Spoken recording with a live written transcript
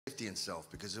in self,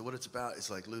 because what it's about is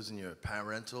like losing your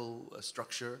parental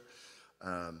structure,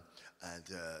 and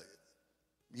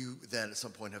you then at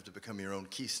some point have to become your own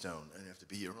keystone, and you have to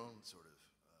be your own sort of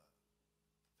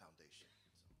foundation.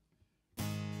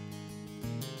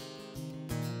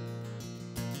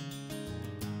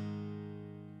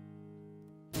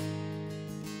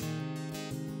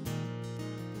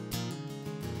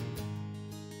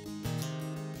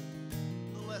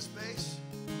 A little less bass.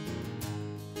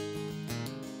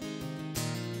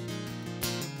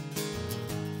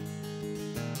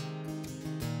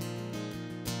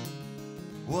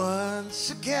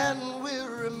 Once again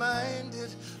we're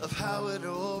reminded of how it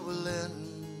all will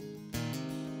end,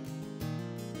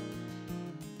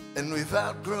 and we've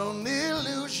outgrown the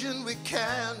illusion, we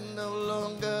can no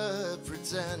longer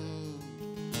pretend.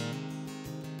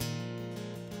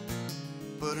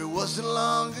 But it wasn't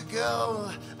long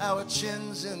ago, our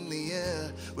chins in the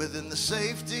air, within the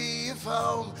safety of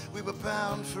home, we were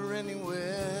bound for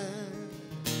anywhere.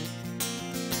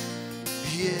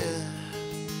 Yeah.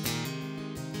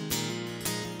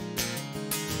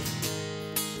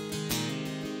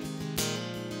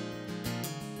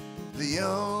 The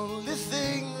only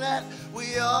thing that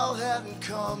we all had in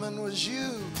common was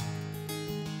you.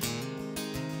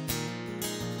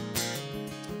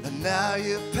 And now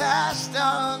you've passed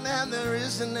on and there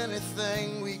isn't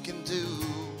anything we can do.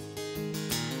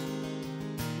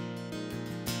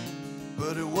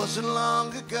 But it wasn't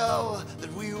long ago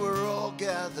that we were all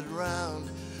gathered round,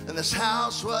 and this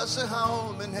house was a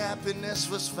home and happiness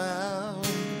was found.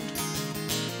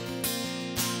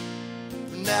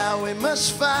 Now we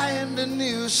must find a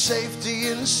new safety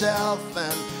in self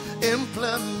and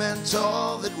implement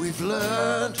all that we've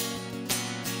learned.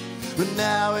 But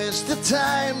now is the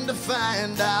time to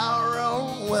find our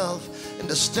own wealth and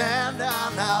to stand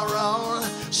on our own.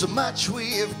 So much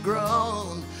we have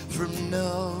grown from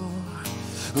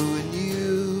knowing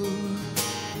you.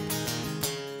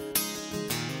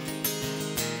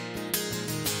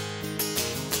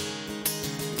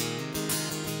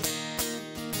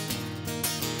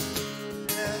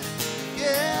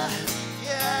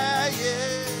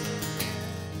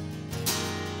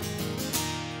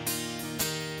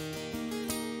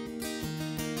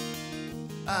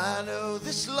 I know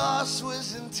this loss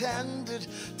was intended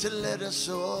to let us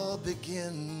all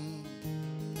begin,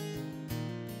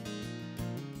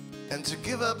 and to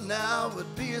give up now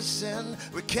would be a sin.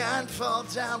 We can't fall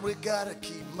down, we gotta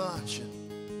keep marching.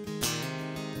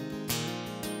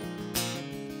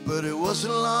 But it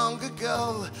wasn't long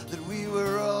ago that we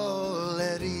were all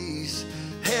at ease,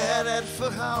 headed for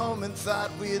home and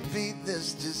thought we had beat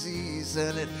this disease.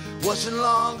 And it wasn't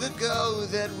long ago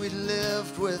that we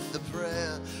lived with the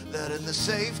prayer that in the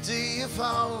safety of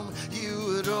home you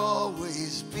would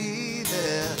always be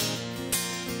there.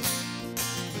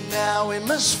 Now we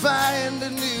must find a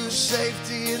new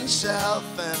safety in self,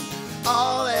 and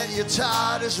all that you're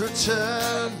taught is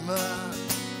return.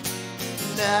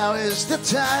 Now is the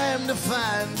time to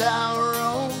find our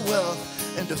own wealth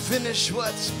and to finish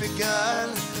what's begun.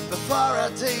 Before our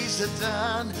days are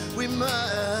done, we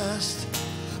must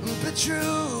be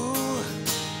true.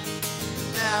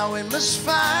 Now we must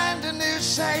find a new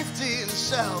safety in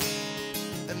self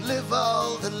and live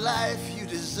all the life you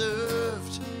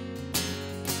deserved.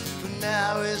 But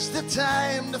now is the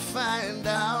time to find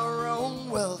our own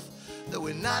wealth, that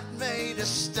we're not made of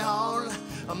stone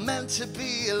or meant to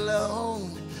be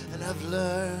alone. And I've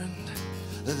learned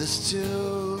this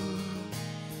too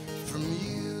from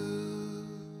you.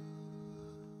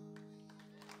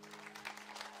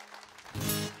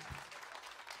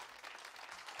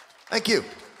 Thank you.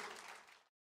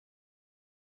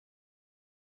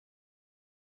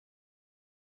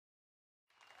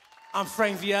 I'm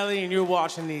Frank Vielli, and you're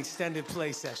watching the extended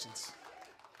play sessions.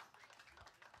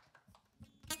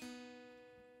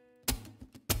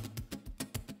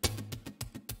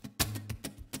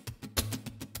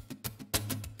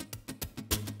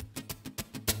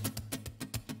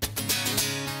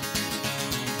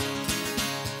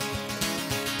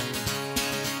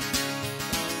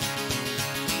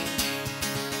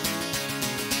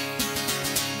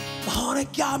 Honey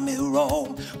got me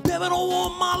wrong, baby don't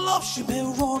want my love, she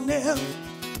been running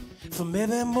from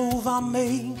every move I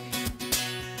make.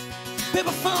 Baby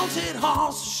found it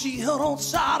hard, so she held on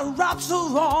tight and wrapped her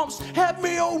arms, had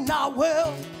me oh not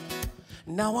well.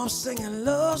 Now I'm singing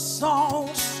love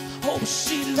songs, hope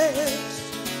she lives.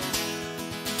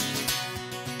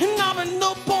 And I've been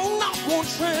up on not one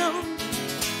trim,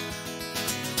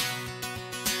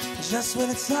 just when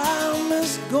the time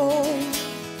is gone.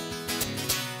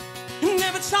 And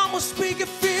every time we speak, it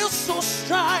feels so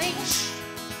strange.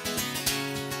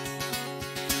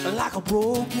 like a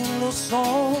broken little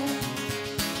song.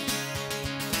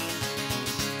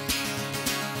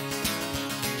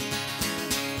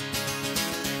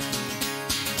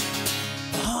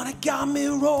 Honey got me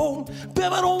wrong, baby,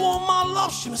 I don't want my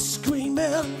love, she was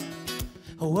screaming.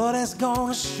 What has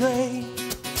gone astray?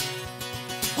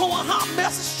 Oh, a hot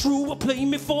mess is true. Play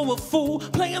me for a fool,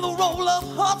 playing the role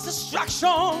of her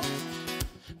distraction.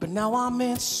 But now I'm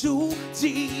in too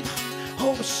deep.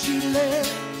 Oh, but she lives,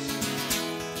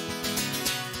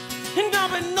 and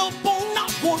I've been up on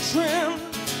not one trim.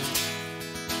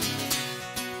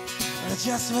 And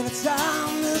just when the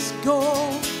time is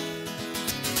gone,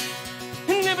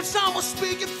 and every time I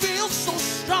speak, it feels so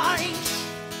strange,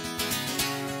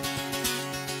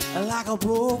 like a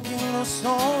broken little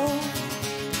song.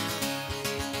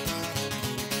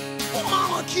 Oh,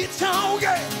 mama, get down,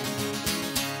 yeah.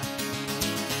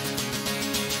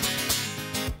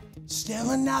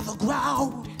 Staring at the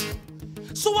ground,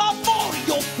 so I fall to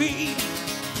your feet.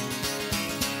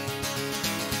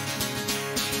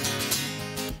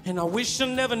 And I wish I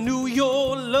never knew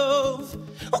your love.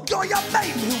 Oh, girl, you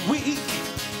made me weak.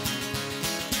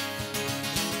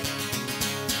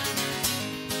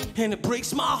 And it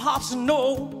breaks my heart to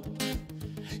know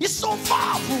you're so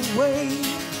far away.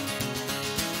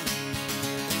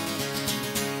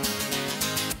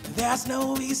 There's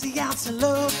no easy answer,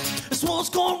 love. This one's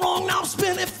gone wrong, now I'm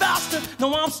spinning faster.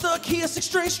 Now I'm stuck here, 6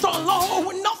 straight strong along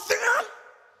with nothing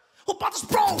about this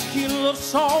broken love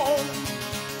song.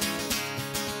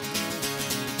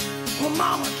 Oh,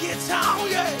 mama, get down,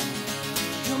 yeah.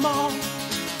 Come on.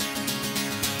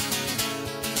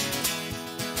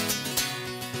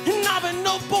 And I've been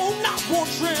up on not one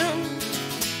trim.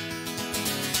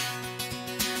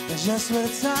 And just when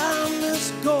the time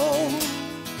is gone,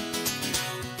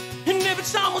 and every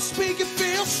time I speak, it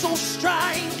feels so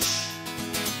strange,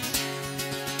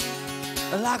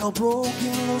 like a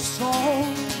broken little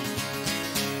song.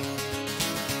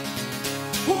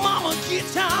 Oh, mama, get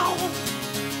down.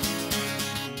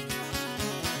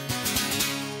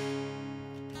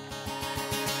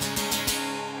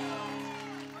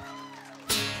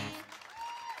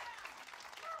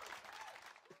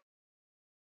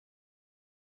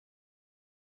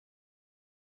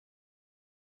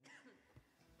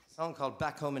 A song called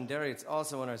Back Home in Derry. It's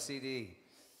also on our CD.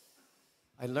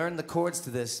 I learned the chords to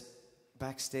this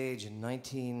backstage in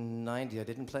 1990. I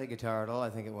didn't play guitar at all, I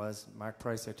think it was. Mark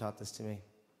Pricer taught this to me.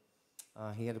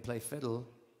 He had to play fiddle,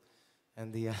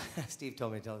 and Steve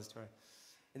told me to tell the story.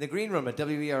 In the green room at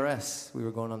WERS, we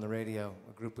were going on the radio,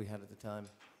 a group we had at the time,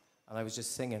 and I was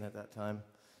just singing at that time.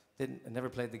 I never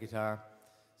played the guitar,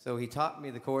 so he taught me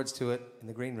the chords to it in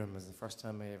the green room. It was the first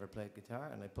time I ever played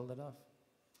guitar, and I pulled it off.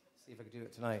 See if I could do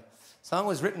it tonight. The song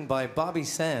was written by Bobby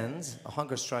Sands, a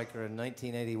hunger striker in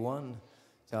 1981,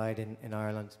 died in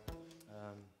Ireland.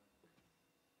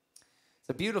 It's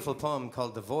a beautiful poem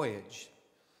called The Voyage.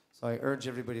 So I urge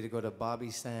everybody to go to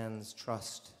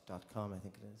bobbysandstrust.com, I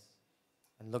think it is,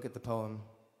 and look at the poem.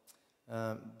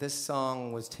 This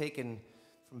song was taken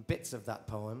from bits of that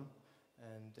poem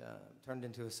and turned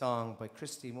into a song by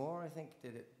Christy Moore, I think,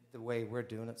 did it the way we're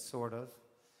doing it, sort of.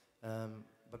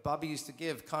 But Bobby used to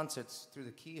give concerts through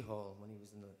the keyhole when he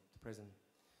was in the prison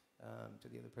to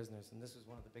the other prisoners, and this was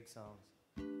one of the big songs.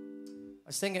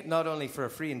 I sing it not only for a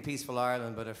free and peaceful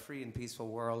Ireland, but a free and peaceful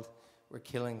world where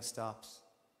killing stops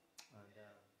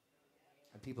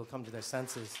and people come to their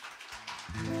senses.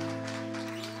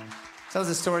 It tells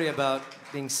a story about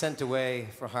being sent away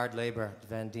for hard labor to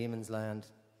Van Diemen's Land,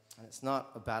 and it's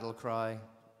not a battle cry,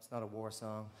 it's not a war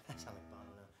song. I sound like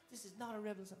Bono now. This is not a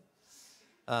rebel song.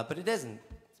 But it isn't.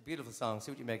 It's a beautiful song.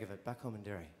 See what you make of it. Back Home in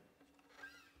Derry.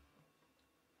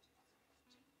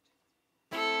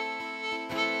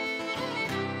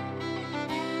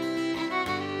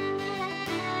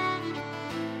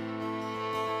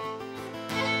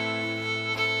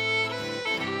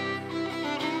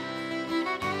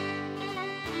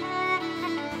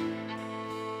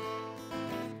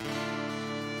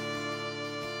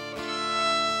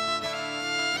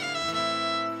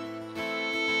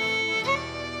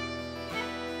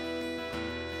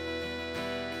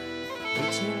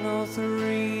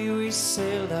 We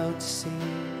sailed out to sea,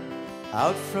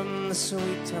 out from the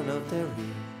sweet town of Derry,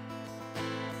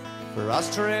 for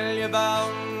Australia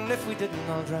bound if we didn't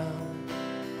all drown,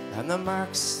 and the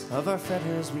marks of our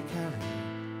fetters we carry.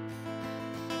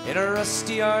 In our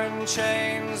rusty iron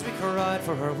chains we cried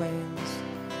for her wings,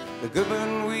 the good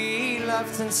moon we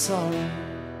laughed in sorrow,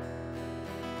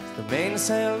 the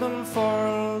mainsail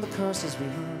unfurled, the curses we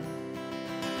heard,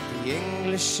 the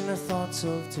English in our thoughts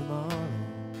of tomorrow.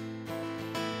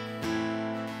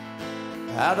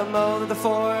 At the mouth of the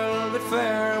foil, but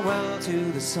farewell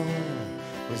to the sun,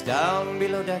 was down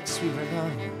below decks we were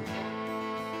lying,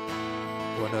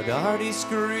 when a hearty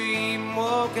scream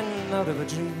woken out of a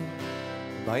dream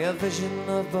by a vision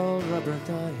of bold Robert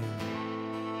dying.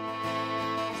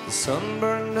 The sun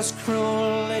burned us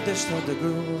cruel, they dished out the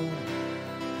gruel,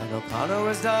 and O'Connor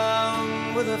was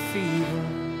down with a fever.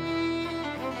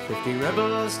 50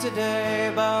 rebels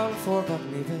today bound for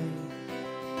Botany Bay,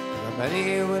 and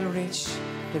many will reach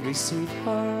the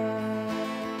receiver.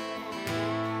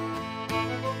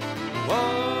 Whoa,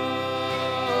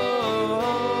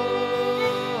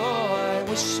 I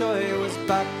wish I was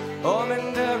back home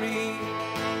in Derry.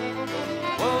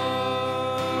 Whoa,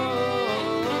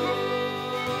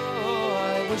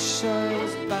 I wish I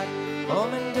was back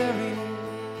home in Derry.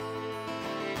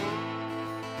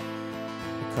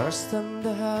 Curse them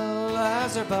to hell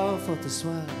as their bow foot to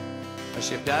swell. A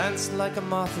ship danced like a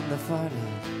moth in the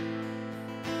firelight,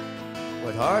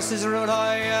 with horses rode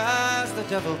high as the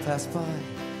devil passed by,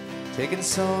 taking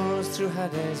souls through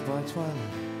Hades by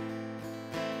twilight.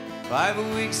 5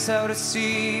 weeks out at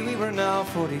sea, we were now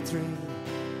 43.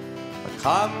 Our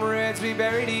comrades we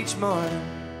buried each morning.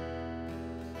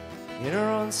 In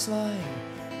our own slide,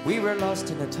 we were lost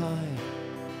in a tide,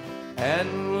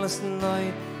 endless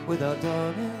night without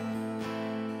dawning.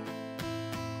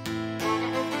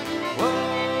 Whoa,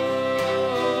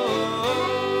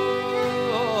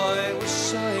 I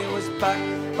wish I was back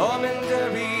home in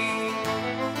Derry.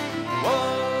 Whoa,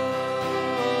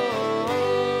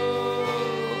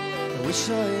 I wish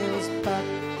I was back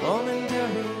home in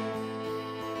Derry.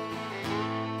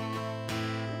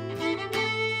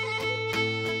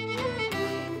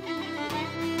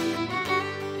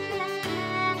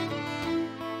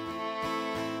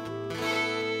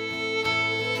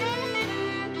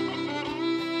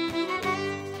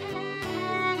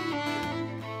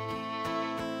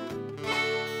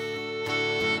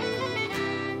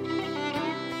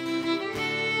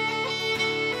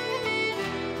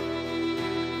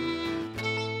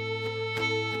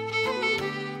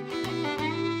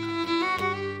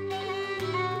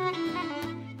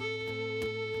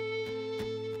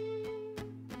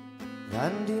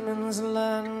 Van Diemen's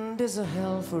Land is a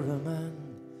hell for a man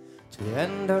to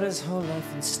end out his whole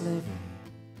life in slavery,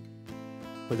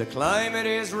 where the climate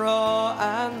is raw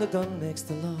and the gun makes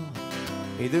the law.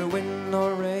 Neither wind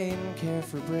nor rain care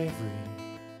for bravery.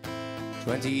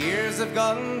 20 years have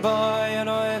gone by and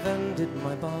I've ended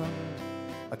my bond.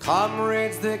 My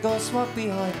comrades, they go swap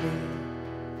behind me.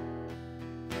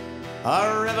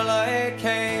 A rebel I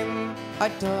came, I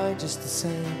died just the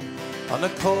same. On a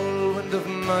cold wind of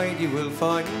night you will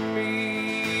find me.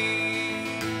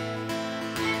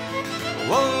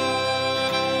 Whoa,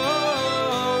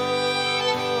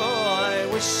 I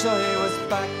wish I was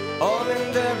back home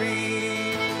in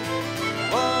Derry.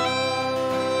 Whoa,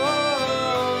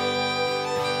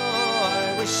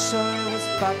 I wish I was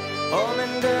back home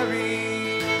in Derry.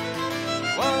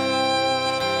 Whoa,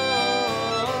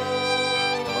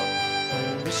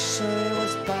 I wish I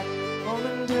was back home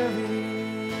in Derry.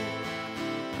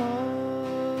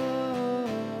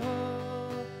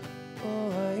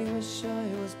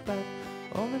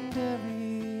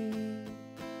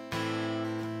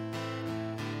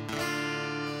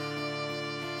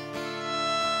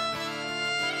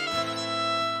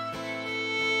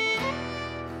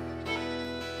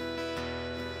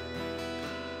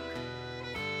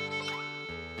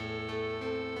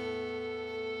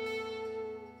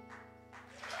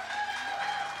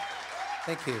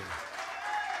 Thank you.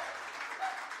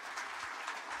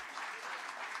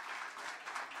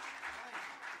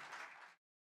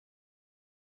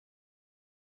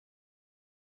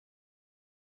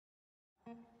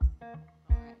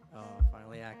 Oh,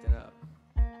 finally acted up.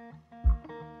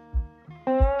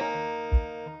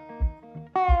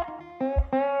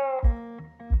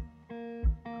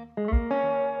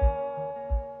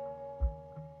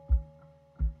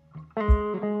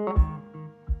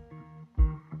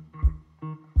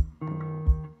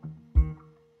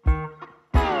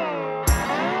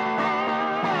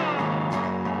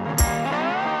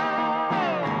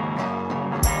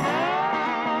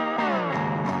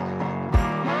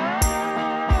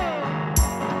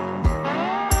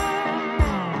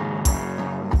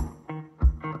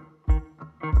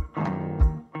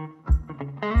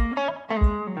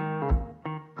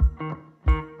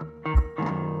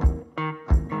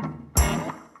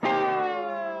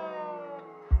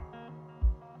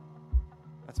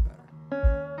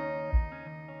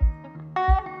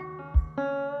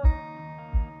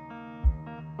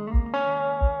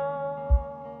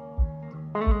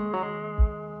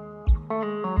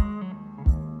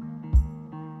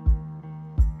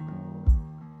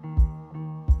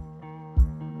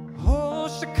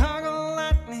 Chicago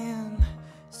lightning,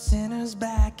 sinners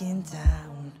back in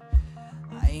town.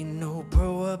 I ain't no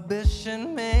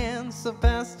prohibition man, so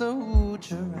pass the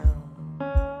hooch around.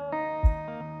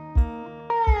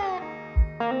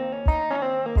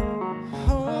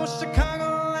 Oh,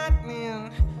 Chicago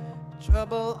lightning,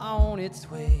 trouble on its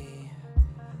way.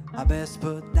 I best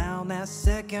put down that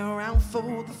second round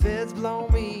before the feds blow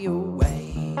me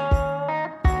away.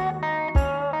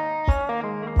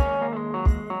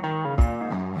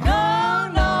 No,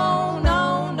 no,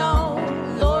 no, no,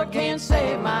 Lord can't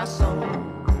save my soul.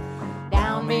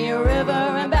 Down me a river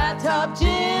and bathtub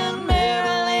gin,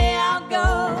 merrily I'll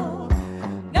go.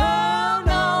 No,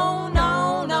 no,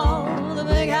 no, no, the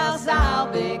big house I'll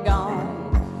be gone.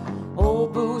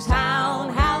 Old booze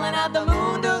hound howling at the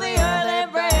moon till the early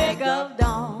break of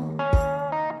dawn.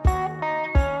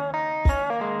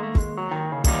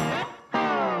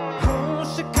 Oh,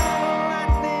 Chicago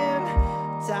lightning,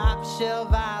 top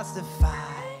shelf ice to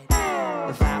fight.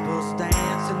 The flappers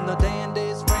dance and the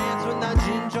dandies rants when the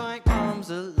gin joint comes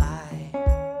alive.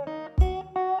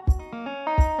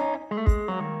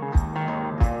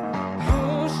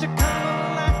 Oh, Chicago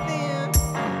lightning,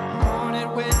 haunted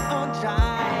with on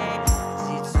dry.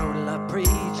 Seats total I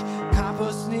preach,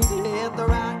 copper sneak hit the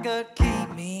right gut, keep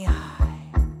me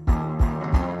high.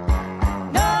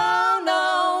 No,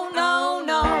 no, no,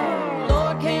 no,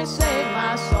 Lord can't save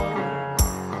my soul.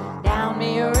 Down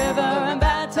me a river and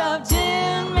bathtub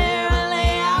gin,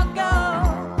 merrily I'll go.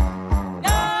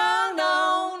 No,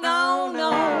 no, no,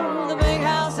 no, the big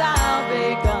house I'll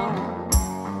be gone.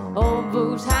 Old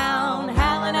booze hound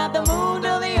howling at the moon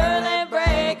till the early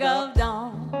break of dawn.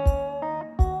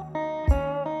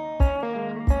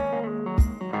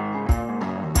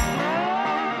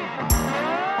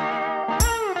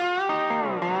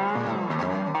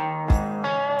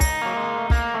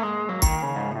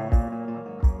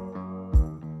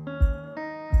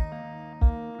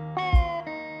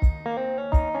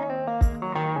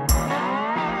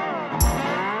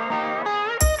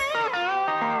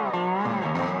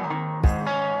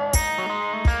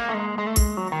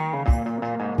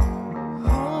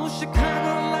 Oh,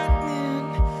 Chicago lightning,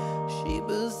 she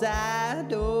beside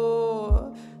the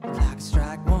door. The clock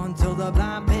strike one till the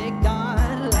blind pig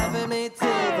died, laughing me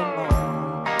till the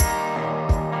morn.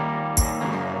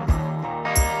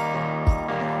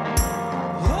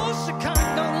 Oh,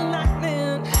 Chicago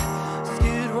lightning,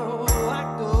 skid row I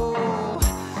go.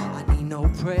 I need no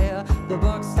prayer, the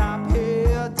buck stop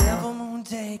here. Devil moon,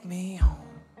 take me home.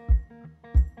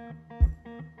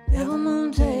 Devil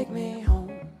moon, take me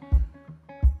home.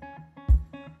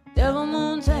 Devil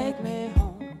moon, take me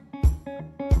home.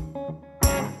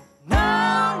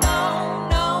 No, no,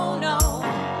 no, no,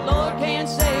 Lord can't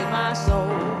save my soul.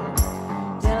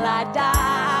 Till I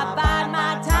die, bide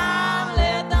my time,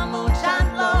 let the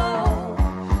moonshine blow.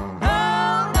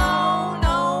 No, no,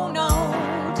 no, no,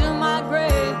 to my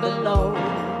grave below.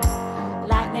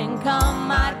 Lightning come,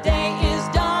 my day is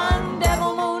done.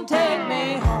 Devil moon, take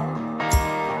me home.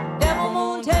 Devil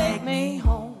moon, take me home.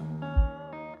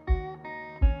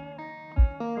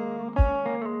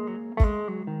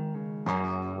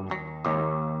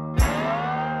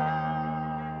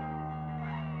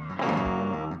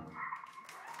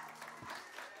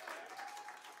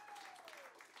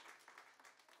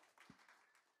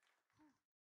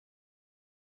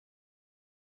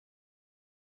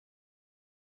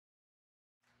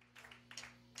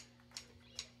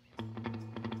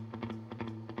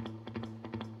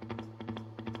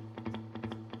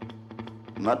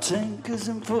 My tank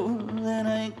isn't full and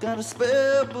I ain't got a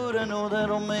spare, but I know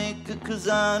that I'll make it, 'cause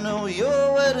I know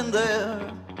you're waiting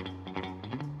there.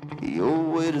 You're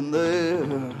waiting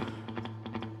there.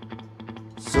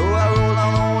 So I roll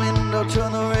down the window,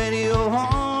 turn the radio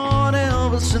on,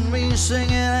 Elvis and me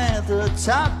singing at the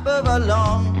top of our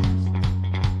lungs.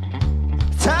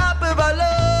 Top of our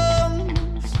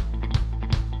lungs.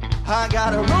 I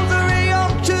got a rosary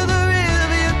up to the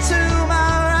river to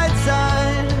my right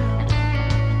side.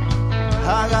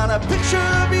 I got a picture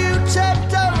of you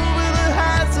tapped over the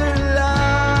hazard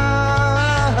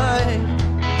line,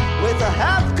 with a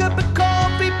half cup of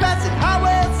coffee passing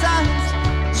highway signs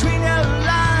between your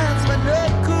lines, my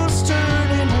knuckles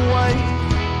turning white.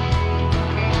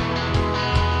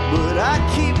 But I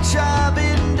keep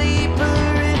driving deeper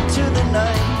into the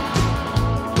night.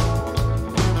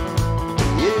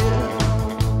 Yeah,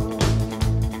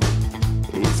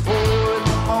 it's 4 in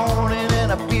the morning and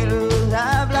I feel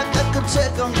alive, like I could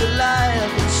take on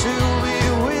Goliath.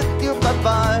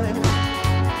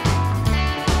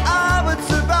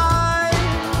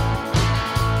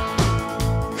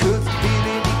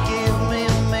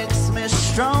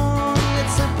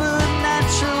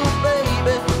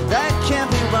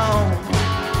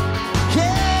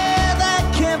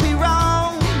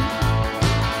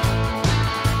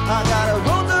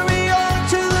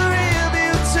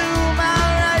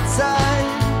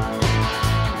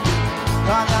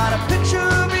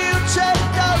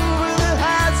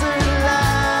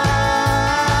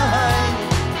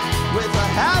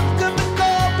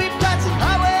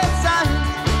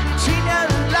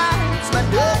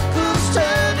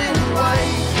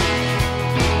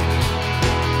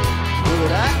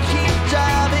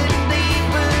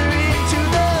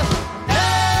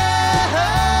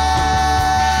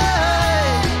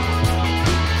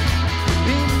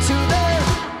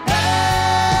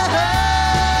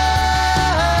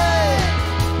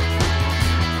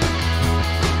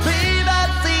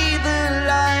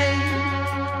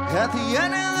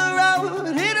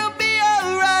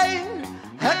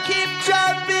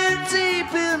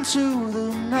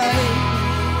 night,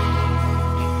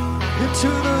 into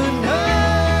the night.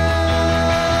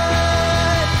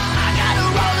 I got a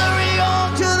rosary on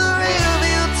to the rear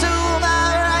view to my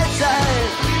right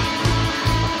side.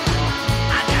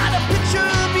 I got a picture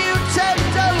of you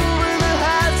taped over the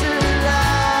hazard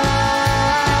light,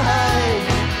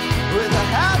 with a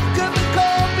half cup of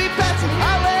coffee passing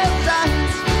highway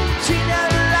signs,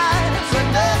 cheating lines, and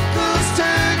knuckles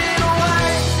turning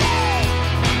white.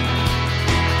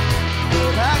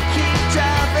 But I keep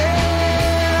driving.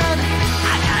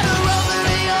 I got a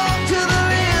rosary on to the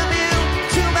rear view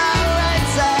to my right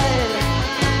side.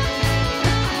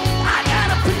 I got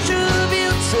a picture of you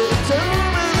taped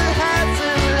over the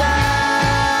hazard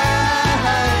light,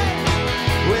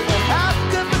 with a half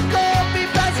cup of coffee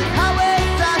passing highway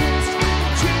signs,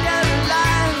 cheating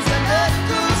lines, and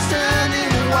knuckles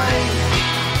turning white.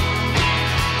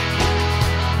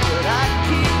 But I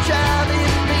keep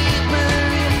driving deeper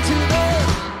into the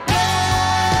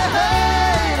night,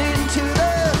 into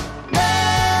the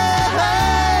night.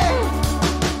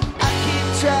 I keep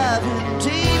driving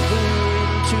deeper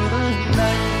into the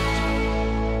night.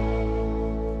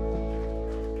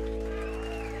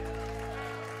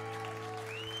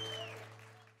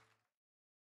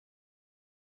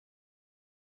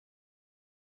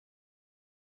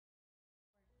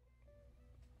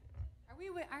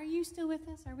 Are you still with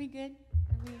us? Are we good?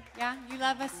 Yeah, you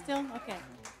love us still? Okay.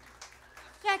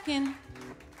 Checking.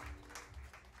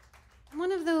 I'm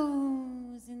one of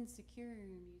those insecure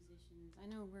musicians. I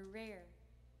know we're rare.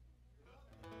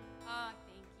 Oh,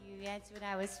 thank you. That's what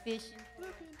I was fishing for.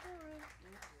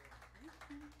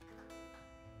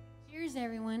 Cheers,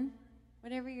 everyone.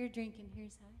 Whatever you're drinking,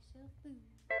 here's high shelf food.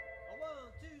 1,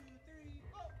 2,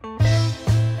 3, 4.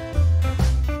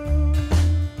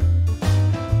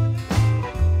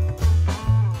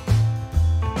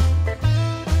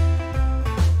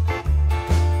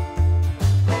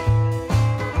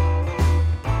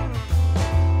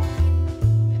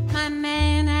 My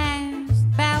man asked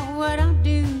about what I'll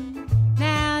do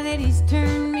now that he's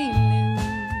turned me loose.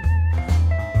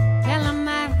 Tell him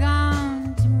I've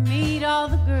gone to meet all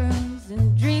the girls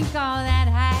and drink all that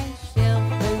high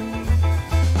shelf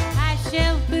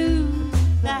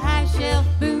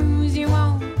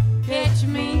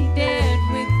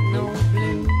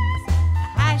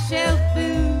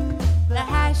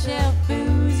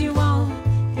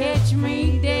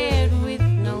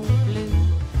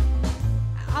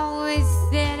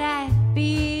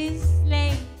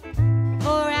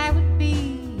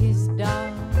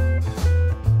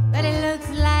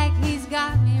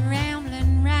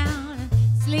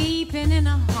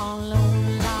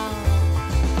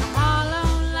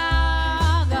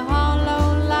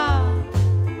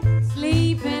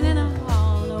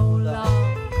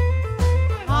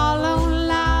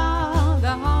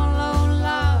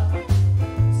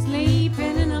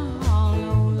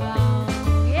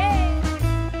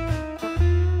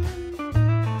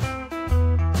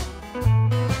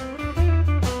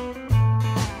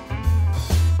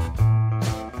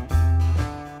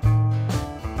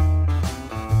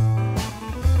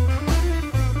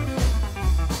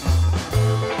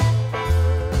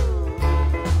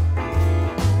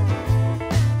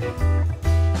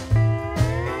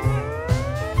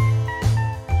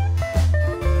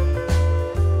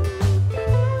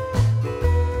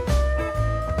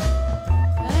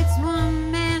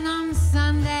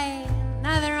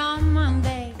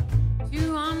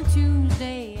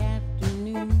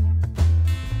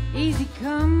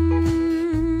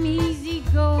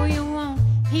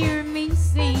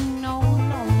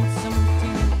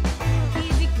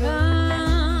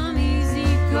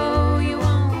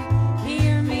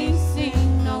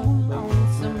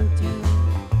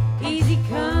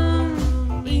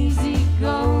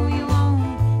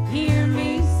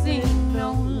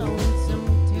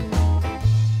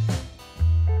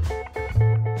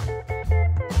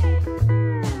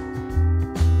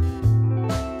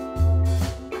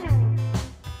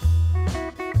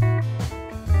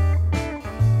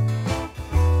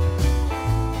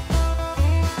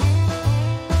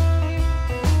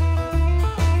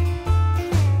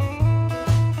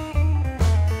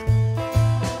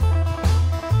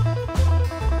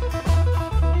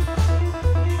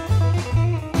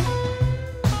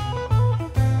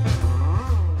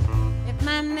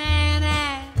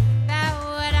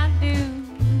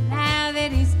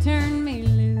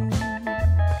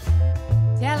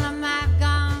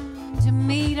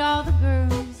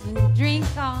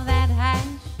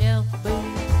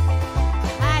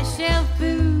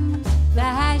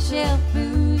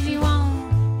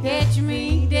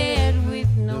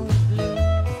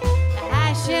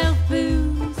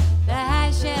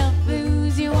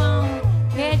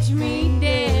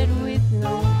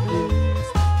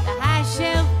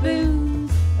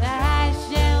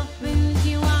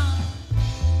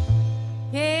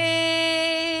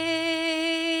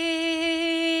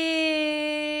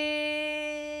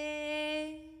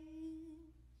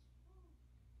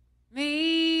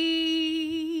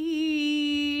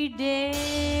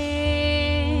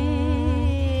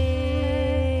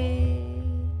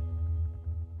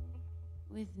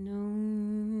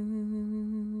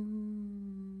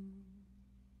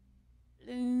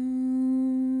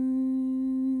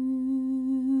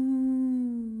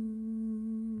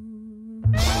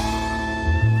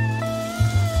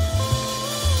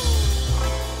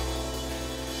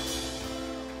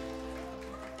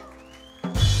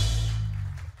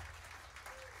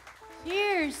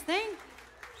first thing.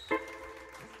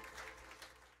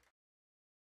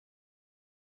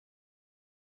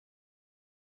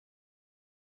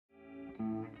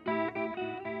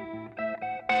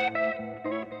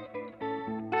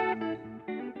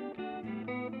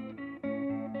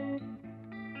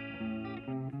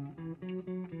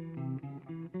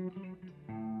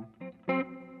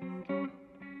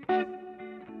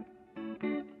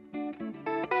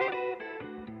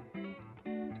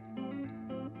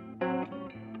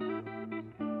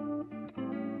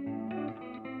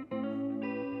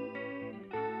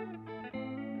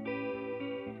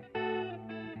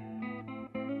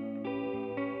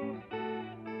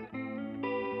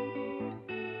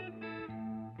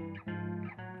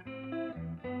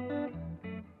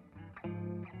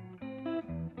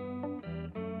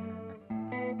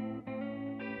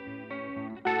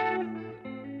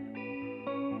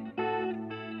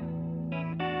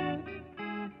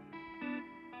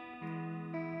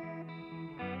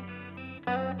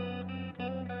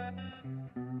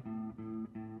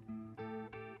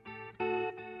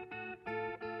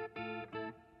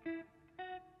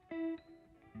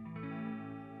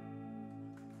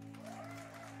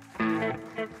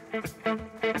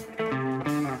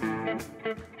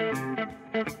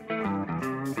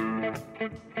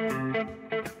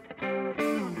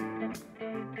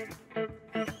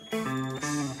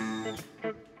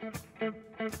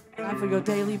 Time for your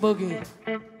daily boogie.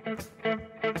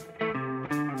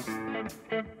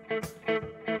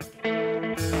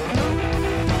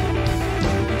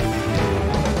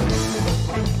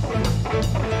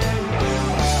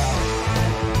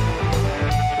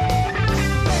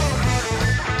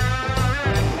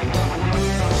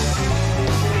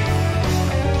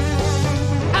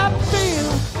 I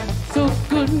feel so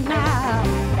good now.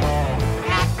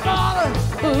 I gotta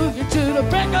boogie to the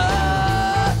break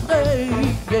of day.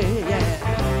 Yeah, yeah.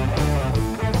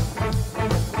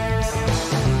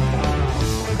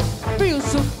 Feel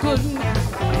so good now.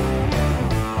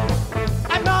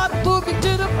 I'm not boogie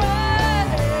to the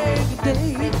break of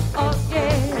day. Oh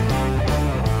yeah.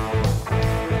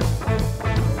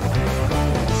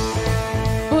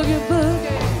 Boogie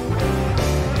boogie.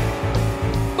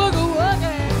 Boogie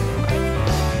woogie.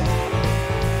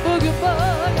 Boogie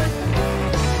boogie.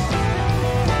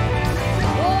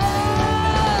 Oh.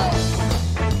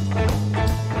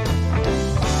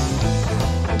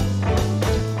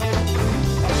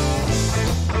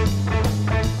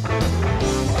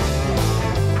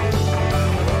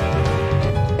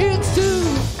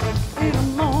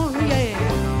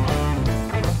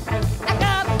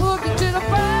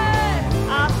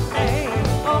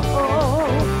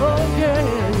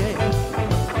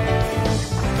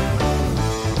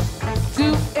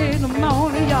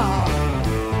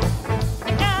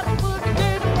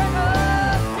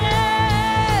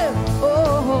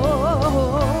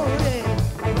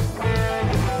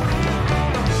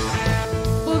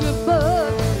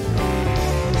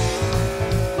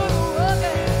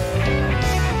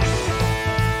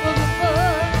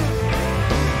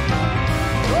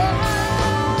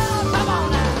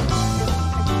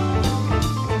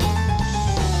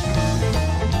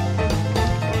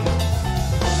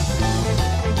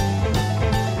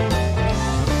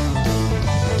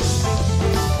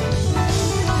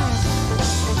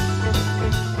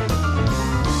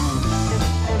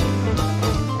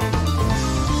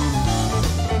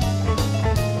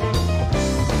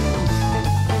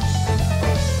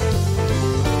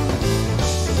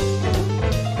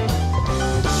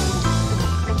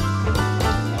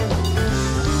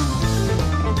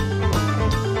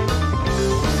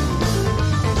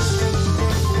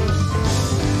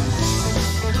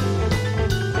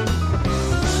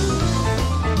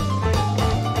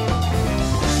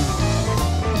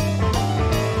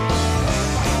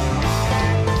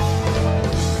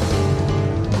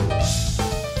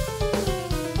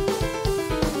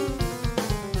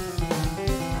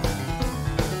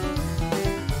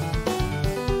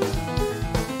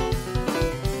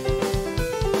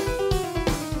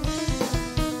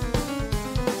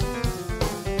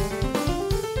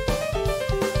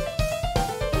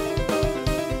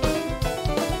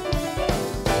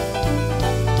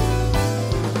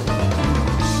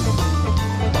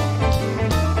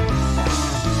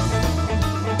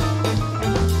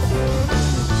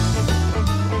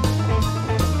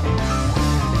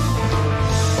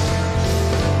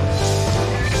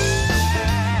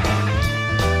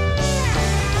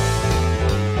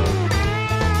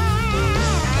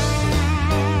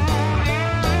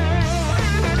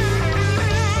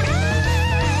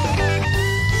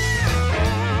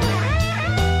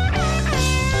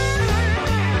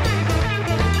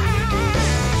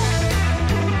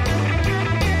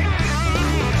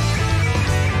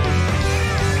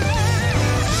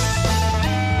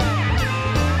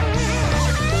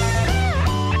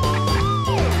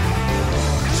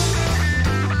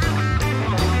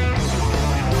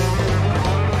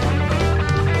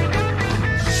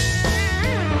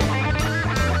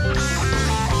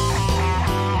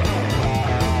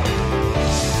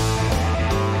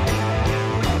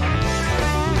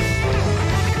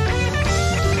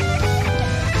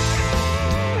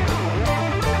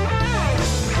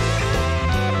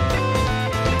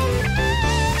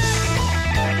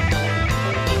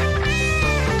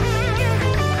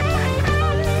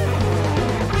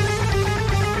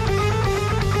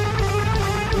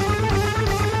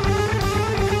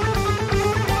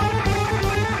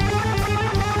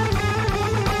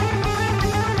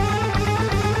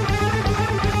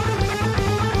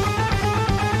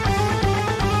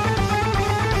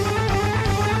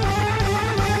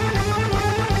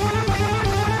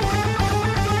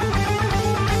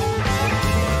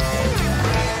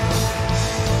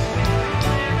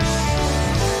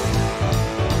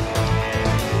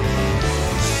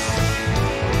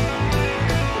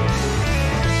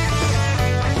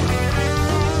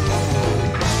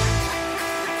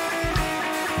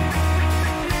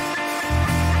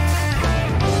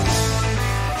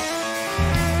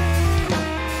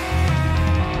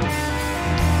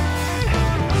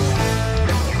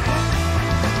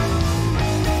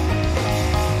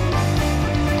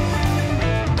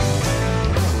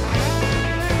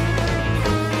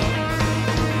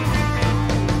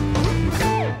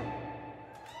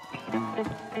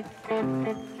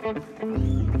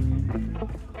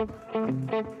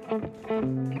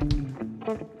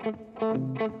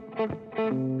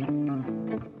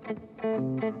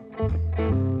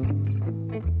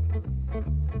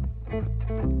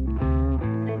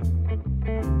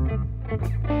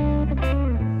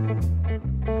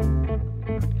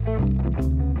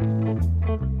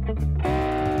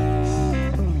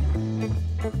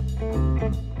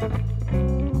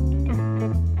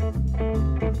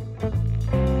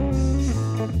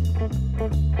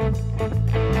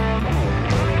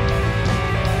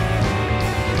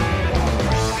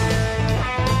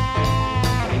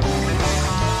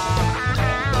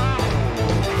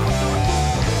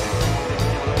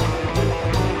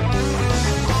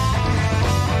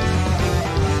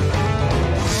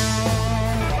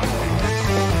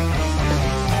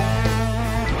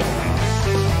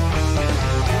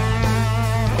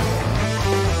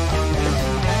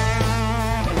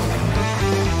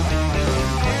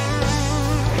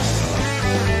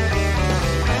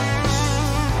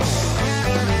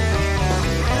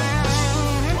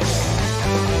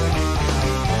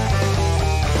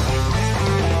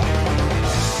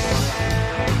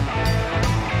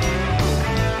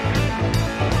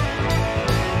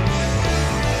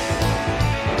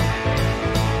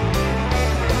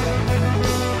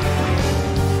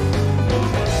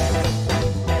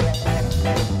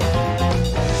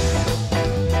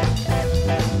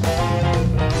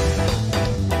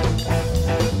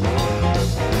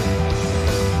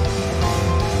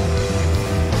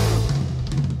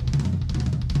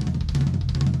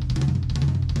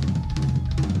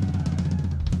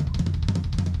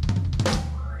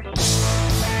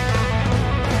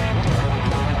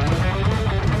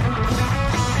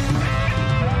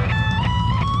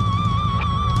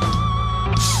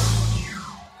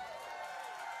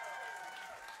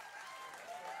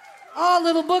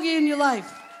 Little boogie in your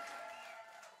life.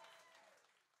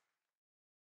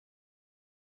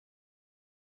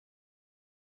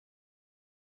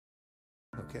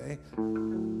 Okay.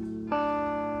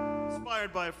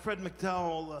 Inspired by Fred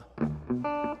McDowell.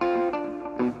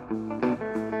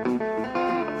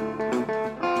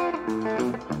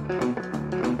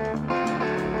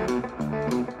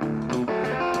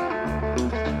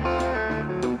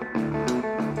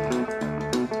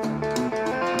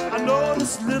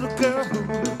 Little girl who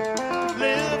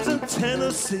lives in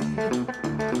Tennessee.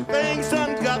 Things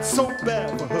done got so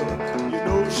bad for her, you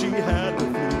know she had to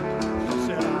flee. She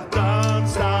said, I done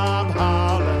stop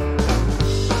hollering.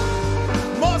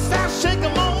 Must I shake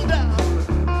 'em on down?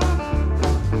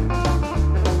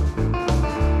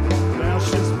 Now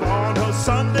she's worn her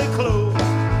Sunday clothes.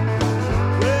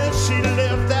 Well, she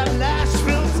left that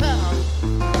Nashville town.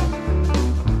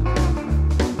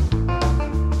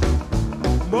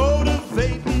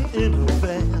 Motivating in her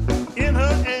van, in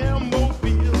her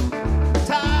airmobile,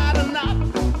 tied a knot,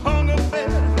 hung a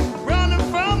bed, running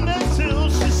from there till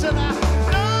she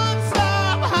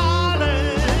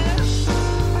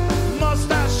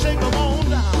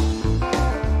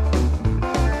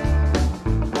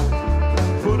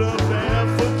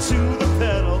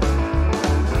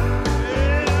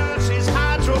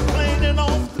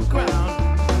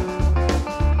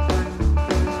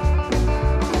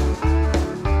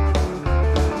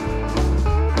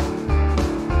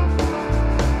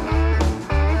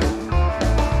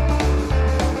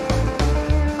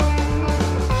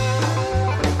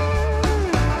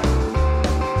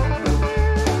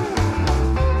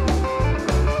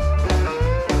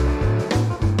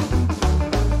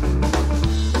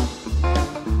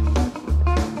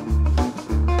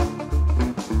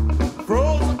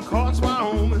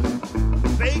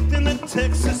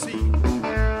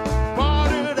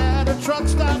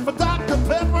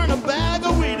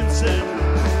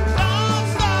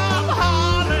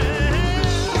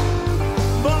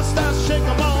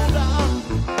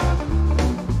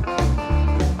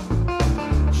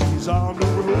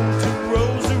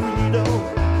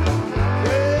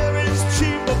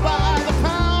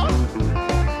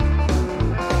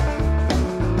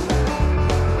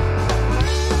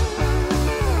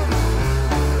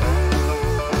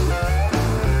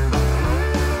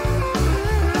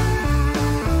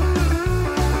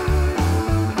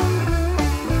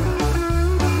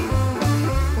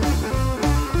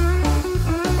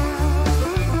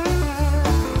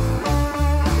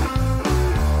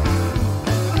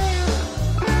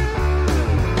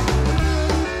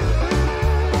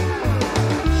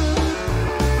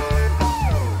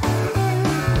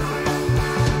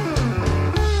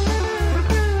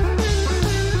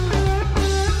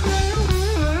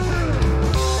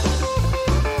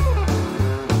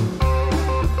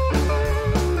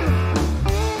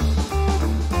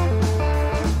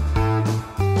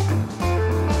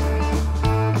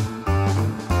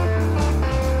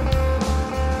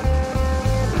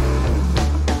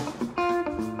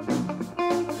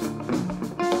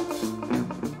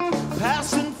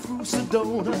to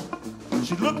Sedona.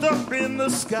 She looked up in the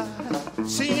sky,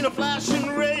 seen a flashing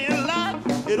ray of light.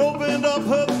 It opened up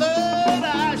her third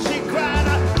eye. She cried,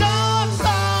 "Don't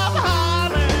stop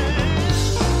hollering.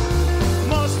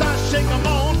 Must I shake 'em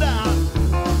on down?"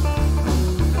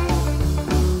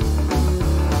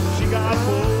 She got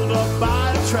pulled up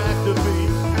by a tractor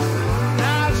beam.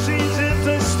 Now she's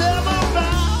interstellar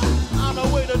bound on her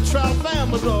way to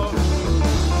Tralfamadore.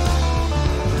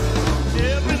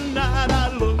 Every night I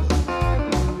look,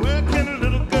 where can a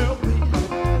little girl be?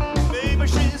 Maybe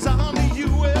she's on the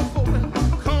UFO and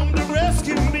come to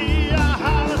rescue me. I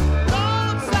holler,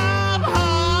 don't stop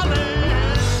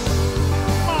hollering.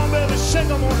 Oh, baby,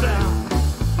 shake 'em on down.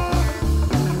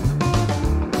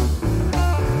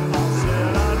 I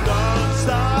said, I don't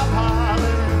stop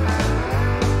hollering.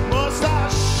 Must I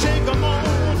shake 'em on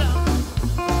down?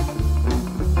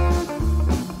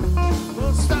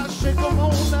 Must I shake 'em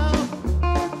on down?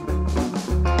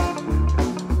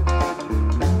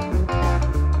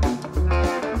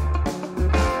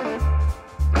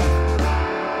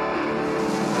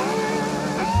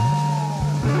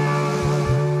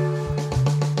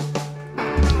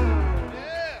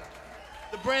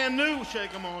 Brand new,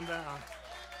 shake 'em on down.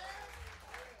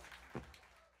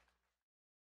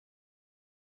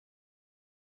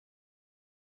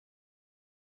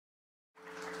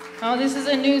 Oh, this is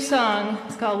a new song.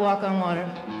 It's called Walk on Water.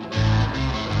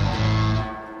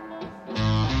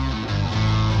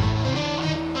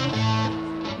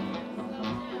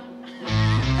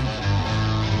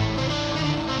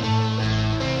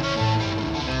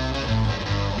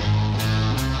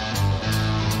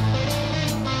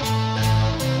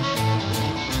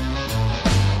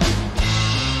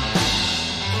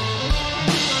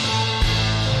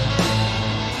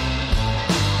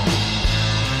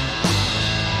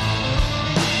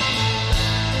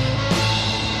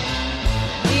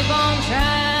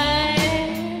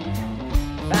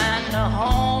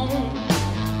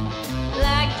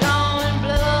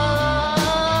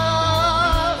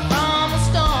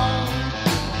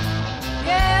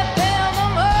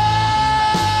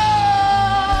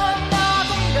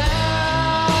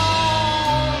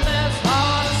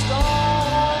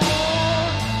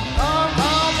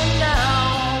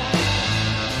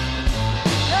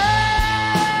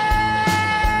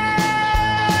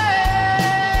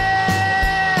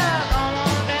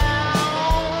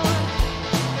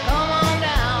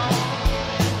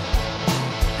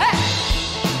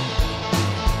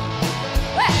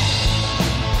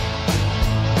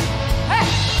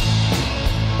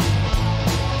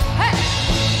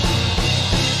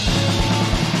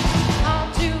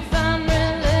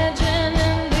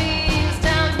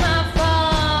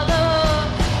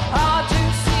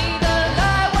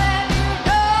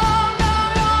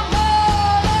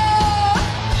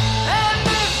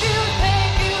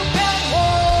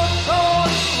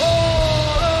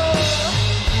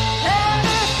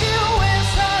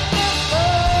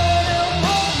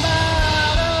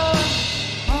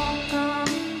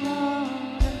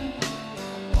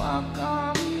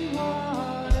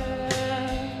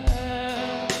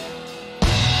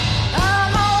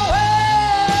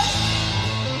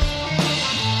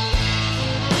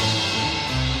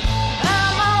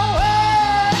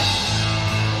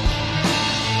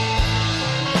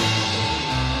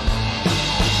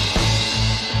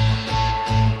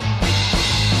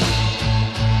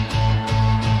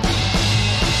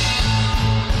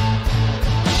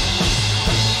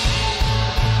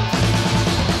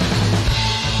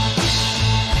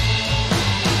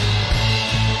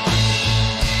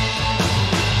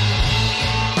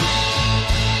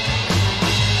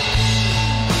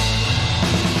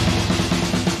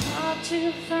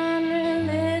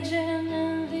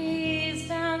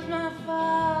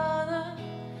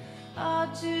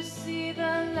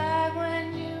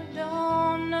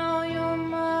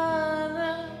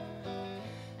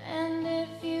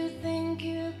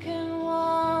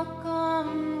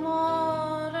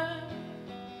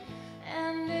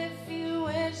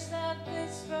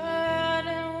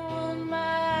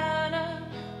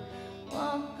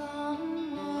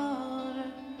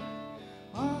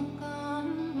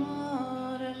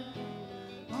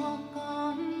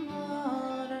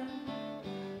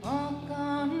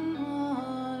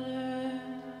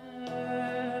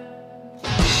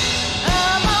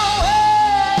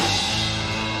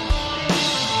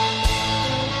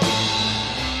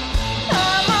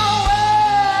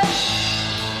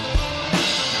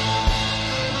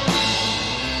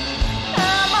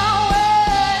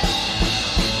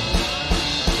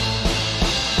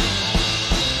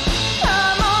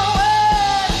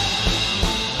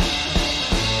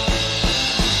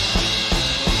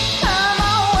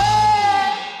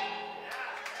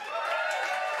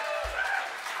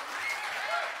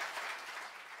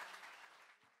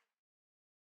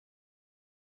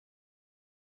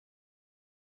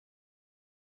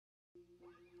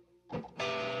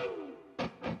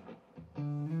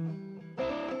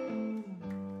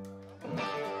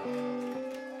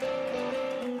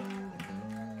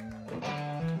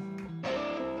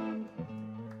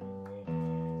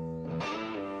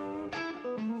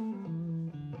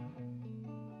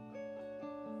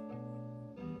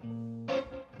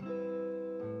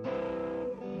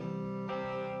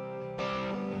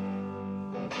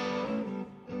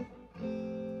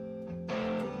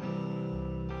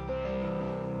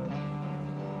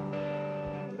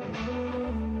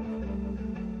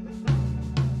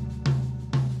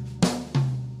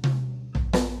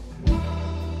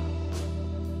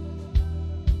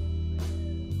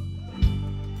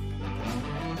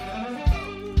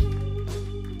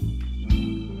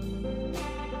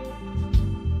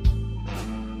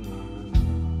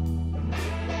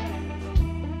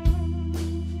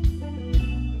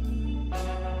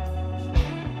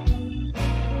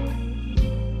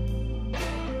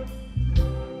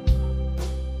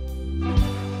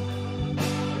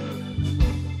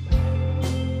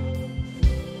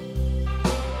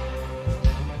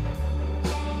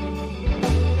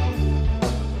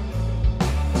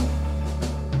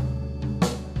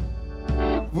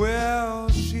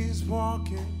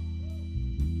 walking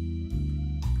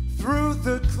through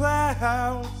the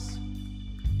clouds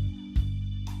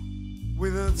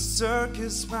with a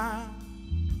circus smile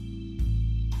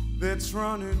that's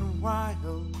running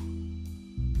wild.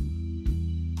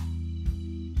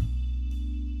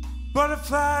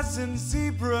 Butterflies and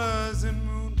zebras and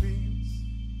moonbeams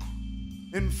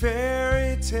and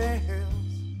fairy tales.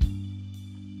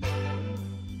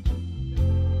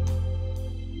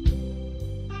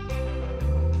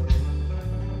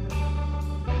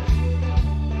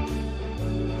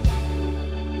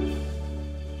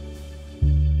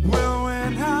 Well,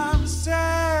 when I'm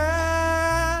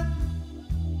sad,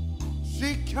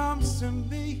 she comes to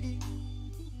me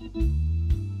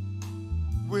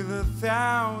with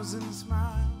 1,000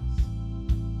 smiles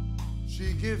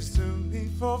she gives to me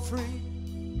for free.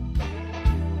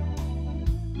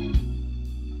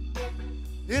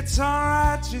 It's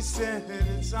alright, she said,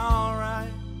 it's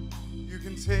alright. You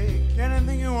can take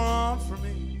anything you want from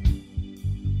me.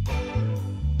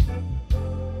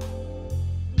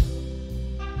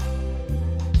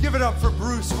 Give it up for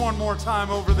Bruce one more time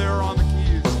over there on the keys.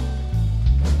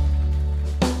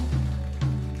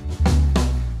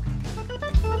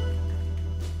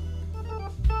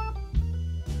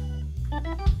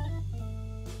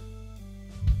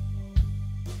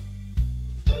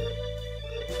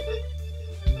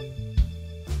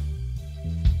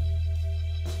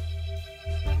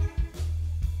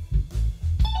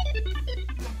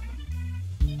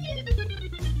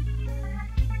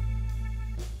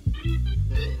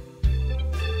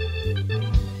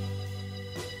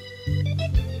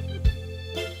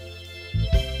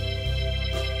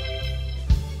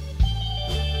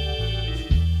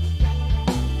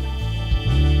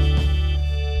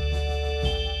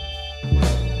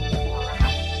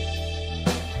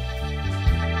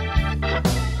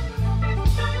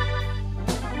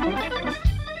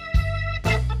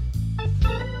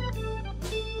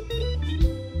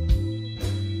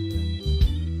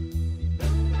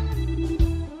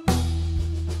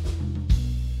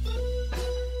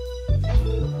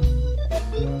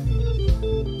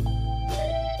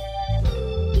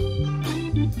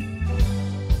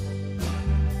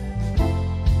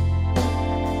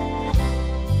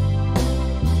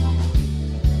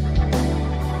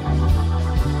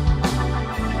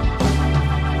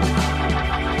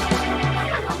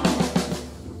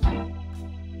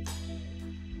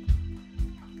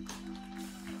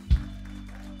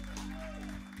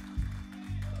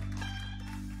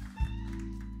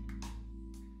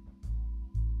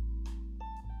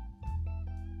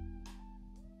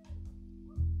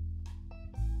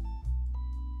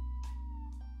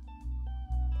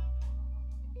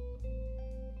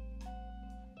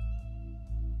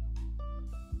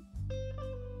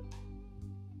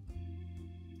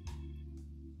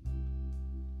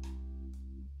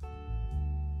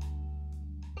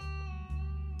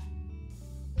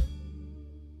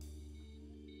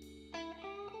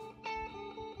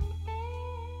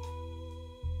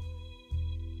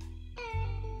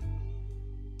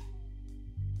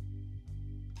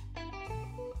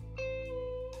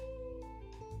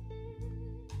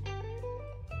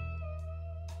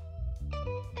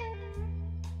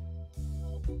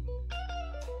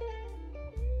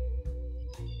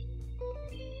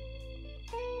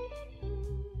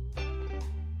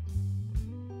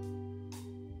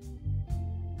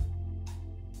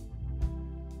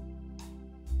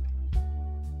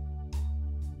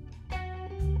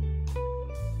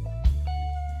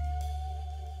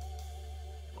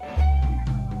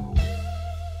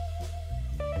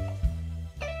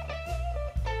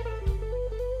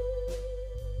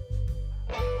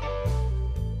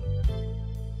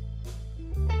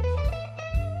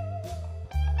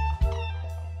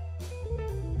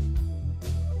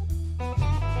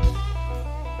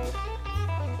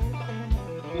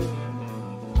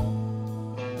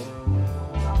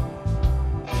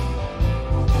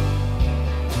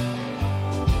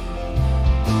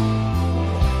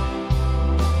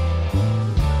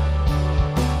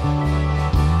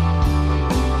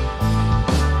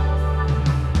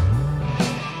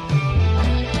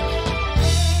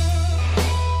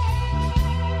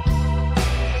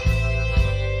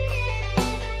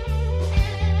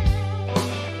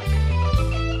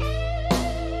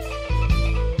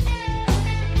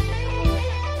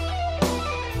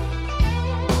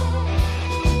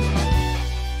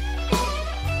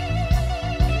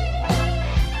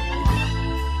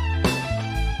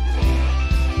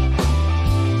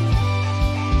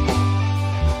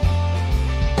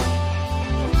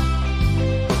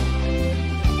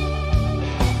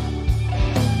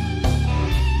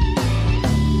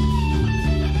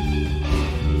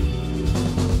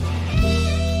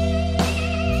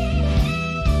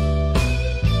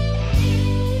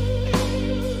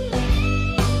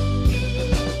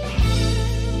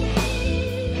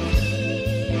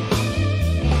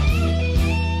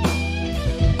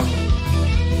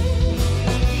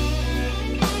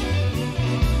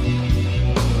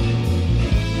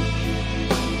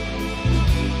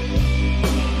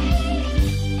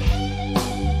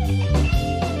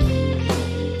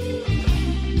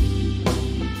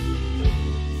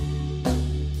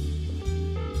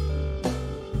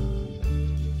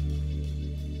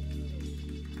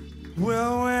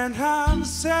 when I'm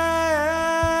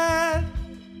sad,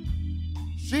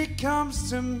 she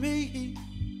comes to me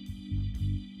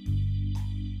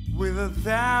with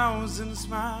 1,000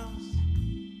 smiles.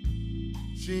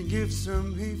 She gives to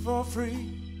me for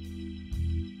free.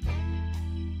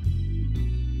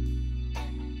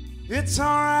 It's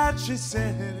alright, she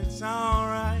said, it's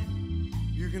alright.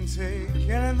 You can take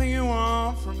anything you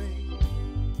want from me.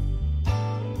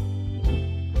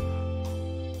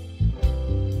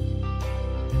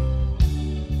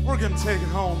 We're gonna take it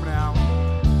home now.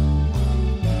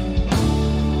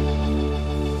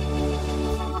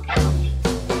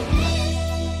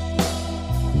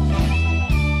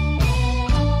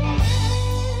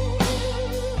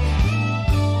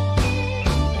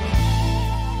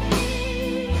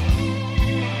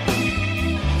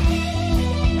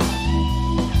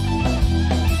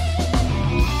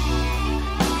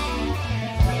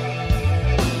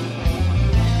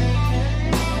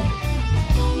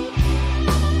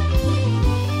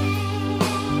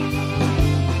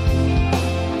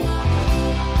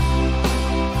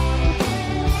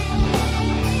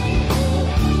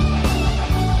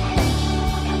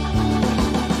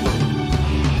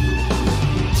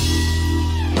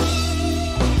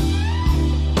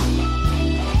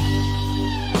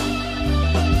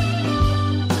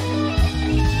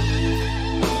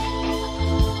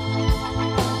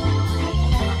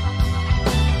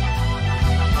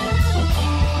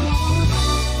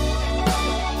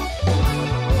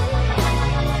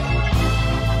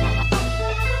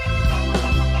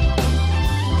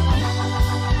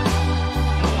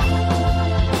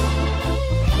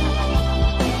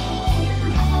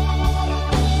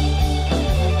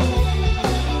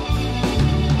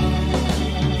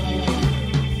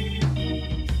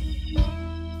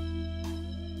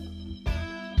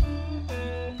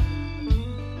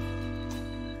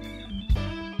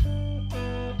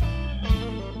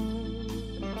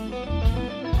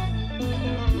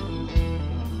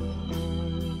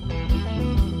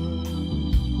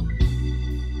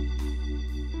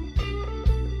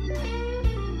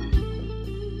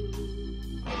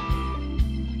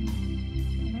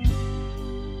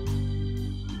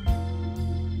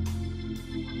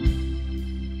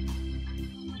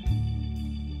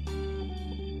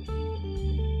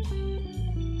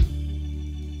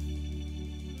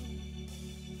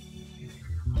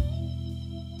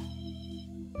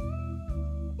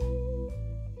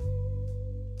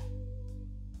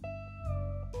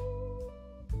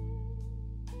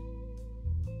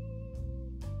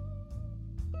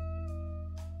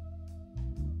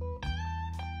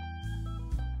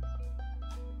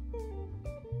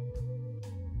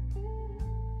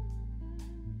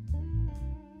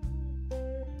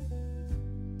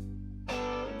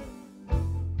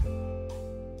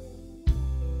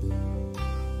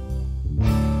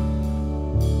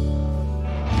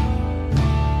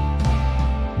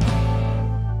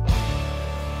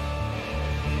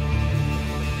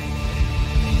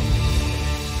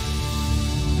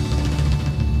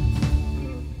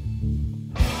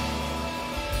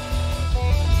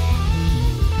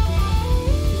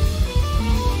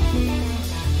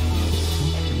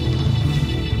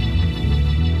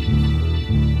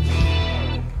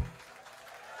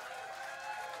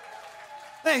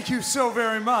 Thank you so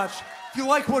very much. If you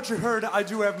like what you heard, I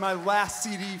do have my last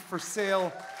CD for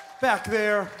sale back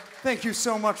there. Thank you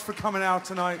so much for coming out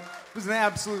tonight. It was an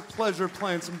absolute pleasure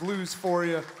playing some blues for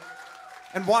you.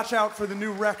 And watch out for the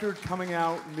new record coming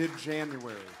out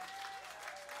mid-January.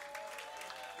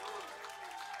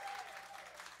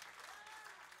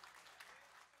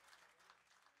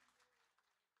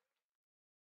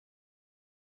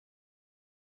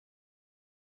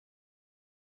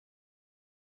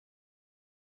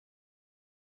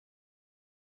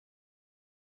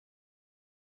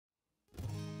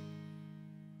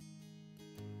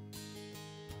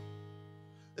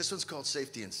 This one's called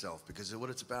Safety and Self, because what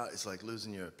it's about is like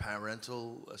losing your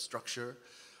parental structure,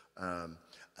 and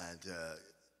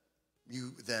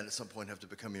you then at some point have to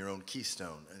become your own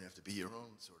keystone, and you have to be your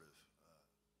own sort of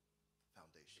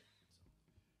foundation.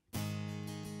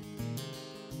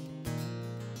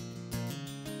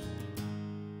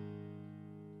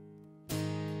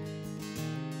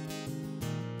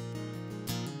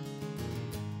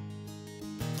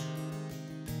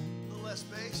 A little less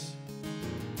bass.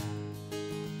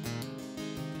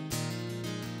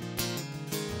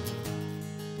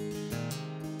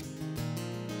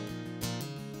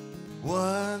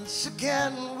 Once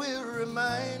again we're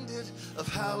reminded of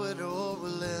how it all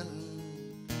will end,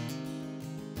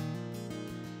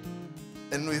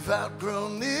 and we've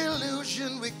outgrown the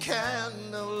illusion, we can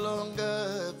no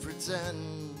longer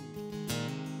pretend.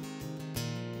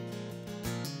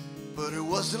 But it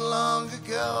wasn't long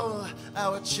ago,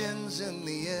 our chins in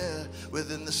the air,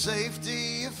 within the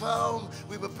safety of home,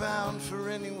 we were bound for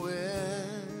anywhere.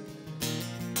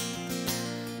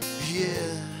 Yeah.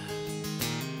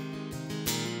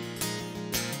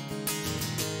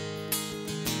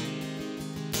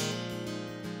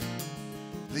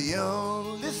 The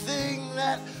only thing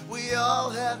that we all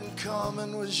had in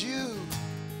common was you.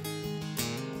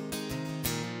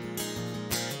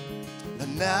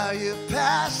 And now you've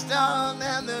passed on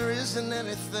and there isn't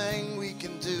anything we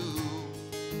can do.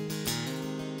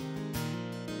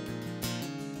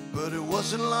 But it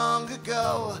wasn't long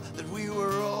ago that we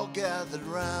were all gathered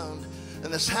round,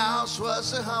 and this house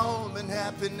was a home and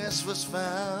happiness was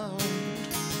found.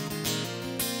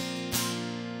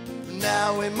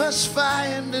 Now we must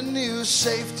find a new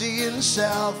safety in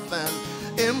self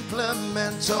and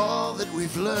implement all that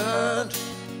we've learned.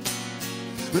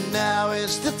 But now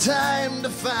is the time to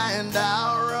find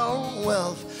our own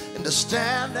wealth and to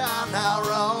stand on our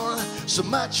own. So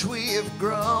much we have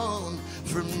grown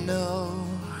from knowing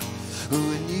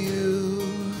you.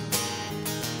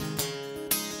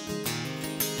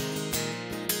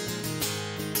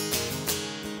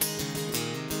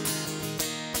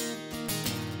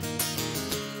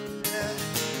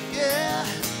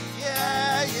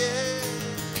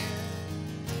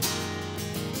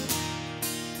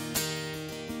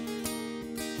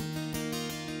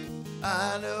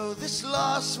 I know this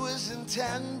loss was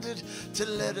intended to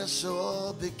let us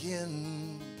all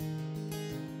begin,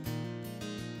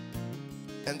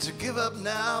 and to give up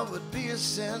now would be a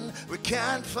sin. We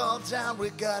can't fall down,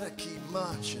 we gotta keep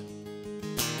marching.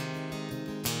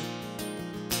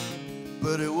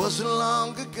 But it wasn't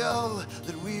long ago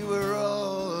that we were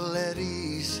all at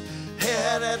ease,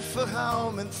 headed for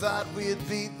home and thought we had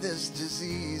beat this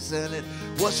disease. And it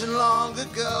wasn't long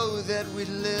ago that we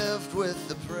lived with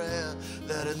the prayer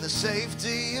that in the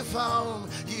safety of home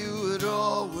you would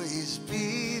always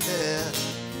be there.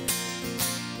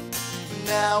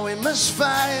 Now we must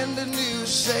find a new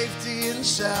safety in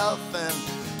self, and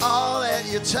all that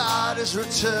you taught is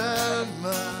return,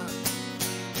 man.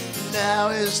 Now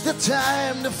is the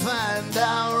time to find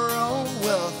our own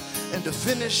wealth and to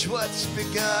finish what's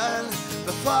begun.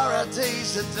 Before our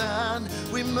days are done,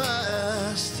 we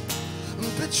must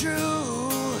be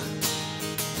true.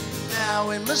 Now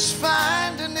we must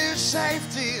find a new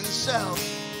safety in self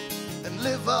and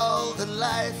live all the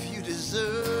life you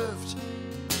deserved.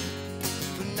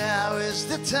 But now is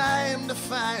the time to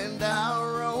find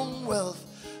our own wealth,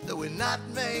 that we're not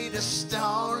made of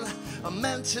stone or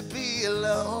meant to be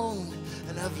alone.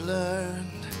 And I've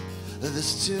learned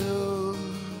this too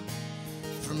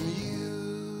from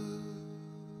you.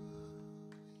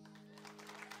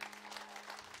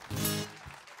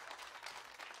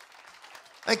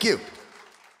 Thank you.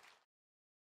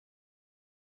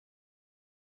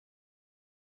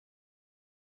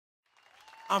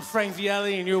 I'm Frank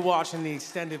Vielli, and you're watching the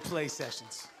extended play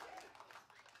sessions.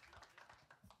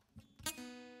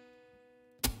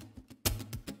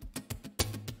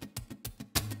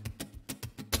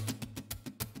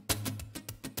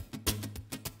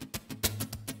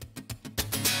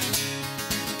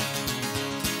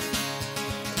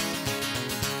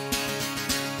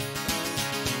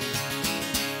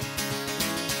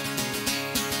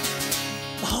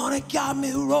 Got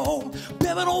me wrong,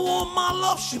 baby, don't want my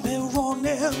love, she been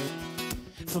running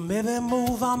from every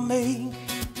move I make.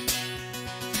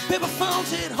 Baby, found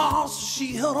it hard, so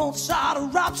she held on tight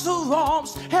and wrapped her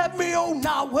arms, had me all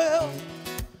night. Well,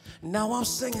 now I'm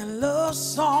singing love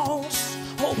songs,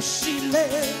 hope she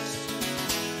lives.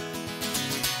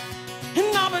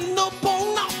 And I've been up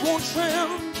on not one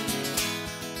trim,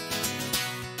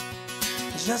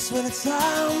 just when the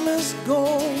time is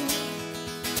gone.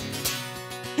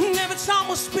 And every time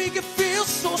we speak, it feels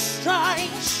so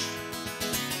strange,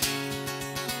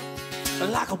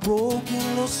 like a broken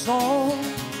little song.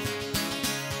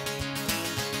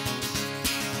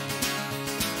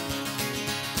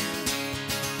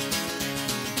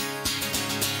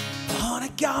 Honey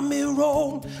got me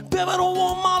wrong, baby, I don't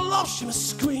want my love, she was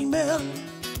screaming.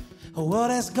 Well,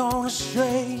 that's gone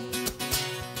astray.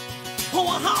 Oh,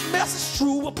 a hot mess is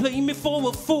true, playing me for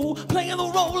a fool, playing the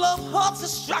role of her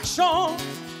distraction.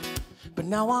 But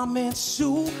now I'm in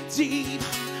too deep,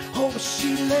 oh, but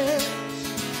she lives.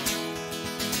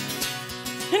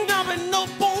 And I've been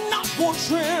up on not one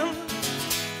trim,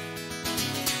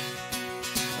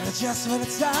 and just when the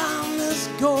time is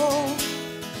gone.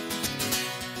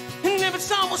 And every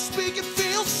time we speak, it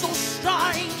feels so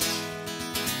strange,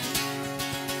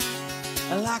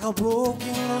 like a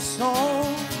broken little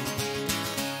song.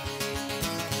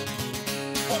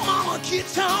 Oh, mama,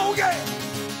 get down, yeah.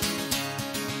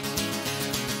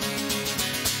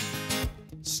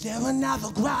 staring at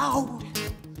the ground.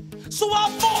 So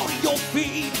I fall to your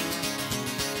feet.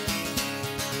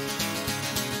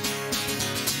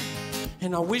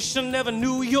 And I wish I never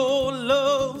knew your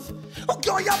love. Oh,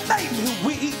 girl, you made me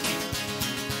weak.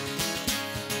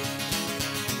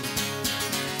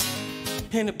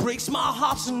 And it breaks my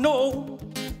heart to know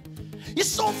you're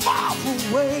so far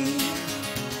away.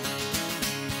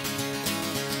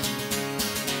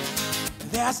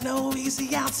 There's no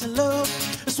easy answer, love.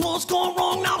 This one's gone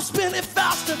wrong, now I'm spinning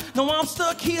faster. Now I'm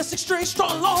stuck here, 6 straight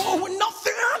strong long with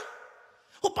nothing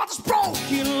about this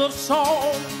broken love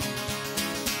song.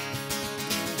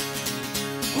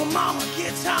 Oh, mama,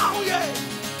 get down, yeah.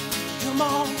 Come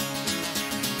on.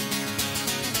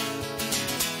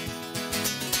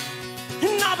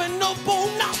 And I've been up all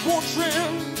night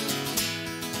watching.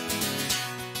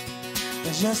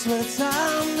 That's just where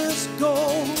time is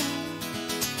gone.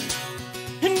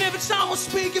 And every time I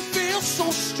speak, it feels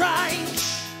so strange,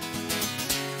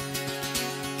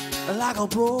 like a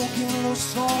broken love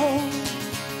song.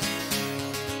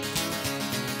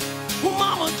 Oh,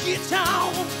 mama, get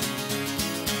down.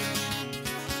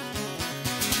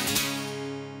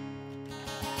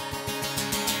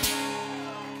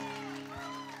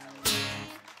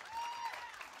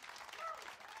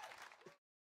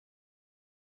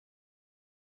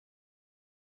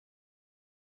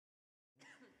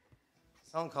 A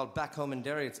song called Back Home in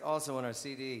Derry. It's also on our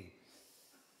CD.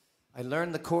 I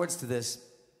learned the chords to this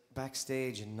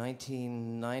backstage in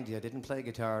 1990. I didn't play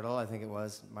guitar at all, I think it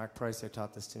was. Mark Pricer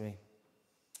taught this to me.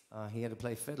 He had to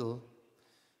play fiddle,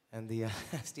 and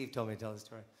Steve told me to tell the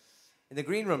story. In the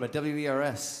green room at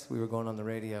WERS, we were going on the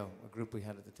radio, a group we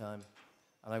had at the time,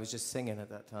 and I was just singing at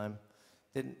that time.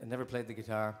 I never played the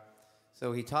guitar,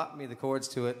 so he taught me the chords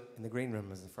to it in the green room.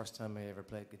 It was the first time I ever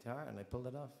played guitar, and I pulled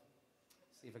it off.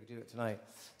 See if I could do it tonight.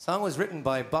 The song was written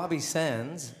by Bobby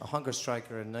Sands, a hunger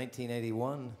striker in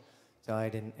 1981,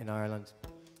 died in Ireland.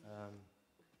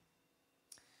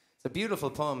 It's a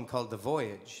beautiful poem called The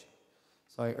Voyage.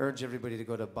 So I urge everybody to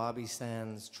go to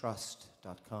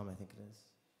bobbysandstrust.com, I think it is,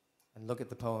 and look at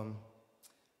the poem.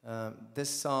 This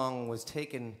song was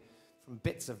taken from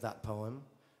bits of that poem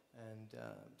and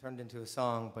turned into a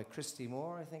song by Christy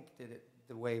Moore, I think, did it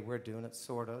the way we're doing it,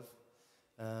 sort of.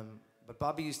 But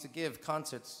Bobby used to give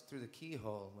concerts through the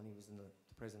keyhole when he was in the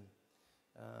prison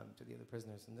to the other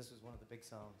prisoners, and this was one of the big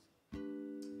songs.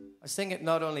 I sing it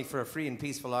not only for a free and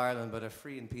peaceful Ireland, but a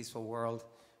free and peaceful world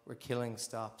where killing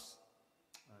stops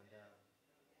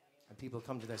and people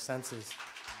come to their senses.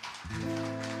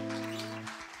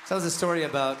 It tells a story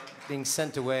about being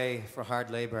sent away for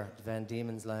hard labor to Van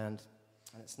Diemen's Land,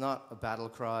 and it's not a battle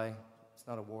cry, it's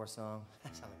not a war song.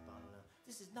 I sound like Bono now.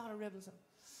 This is not a rebel song.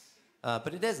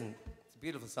 But it isn't. It's a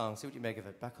beautiful song. See what you make of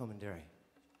it. Back Home in Derry.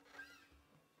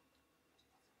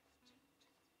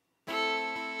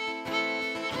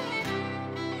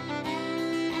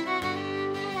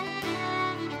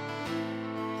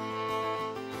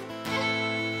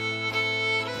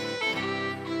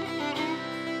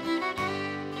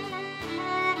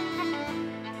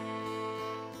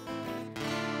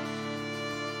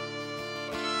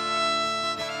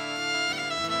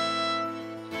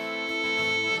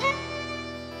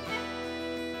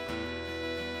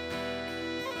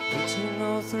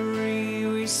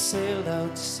 We sailed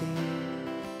out to sea,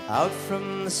 out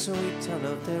from the sweet town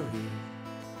of Derry,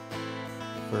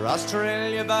 for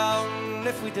Australia bound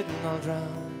if we didn't all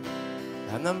drown,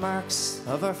 and the marks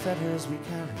of our fetters we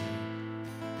carry.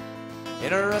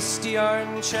 In our rusty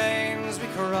iron chains we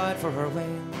cried for her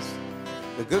wings,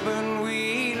 the good one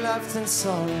we laughed in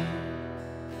sorrow.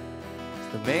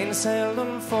 The mainsail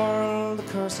unfurled, the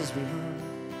curses we heard,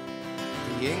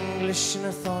 the English in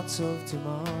our thoughts of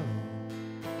tomorrow.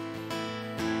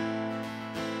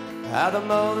 At the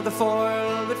mouth of the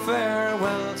foil, but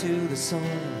farewell to the soul,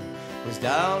 was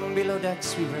down below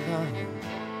decks we were lying,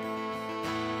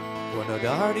 when a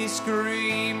hearty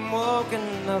scream,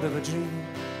 woken out of a dream,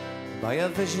 by a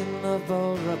vision of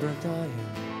bold Robert dying.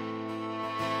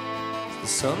 The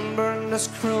sun burned us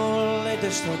cruel, they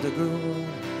dished out the gruel,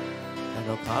 and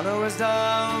O'Connor was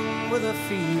down with a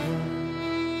fever.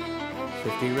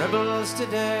 50 rebels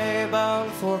today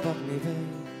bound for Botany Bay,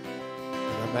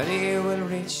 and many will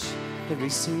reach to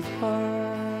receive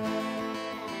her.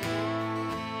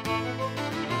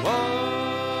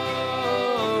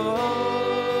 Whoa,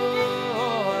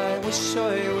 I wish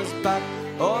I was back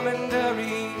home in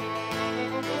Derry.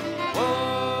 Whoa,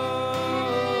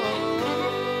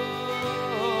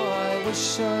 I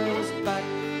wish I was back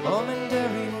home in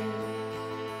Derry.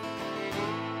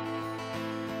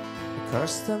 I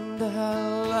cursed them to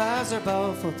hell as her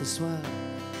bow fought the swell.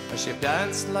 Our ship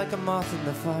danced like a moth in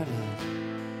the firelight,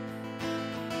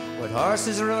 With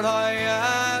horses rode high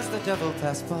as the devil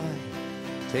passed by,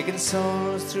 taking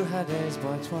souls through Hades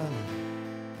by twilight.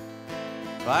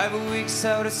 5 weeks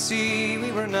out at sea,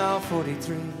 we were now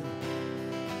 43.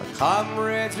 Our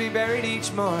comrades we buried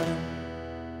each morning.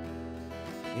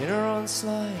 In our own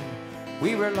slide,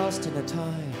 we were lost in the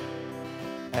tide.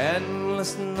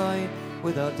 Endless night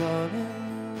without dawning.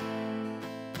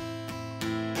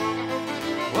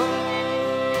 Whoa,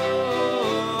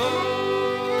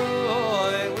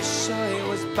 I wish I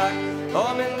was back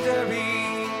home in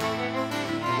Derry.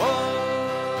 Whoa,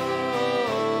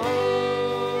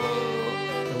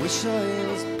 I wish I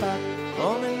was back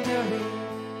home in Derry.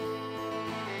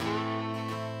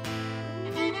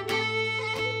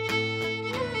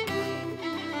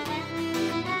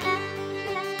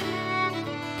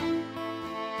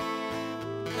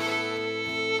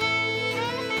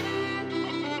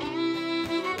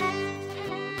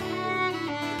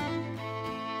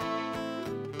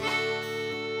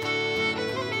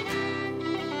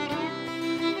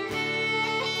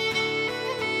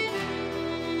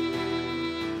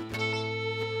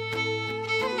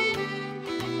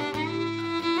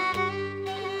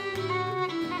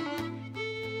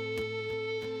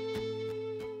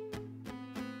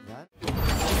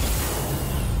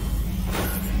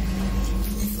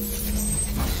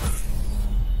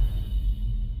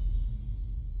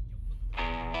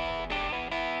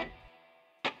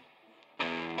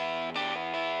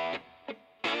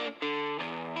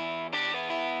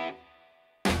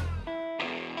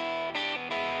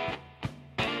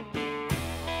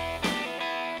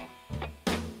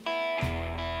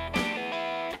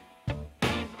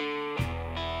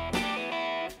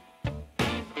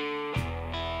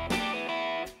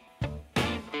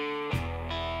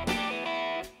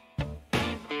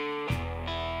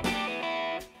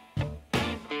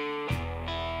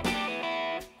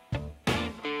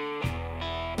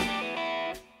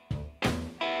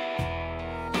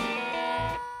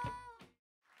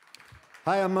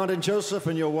 Hi, I'm Martin Joseph,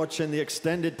 and you're watching the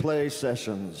Extended Play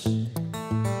Sessions.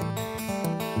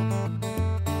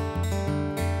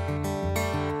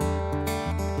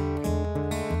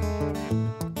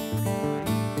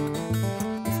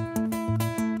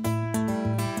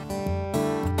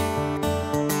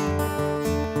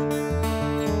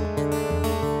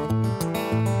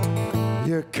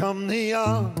 Here come the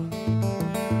young,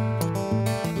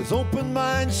 with open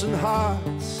minds and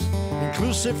hearts,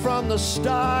 inclusive from the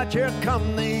start. Here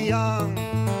come the young,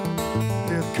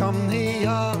 here come the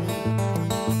young.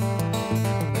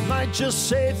 It might just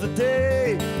save the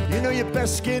day, you know you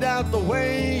best get out the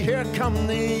way. Here come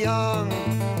the young.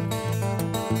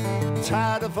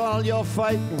 Tired of all your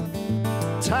fighting,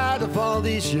 tired of all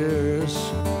these years,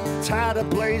 tired of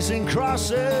blazing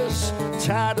crosses,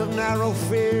 tired of narrow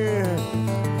fear,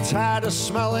 tired of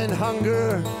smelling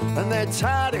hunger, and they're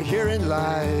tired of hearing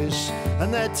lies,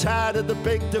 and they're tired of the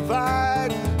big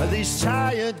divide of these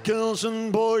tired girls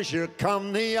and boys. Here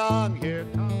come the young, here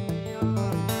come the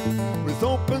young, with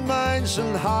open minds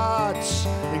and hearts,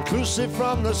 inclusive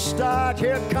from the start.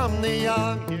 Here come the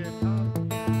young,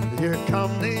 here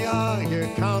come the young, here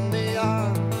come the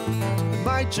young. It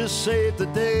might just save the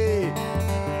day,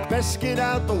 best get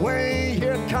out the way.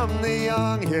 Here come the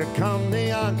young, here come the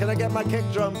young. Can I get my kick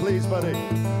drum, please, buddy?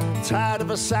 Tired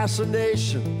of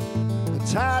assassination,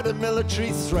 tired of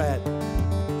military threat,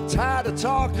 tired of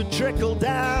talk to trickle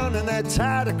down, and they're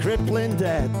tired of crippling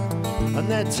debt, and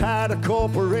they're tired of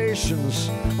corporations,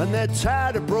 and they're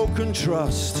tired of broken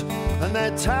trust, and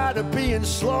they're tired of being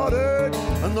slaughtered,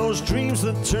 and those dreams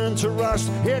that turn to rust.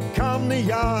 Here come the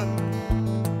young,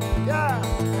 yeah,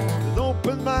 with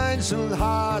open minds and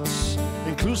hearts,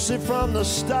 inclusive from the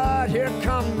start. Here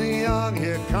come the young,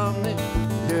 here come the,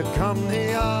 here come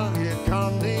the young, here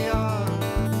come the young.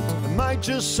 It might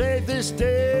just save this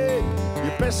day,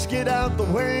 you best get out the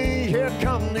way. Here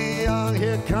come the young,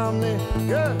 here come the,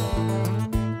 yeah.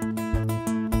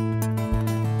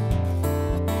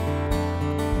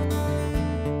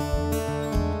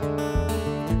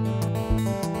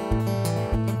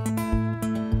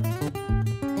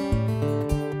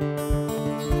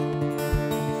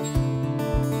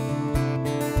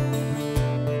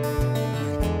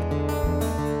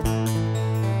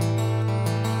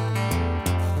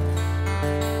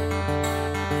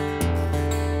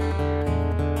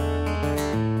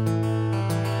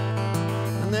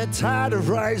 Tired of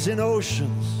rising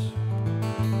oceans,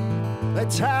 they're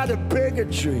tired of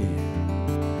bigotry,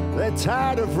 they're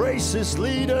tired of racist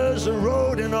leaders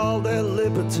eroding all their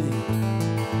liberty,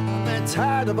 and they're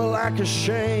tired of a lack of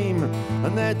shame,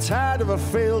 and they're tired of a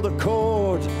failed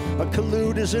accord. A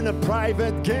collude is in a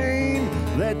private game.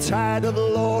 They're tired of the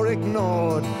law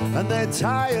ignored, and they're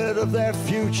tired of their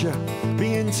future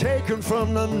being taken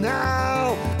from them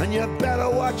now. And you better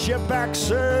watch your back,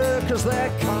 sir, 'cause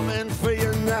they're coming for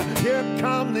you now. Here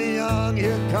come the young,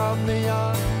 here come the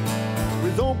young,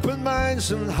 with open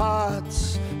minds and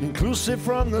hearts, inclusive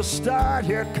from the start.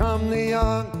 Here come the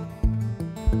young,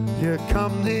 here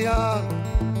come the young.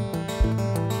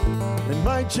 They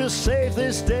might just save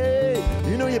this day,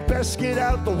 you know you best get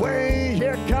out the way.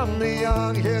 Here come the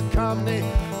young, here come the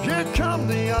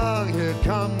young, here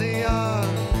come the young,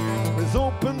 with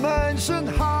open minds and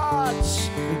hearts,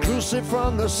 inclusive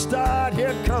from the start.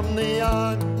 Here come the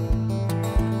young,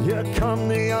 here come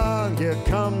the young, here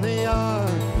come the young.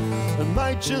 It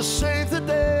might just save the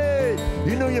day,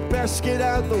 you know you best get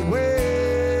out the way.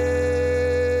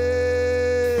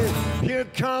 Here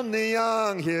come the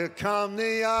young, here come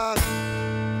the young.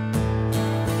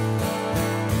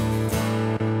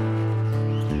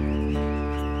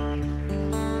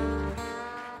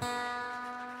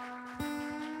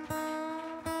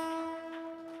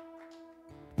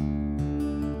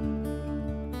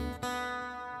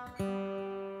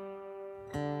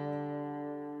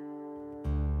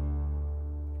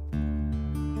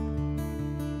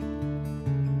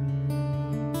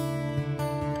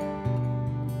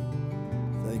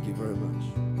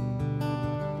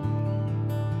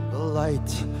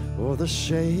 Or the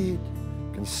shade,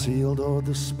 concealed or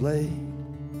displayed,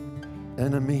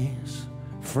 enemies,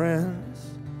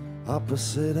 friends,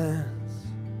 opposite ends,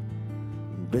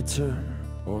 bitter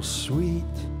or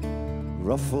sweet,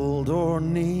 ruffled or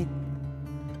neat,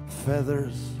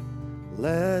 feathers,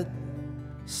 lead,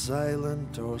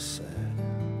 silent or sad.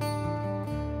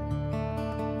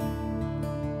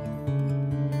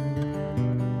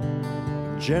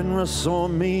 Generous or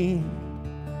mean,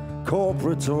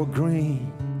 corporate or green,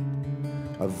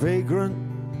 a vagrant,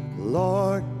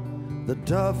 lord, the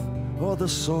dove or the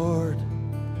sword,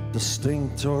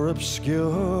 distinct or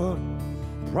obscure,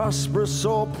 prosperous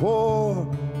or poor,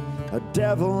 a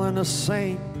devil and a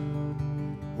saint.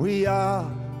 We are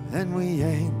and we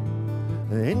ain't.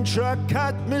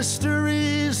 Intricate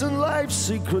mysteries and life's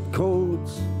secret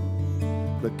codes,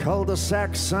 the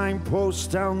cul-de-sac signposts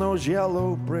down those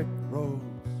yellow brick roads.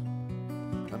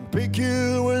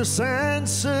 Ambiguous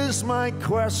answers, my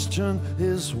question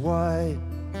is why.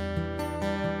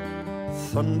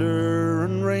 Thunder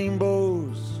and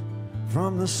rainbows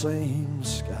from the same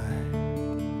sky.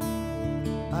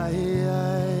 Aye,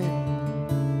 aye,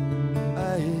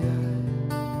 aye,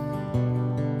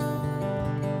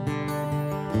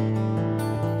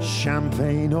 aye.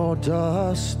 Champagne or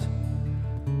dust,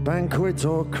 banquet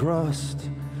or crust,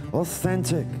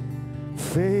 authentic,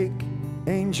 fake,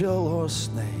 angel or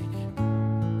snake,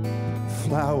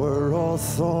 flower or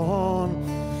thorn,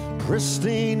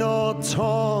 pristine or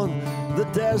torn, the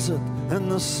desert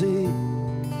and the sea.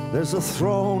 There's a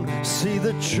throne, see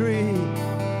the tree,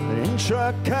 the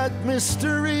intricate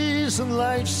mysteries and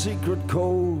life's secret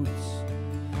codes,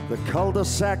 the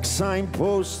cul-de-sac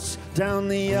signposts down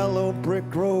the yellow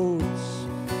brick roads.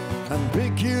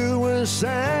 Ambiguous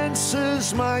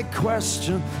answers, my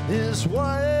question is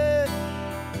why.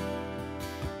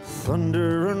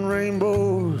 Thunder and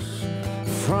rainbows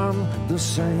from the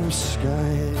same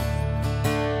sky.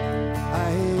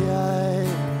 Aye, aye,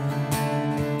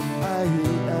 aye,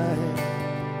 aye.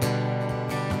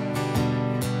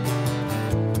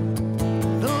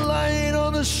 The light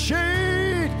or the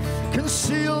shade,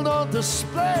 concealed or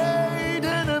displayed,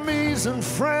 enemies and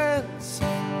friends,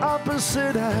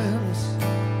 opposite ends,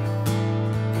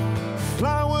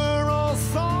 flower or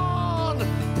thorn,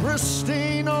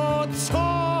 pristine or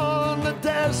torn, the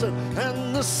desert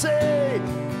and the sea,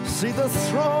 see the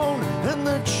throne and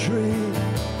the tree,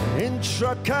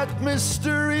 intricate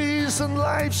mysteries and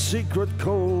life's secret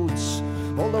codes,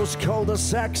 all those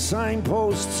cul-de-sac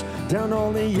signposts down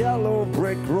all the yellow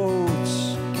brick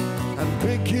roads.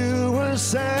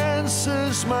 Ambiguous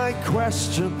answers, my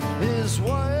question is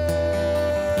why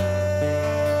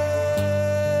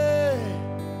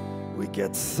we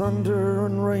get thunder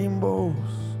and rainbows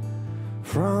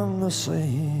from the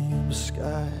same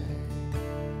sky.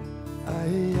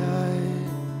 Aye, aye,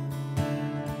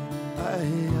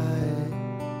 aye, aye.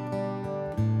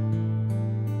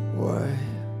 Why?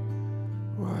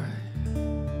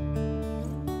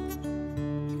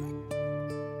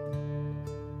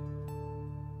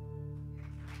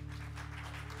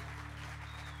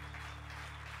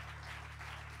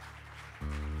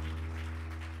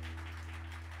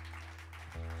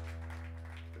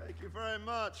 Thank you very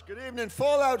much. Good evening,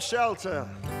 Fallout Shelter.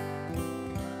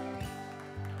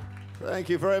 Thank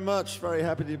you very much. Very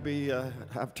happy to be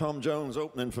have Tom Jones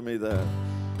opening for me there.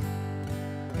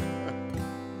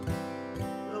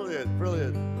 Brilliant,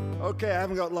 brilliant. Okay, I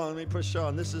haven't got long. Let me push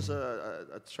on. This is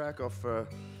a track off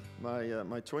my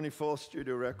 24th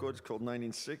studio record. It's called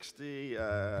 1960,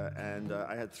 and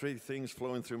I had three things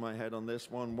flowing through my head on this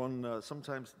one. One,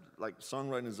 sometimes like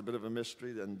songwriting is a bit of a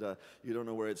mystery, and you don't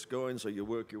know where it's going, so you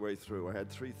work your way through. I had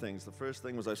three things. The first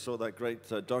thing was I saw that great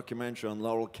documentary on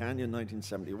Laurel Canyon,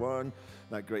 1971,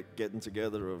 that great getting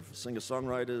together of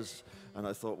singer-songwriters, and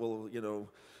I thought, well, you know,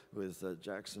 with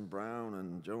Jackson Browne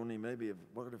and Joni, maybe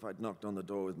what if I'd knocked on the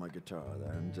door with my guitar?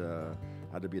 And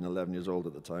I'd have been 11 years old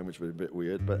at the time, which would be a bit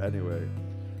weird, but anyway.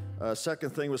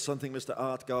 Second thing was something Mr.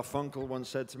 Art Garfunkel once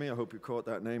said to me. I hope you caught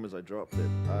that name as I dropped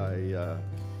it. I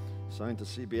signed to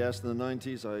CBS in the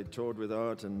 90s. I toured with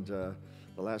Art, and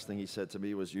the last thing he said to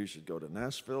me was, you should go to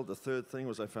Nashville. The third thing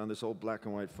was I found this old black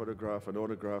and white photograph, an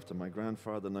autograph to my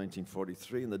grandfather,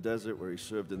 1943, in the desert where he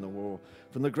served in the war,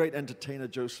 from the great entertainer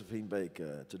Josephine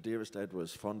Baker. To dearest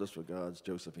Edwards, fondest regards,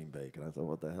 Josephine Baker. And I thought,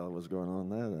 what the hell was going on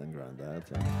there then, Granddad?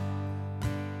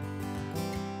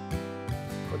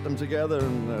 Put them together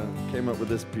and came up with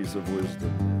this piece of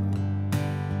wisdom.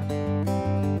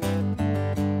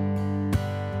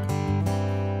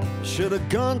 Should have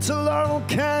gone to Laurel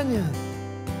Canyon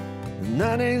in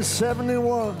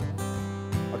 1971.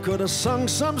 I could have sung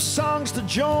some songs to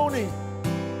Joni,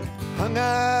 hung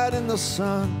out in the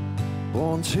sun,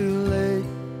 born too late.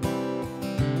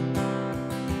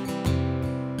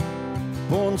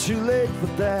 Born too late for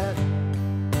that.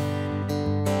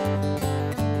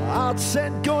 Art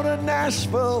said go to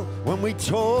Nashville when we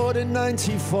toured in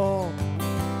 '94.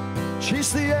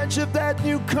 Chase the edge of that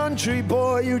new country,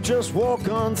 boy, you just walk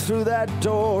on through that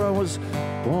door. I was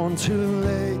born too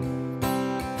late.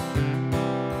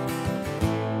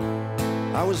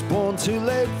 I was born too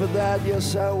late for that,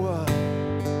 yes I was.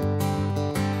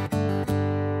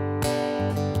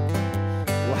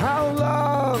 Well, how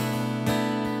long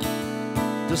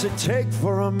does it take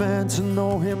for a man to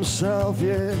know himself,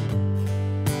 yeah?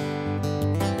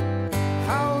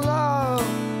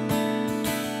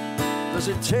 Does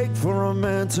it take for a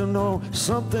man to know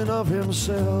something of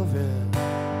himself? Yeah.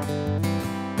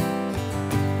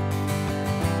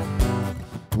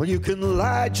 Well, you can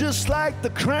lie just like the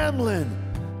Kremlin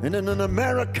and in an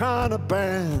Americana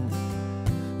band.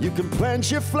 You can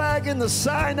plant your flag in the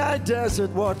Sinai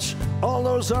Desert, watch all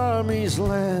those armies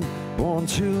land. Born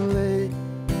too late.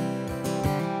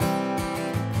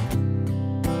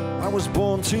 I was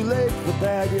born too late for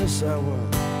that, yes I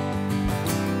was.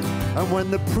 And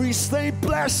when the priests, they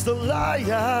blessed the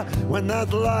liar, when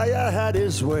that liar had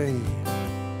his way,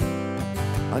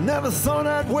 I never thought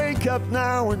I'd wake up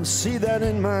now and see that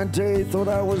in my day. Thought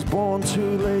I was born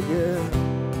too late, yeah.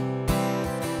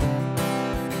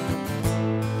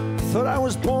 Thought I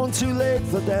was born too late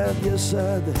for that, yes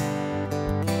I did.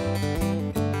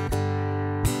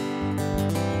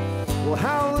 Well,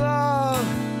 how long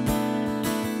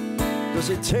does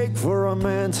it take for a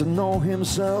man to know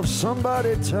himself?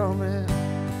 Somebody tell me.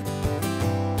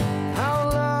 How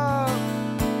long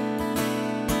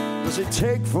does it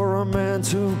take for a man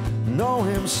to know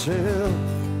himself?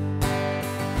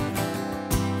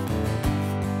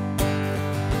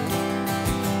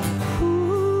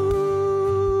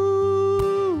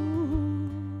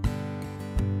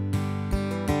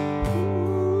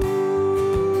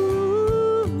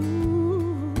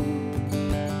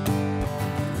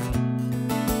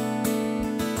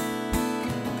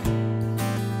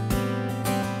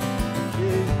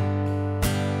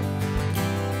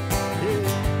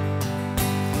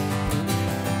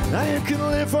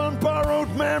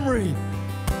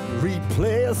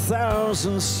 Replay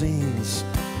 1,000 scenes,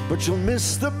 but you'll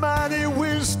miss the mighty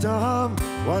wisdom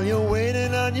while you're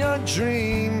waiting on your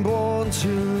dream. Born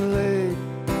too late.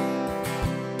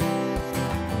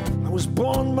 I was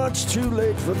born much too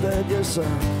late for that, yes I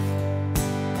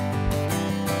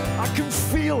can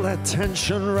feel that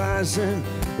tension rising.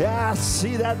 Yeah, I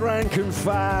see that rank and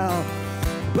file,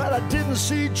 but I didn't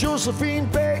see Josephine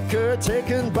Baker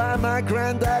taken by my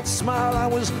granddad's smile. I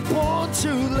was born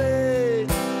too late.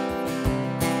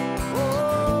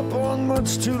 Oh, born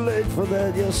much too late for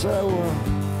that, yes I was.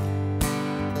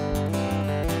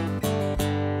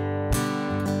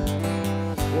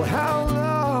 Well, how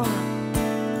long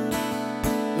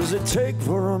does it take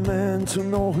for a man to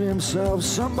know himself?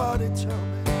 Somebody tell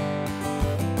me.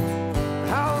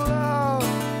 How long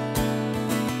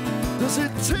does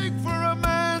it take for a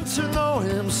man to know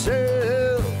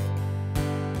himself?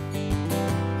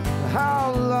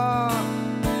 How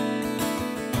long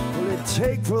will it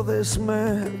take for this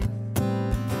man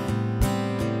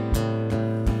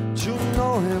to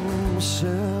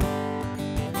himself.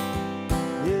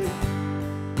 Yeah.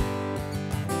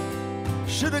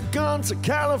 Should have gone to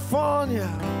California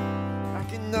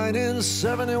back in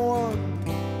 1971.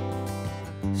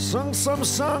 Sung some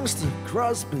songs to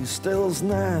Crosby, Stills,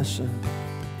 Nash, and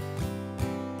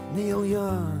Neil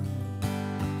Young.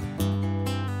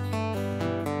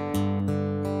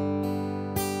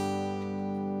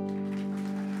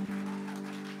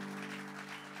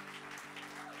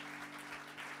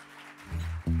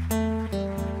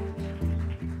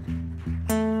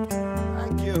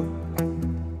 Thank you.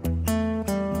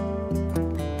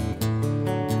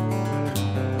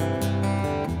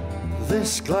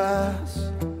 This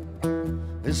glass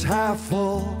is half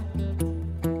full,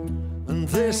 and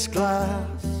this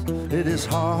glass, it is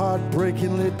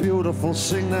heartbreakingly beautiful.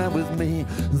 Sing that with me.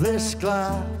 This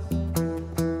glass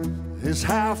is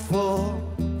half full,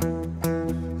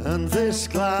 and this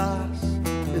glass,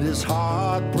 it is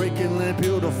heartbreakingly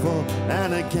beautiful.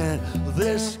 And again,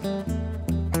 this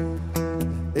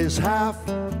is half,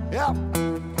 yep.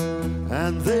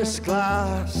 And this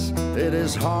glass, it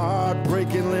is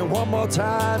heartbreakingly. One more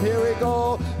time, here we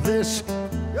go. This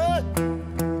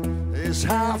is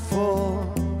half full,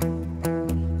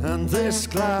 and this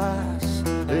glass,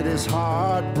 it is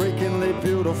heartbreakingly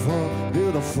beautiful,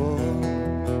 beautiful.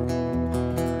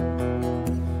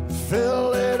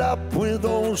 Fill it up with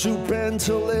those who bend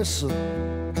to listen.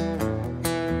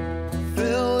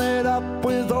 Fill it up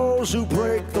with those who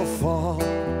break the fall.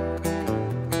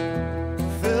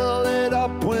 Fill it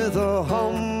up with the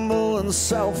humble and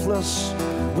selfless,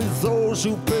 with those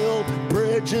who build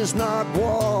bridges, not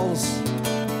walls.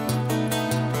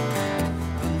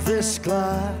 And this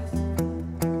glass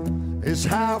is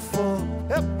half full,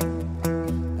 yep.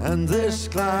 And this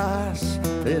glass,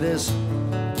 it is,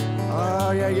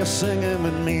 oh yeah, you're singing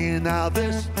with me now.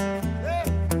 This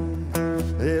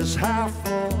is half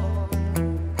full,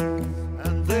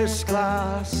 and this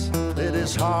glass, it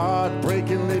is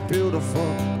heartbreakingly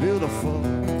beautiful, beautiful.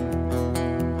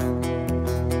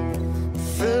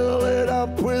 Fill it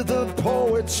up with the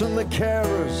poets and the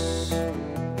carers.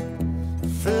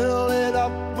 Fill it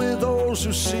up with those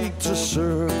who seek to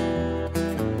serve.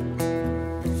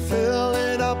 Fill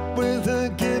it up with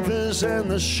the givers and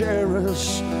the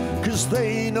sharers, 'cause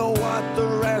they know what the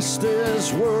rest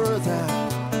is worth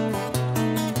at.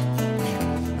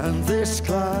 And this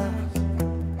glass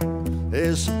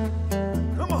is,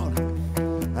 come on,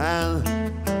 and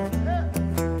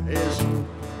is,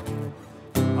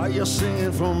 are you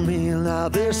singing for me now?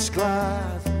 This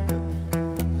glass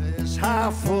is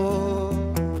half full,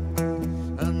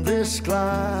 and this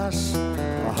glass,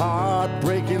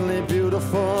 heartbreakingly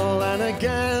beautiful. And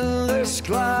again, this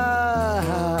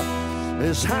glass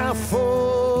is half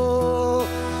full,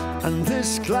 and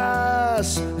this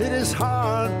glass, it is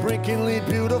heartbreakingly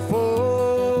beautiful.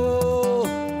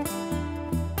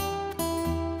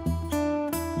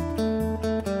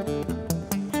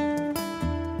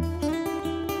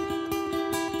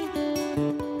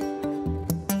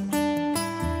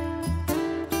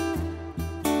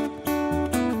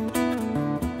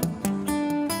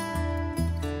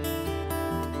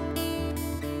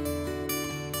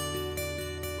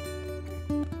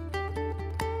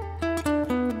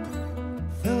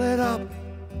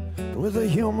 With a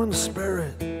human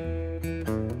spirit,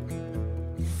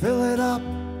 fill it up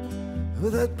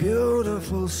with that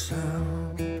beautiful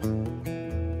sound.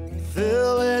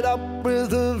 Fill it up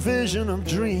with the vision of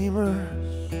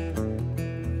dreamers.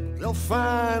 They'll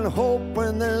find hope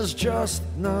when there's just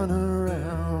none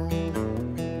around.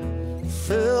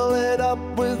 Fill it up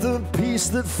with the peace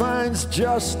that finds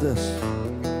justice.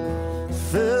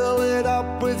 Fill it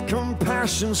up with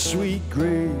compassion, sweet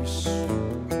grace.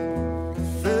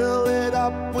 Fill it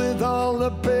up with all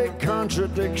the big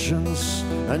contradictions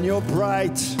and your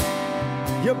bright,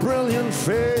 your brilliant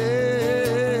face.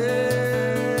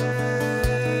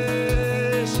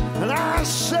 And I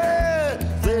said,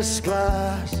 this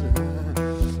glass,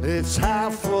 it's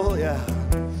half full, yeah.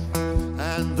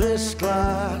 And this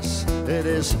glass, it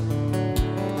is,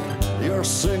 you're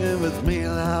singing with me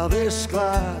now. This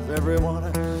glass,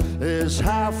 everyone, is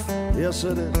half, yes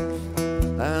it is.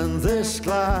 And this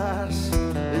glass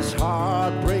is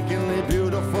heartbreakingly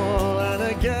beautiful. And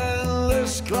again,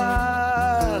 this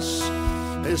glass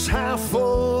is half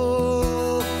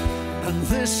full, and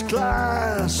this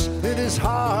glass, it is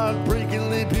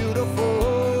heartbreakingly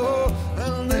beautiful.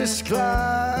 And this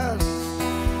glass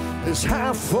is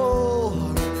half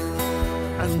full,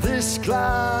 and this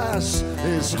glass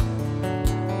is,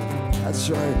 that's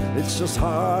right, it's just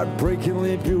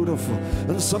heartbreakingly beautiful.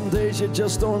 And some days you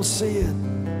just don't see it.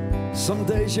 Some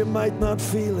days you might not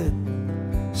feel it,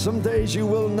 Some days you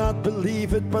will not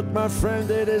believe it, but my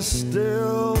friend, it is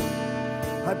still.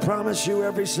 I promise you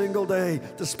every single day,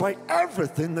 despite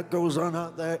everything that goes on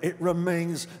out there, it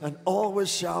remains and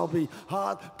always shall be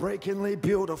heartbreakingly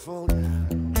beautiful.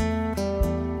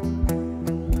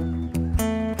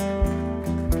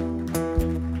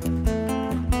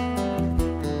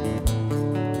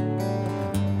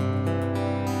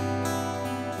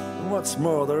 What's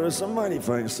more, there is some mighty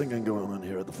fine singing going on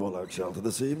here at the Fallout Shelter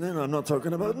this evening. I'm not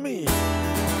talking about me.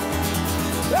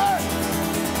 Hey!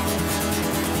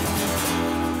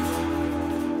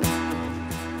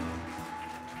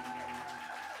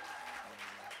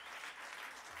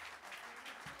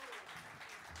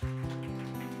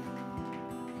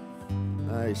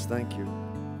 Nice, thank you.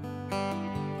 Here's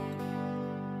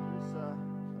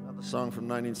another song from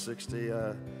 1960.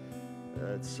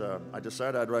 I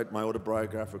decided I'd write my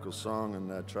autobiographical song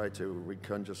and try to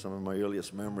reconjure some of my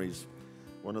earliest memories.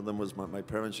 One of them was my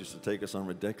parents used to take us on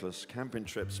ridiculous camping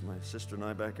trips. My sister and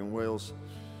I back in Wales,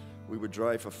 we would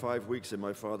drive for 5 weeks in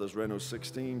my father's Renault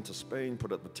 16 to Spain,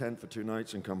 put up the tent for 2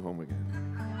 nights and come home again.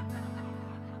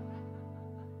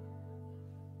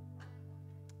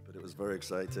 But it was very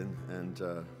exciting, and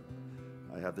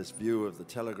I have this view of the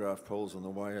telegraph poles and the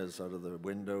wires out of the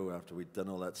window after we'd done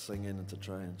all that singing and to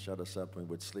try and shut us up. We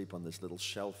would sleep on this little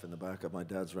shelf in the back of my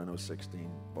dad's Renault 16.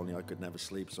 Only I could never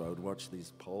sleep, so I would watch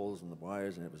these poles and the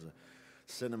wires, and it was a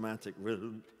cinematic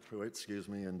rhythm through it, excuse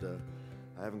me, and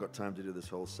I haven't got time to do this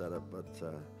whole setup, but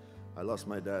I lost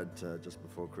my dad just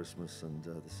before Christmas, and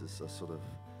this is sort of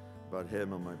about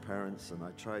him and my parents, and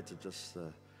I tried to just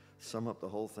sum up the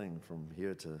whole thing from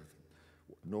here to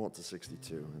 0 to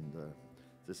 62, and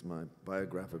this is my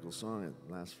biographical song. It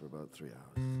lasts for about 3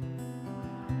 hours.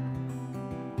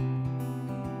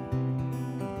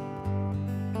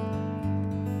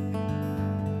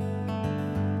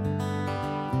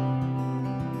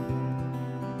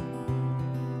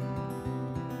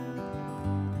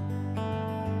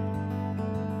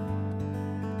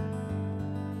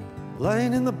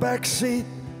 Lying in the back seat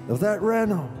of that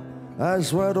Renault,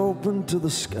 eyes wide open to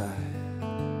the sky,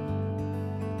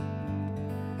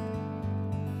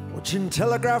 watching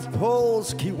telegraph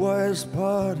poles keep wires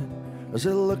parted as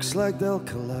it looks like they'll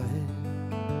collide.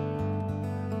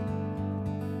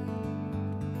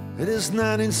 It is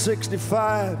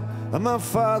 1965 and my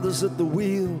father's at the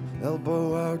wheel,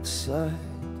 elbow outside,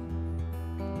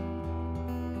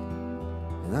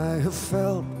 and I have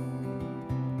felt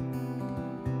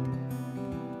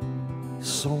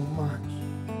so much.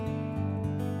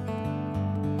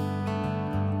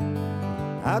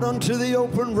 Out onto the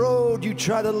open road, you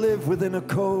try to live within a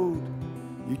code.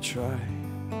 You try.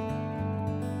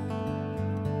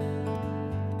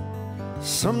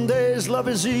 Some days love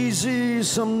is easy,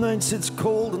 some nights it's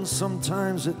cold, and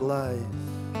sometimes it lies.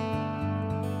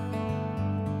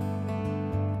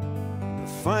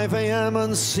 5 a.m.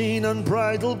 unseen,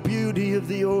 unbridled beauty of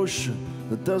the ocean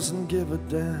that doesn't give a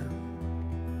damn.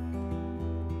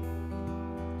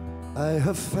 I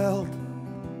have felt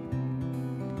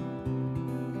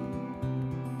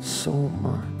so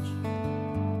much.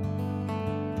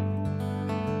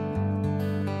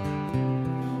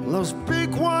 Love's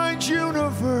big wide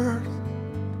universe,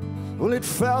 well, it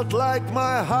felt like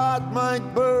my heart might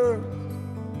burst,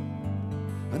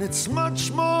 and it's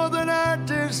much more than I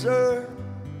deserve.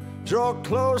 Draw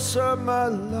closer, my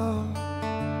love.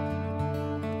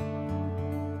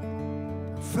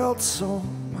 I felt so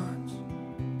much.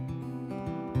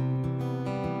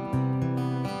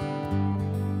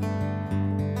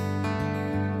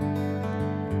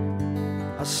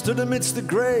 I stood amidst the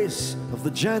grace of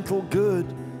the gentle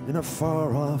good in a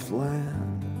far-off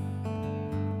land.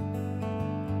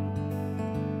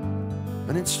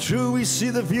 And it's true, we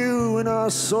see the view in our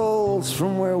souls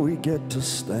from where we get to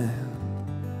stand.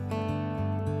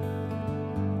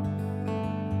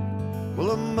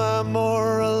 Well, am I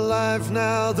more alive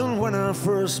now than when I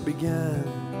first began?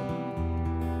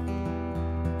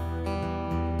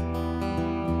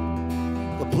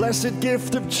 The blessed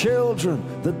gift of children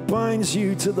that binds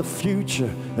you to the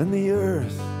future and the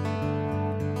earth.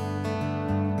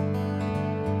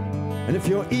 And if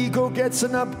your ego gets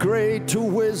an upgrade to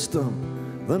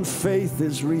wisdom, then faith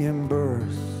is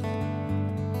reimbursed.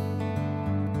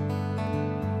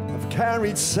 I've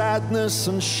carried sadness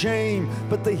and shame,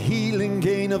 but the healing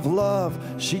gain of love,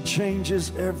 she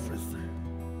changes everything.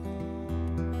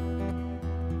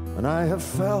 And I have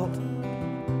felt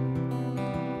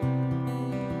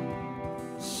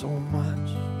so much.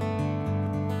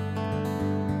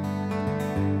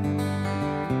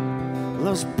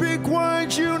 This big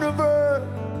wide universe,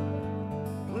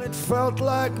 well, it felt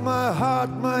like my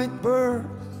heart might burst,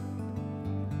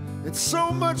 It's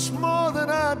so much more than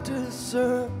I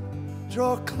deserve.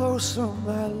 Draw closer,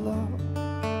 my love.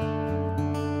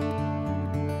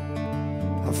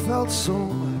 I felt so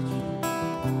much.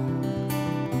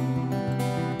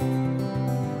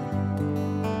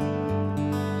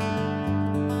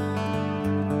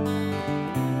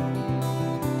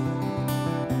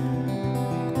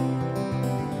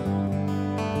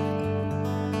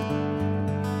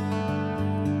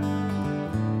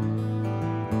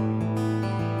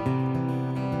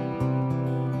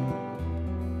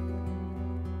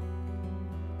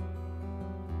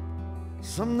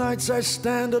 Some nights I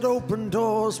stand at open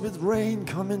doors with rain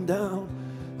coming down,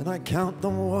 and I count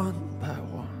them one by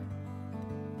one.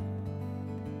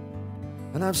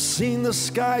 And I've seen the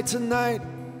sky tonight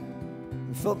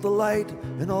and felt the light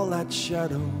in all that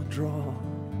shadow drawn.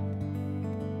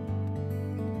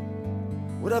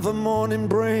 Whatever morning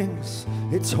brings,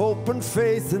 it's hope and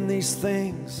faith in these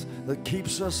things that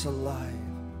keeps us alive.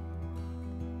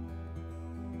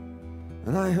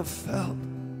 And I have felt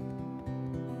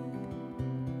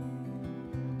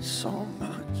so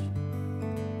much.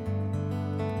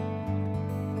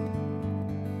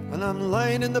 And I'm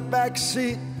lying in the back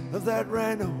seat of that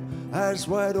Rhino, eyes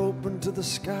wide open to the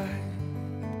sky,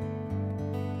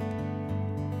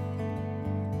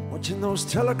 watching those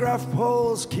telegraph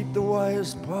poles keep the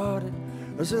wires parted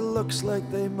as it looks like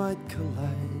they might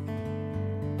collide.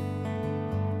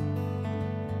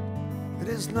 It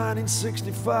is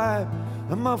 1965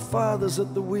 and my father's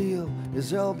at the wheel,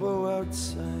 his elbow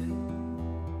outside.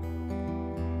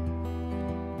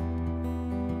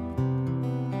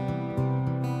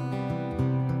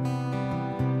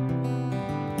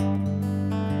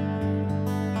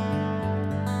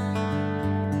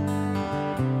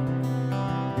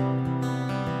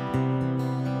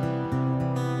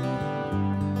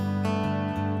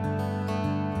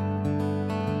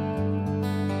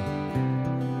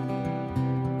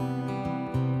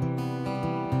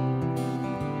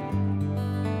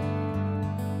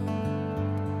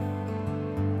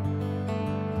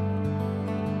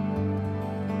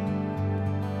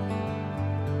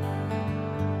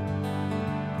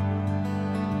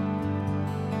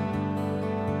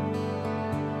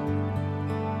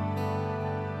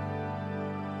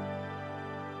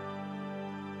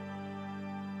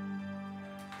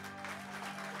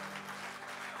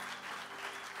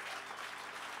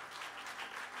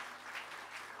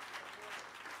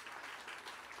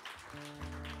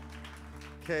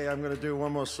 Okay, I'm going to do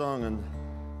one more song and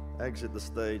exit the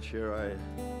stage here. I'm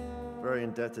very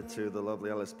indebted to the lovely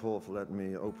Ellis Paul for letting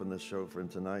me open this show for him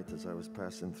tonight as I was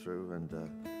passing through, and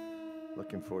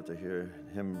looking forward to hear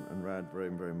him and Rad very,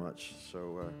 very much.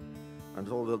 So, and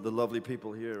all the lovely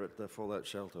people here at the Fallout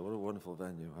Shelter. What a wonderful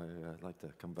venue. I'd like to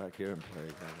come back here and play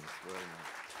again. It's very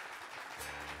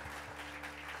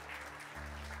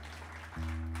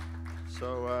nice.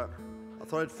 So, I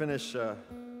thought I'd finish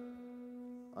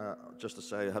just to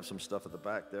say I have some stuff at the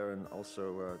back there, and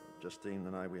also Justine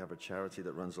and I, we have a charity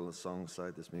that runs all the songs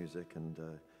side this music, and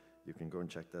you can go and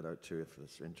check that out too if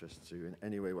this interests you in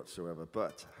any way whatsoever.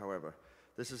 But, however,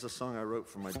 this is a song I wrote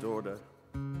for my daughter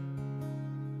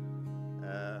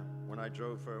when I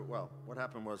drove her. Well, what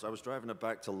happened was I was driving her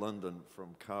back to London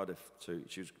from Cardiff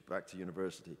she was back to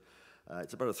university.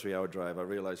 It's about a 3-hour drive. I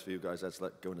realize for you guys that's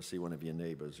like going to see one of your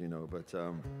neighbors, you know, but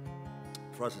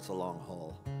for us it's a long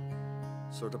haul.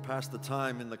 So to pass the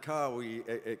time in the car, we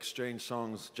exchanged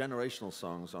songs, generational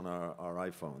songs on our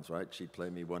iPhones, right? She'd play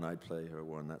me one, I'd play her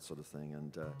one, that sort of thing.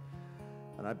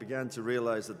 And I began to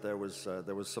realize that there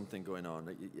was something going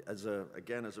on. As a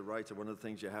writer, one of the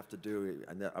things you have to do,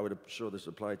 and I would sure this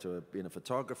applied to being a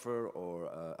photographer or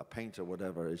a painter,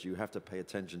 whatever, is you have to pay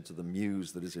attention to the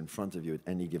muse that is in front of you at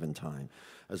any given time.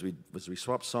 As we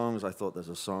swapped songs, I thought there's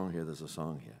a song here, there's a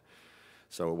song here.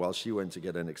 So while she went to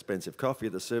get an expensive coffee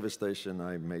at the service station,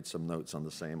 I made some notes on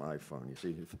the same iPhone. You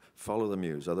see, follow the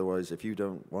muse. Otherwise, if you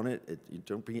don't want it, you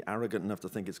don't be arrogant enough to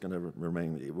think it's going to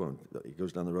remain. It won't. It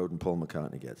goes down the road and Paul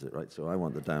McCartney gets it, right? So I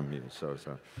want the damn muse.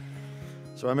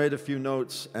 So I made a few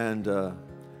notes, and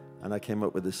I came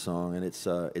up with this song, and it's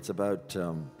about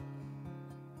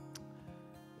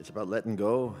letting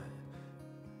go.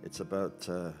 It's about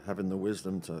having the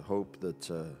wisdom to hope that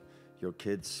your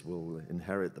kids will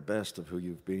inherit the best of who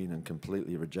you've been and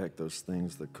completely reject those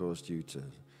things that caused you to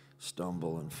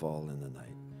stumble and fall in the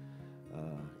night.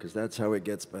 Because that's how it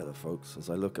gets better, folks.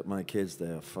 As I look at my kids, they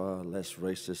are far less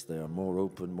racist. They are more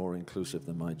open, more inclusive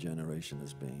than my generation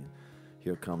has been.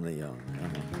 Here come the young.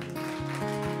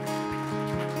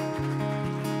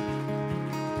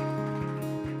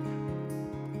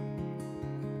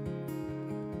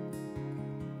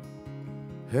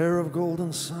 Hair of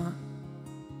golden sun,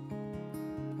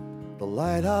 the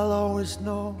light I'll always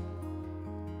know.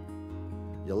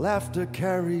 Your laughter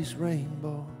carries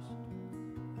rainbows.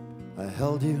 I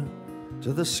held you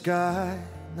to the sky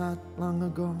not long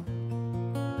ago.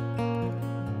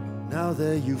 Now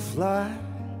there you fly.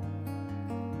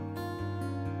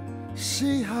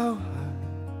 See how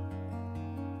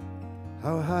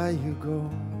high you go.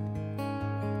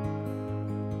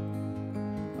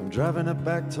 I'm driving her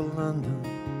back to London.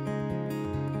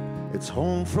 It's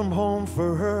home from home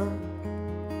for her.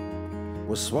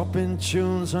 We're swapping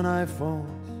tunes on iPhones.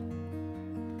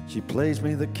 She plays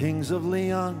me the Kings of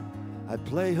Leon, I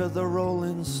play her the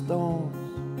Rolling Stones.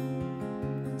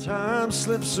 Time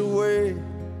slips away,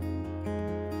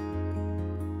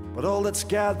 but all that's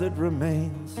gathered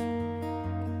remains.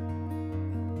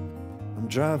 I'm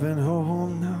driving her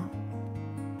home now,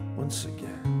 once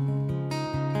again.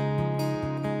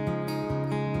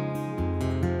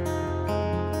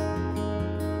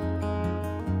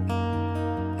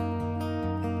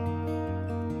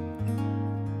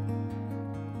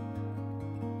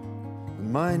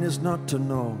 Mine is not to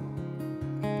know.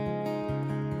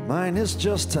 Mine is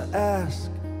just to ask.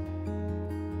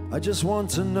 I just want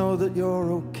to know that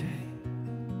you're okay.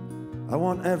 I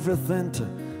want everything to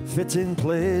fit in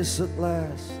place at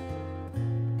last.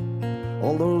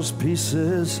 All those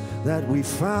pieces that we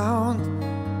found,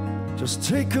 just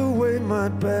take away my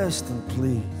best and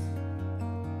please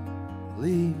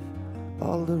leave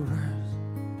all the rest.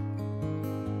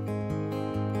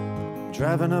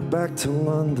 Driving her back to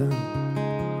London.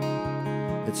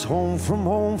 It's home from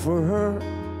home for her.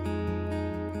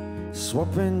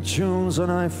 Swapping tunes on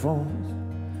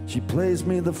iPhones. She plays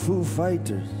me the Foo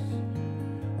Fighters,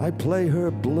 I play her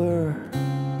Blur.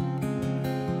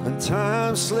 And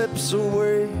time slips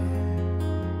away,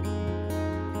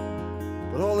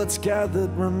 but all that's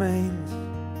gathered remains.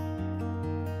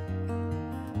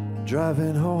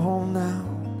 Driving her home now,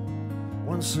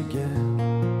 once again.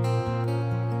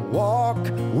 Walk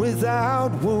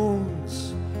without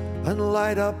wounds and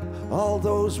light up all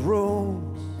those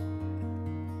rooms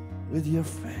with your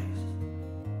face.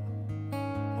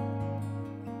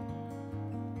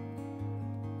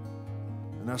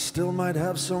 And I still might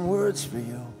have some words for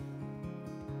you,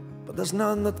 but there's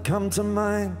none that come to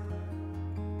mind.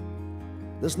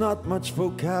 There's not much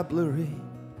vocabulary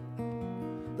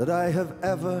that I have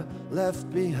ever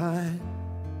left behind.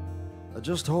 I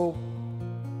just hope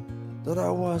that I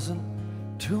wasn't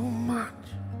too much.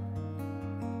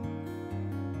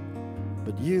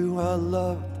 But you are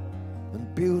loved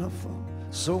and beautiful,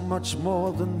 so much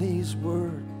more than these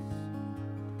words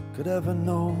could ever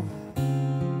know.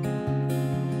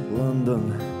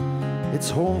 London,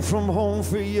 it's home from home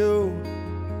for you.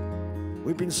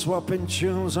 We've been swapping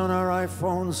tunes on our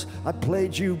iPhones. I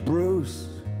played you Bruce,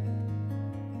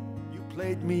 you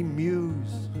played me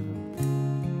Muse.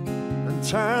 And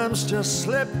time's just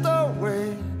slipped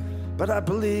away, but I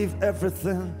believe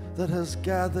everything that has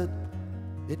gathered,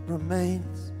 it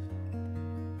remains.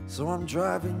 So I'm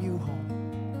driving you home.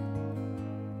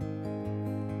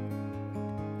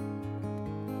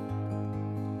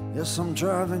 Yes, I'm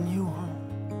driving you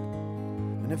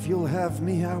home. And if you'll have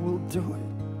me, I will do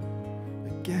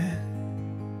it again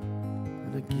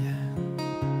and again.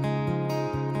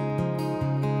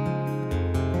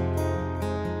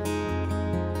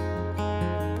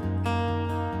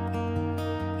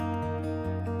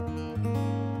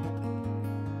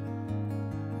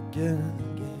 Again and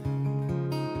again.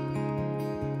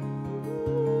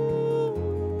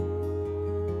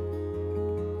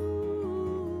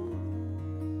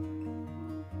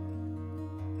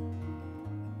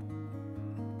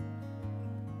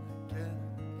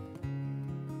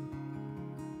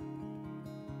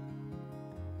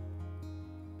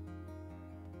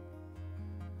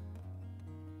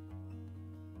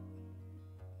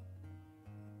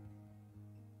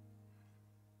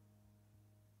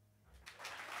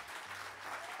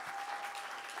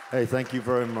 Hey, thank you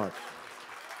very much.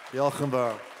 Welcome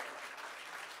back.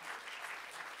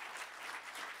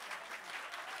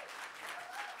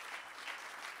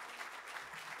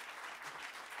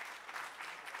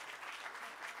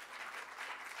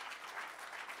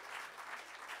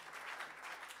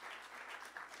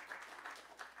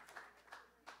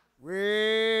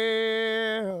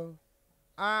 Well,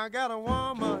 I got a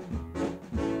woman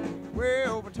way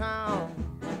over town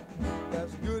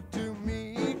that's good to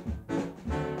me.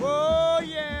 Oh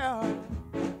yeah,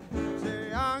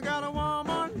 say I got a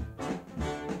woman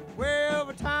way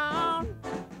over town,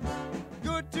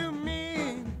 good to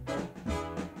me.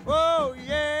 Oh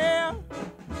yeah,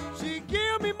 she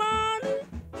give me money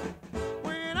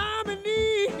when I'm in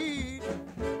need.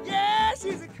 Yeah,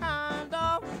 she's a kind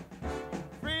of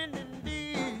friend in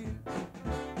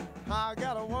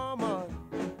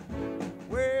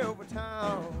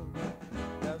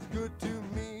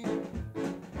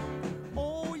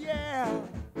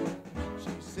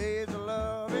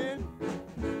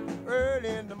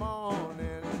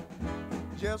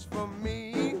just for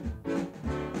me.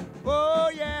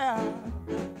 Oh yeah,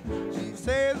 she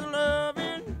says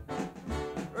loving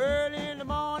early in the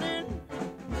morning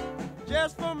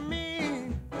just for me.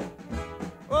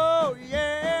 Oh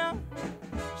yeah,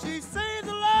 she says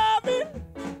loving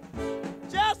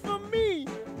just for me.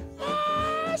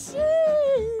 Oh,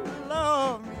 she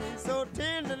loves me so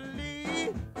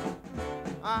tenderly.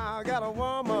 I got a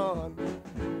woman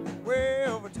way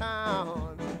over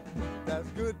town that's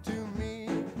good to me.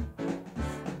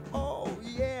 Oh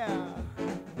yeah.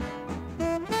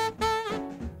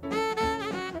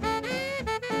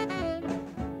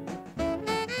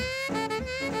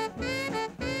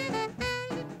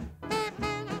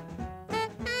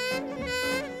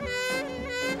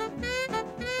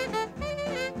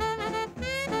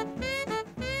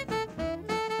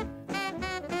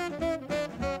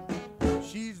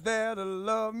 She's there to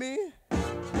love me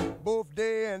both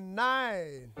day and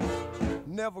night.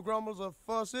 Never grumbles or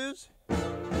fusses,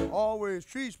 always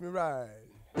treats me right.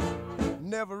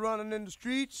 Never running in the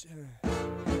streets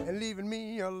and leaving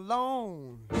me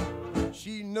alone.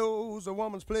 She knows a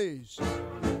woman's place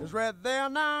is right there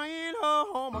now in her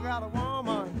home. I got a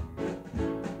woman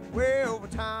way over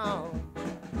town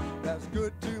that's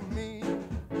good to me.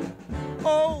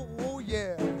 Oh, oh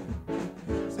yeah.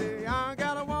 Say I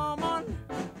got a woman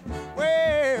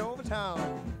way over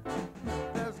town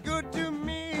that's good to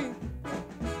me.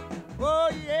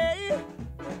 Oh yeah.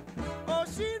 Oh,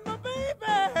 she's my baby.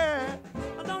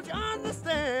 Don't you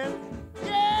understand?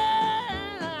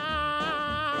 Yeah,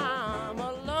 I'm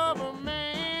a lover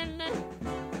man.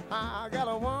 I got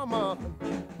a woman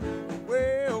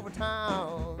way over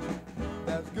town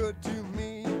that's good to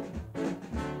me.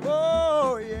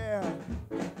 Oh yeah.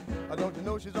 Don't you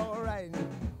know she's all right?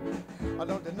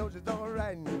 Don't you know she's all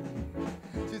right?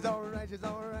 She's all right, she's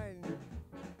all right.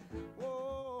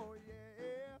 Oh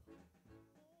yeah.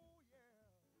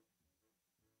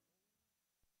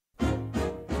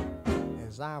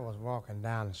 As I was walking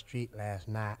down the street last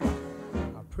night,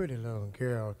 a pretty little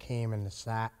girl came into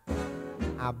sight.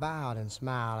 I bowed and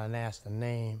smiled and asked her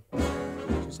name.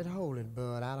 She said, "Hold it,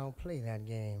 bud, I don't play that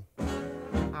game."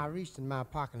 I reached in my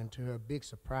pocket, and to her big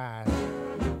surprise,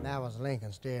 that was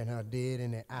Lincoln staring her dead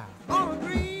in the eye. On a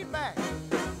greenback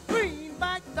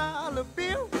dollar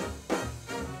bill,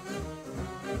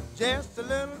 just a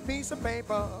little piece of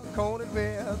paper coated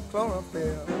with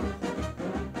chlorophyll.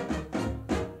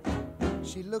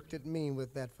 She looked at me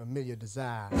with that familiar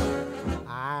desire. Her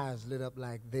eyes lit up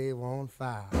like they were on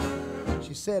fire.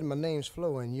 She said, "My name's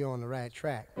Flo and you're on the right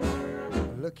track.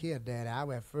 But look here, Daddy, I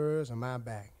wear furs on my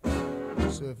back.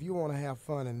 So if you want to have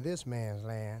fun in this man's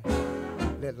land,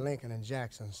 let Lincoln and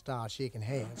Jackson start shaking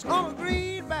hands." On a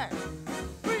greenback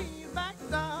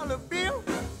dollar bill,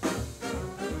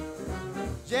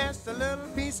 just a little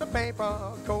piece of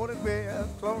paper coated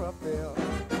with chlorophyll.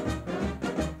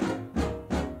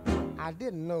 I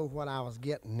didn't know what I was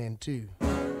getting into,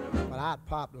 but I'd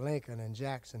pop Lincoln and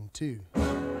Jackson too.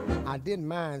 I didn't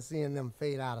mind seeing them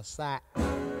fade out of sight.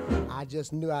 I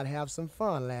just knew I'd have some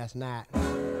fun last night.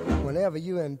 Whenever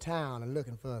you're in town and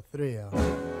looking for a thrill,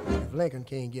 if Lincoln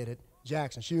can't get it,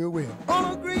 Jackson sure will.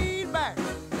 On a greenback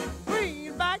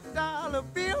dollar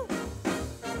bill,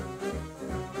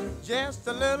 just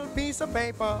a little piece of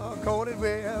paper coated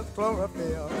with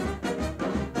chlorophyll.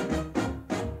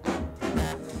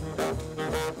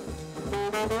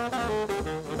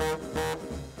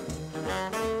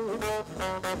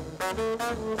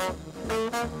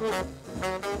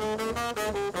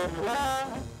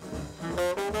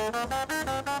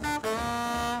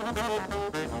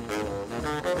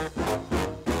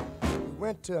 We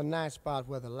went to a nice spot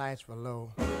where the lights were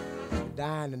low. We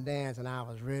dined and danced and I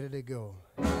was ready to go.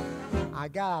 I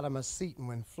got out of my seat and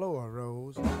when Flo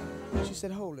arose, she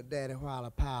said, "Hold it, Daddy, while I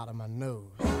powder my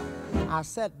nose." I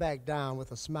sat back down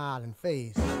with a smiling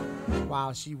face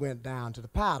while she went down to the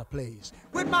powder place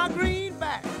with my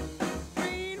greenback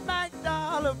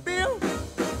dollar bill,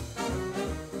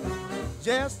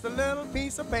 just a little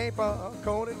piece of paper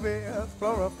coated with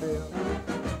chlorophyll.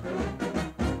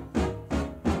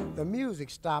 The music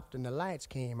stopped and the lights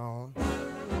came on.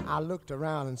 I looked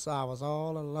around and saw I was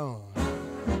all alone.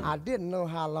 I didn't know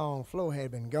how long Flo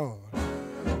had been gone,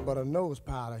 but a nose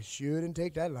powder sure didn't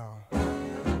take that long.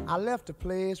 I left the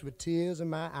place with tears in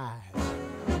my eyes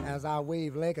as I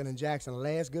waved Lincoln and Jackson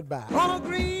last goodbye. On a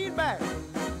greenback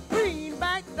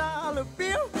dollar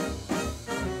bill,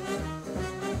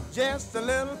 just a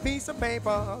little piece of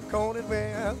paper coated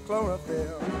with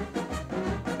chlorophyll.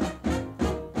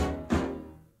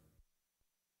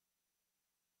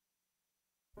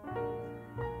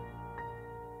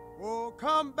 Oh,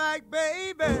 come back,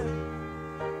 baby.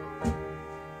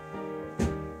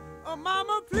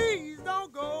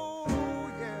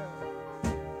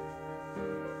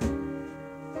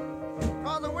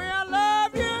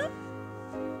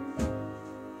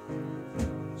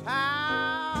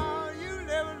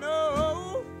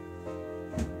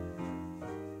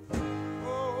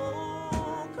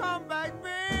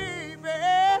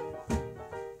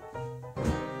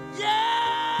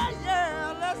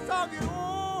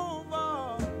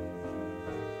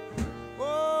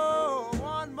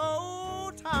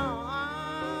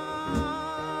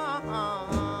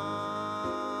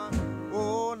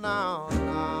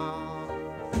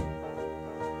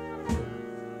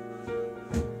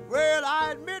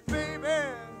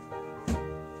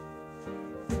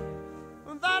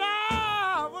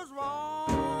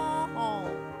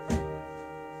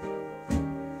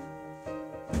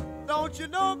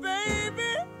 know,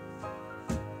 baby,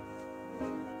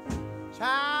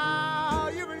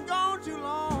 child, you've been gone too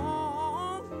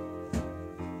long.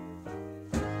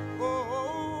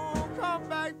 Oh, come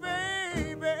back,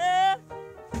 baby.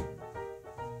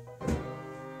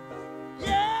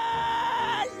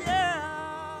 Yeah,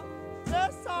 yeah.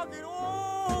 Let's talk it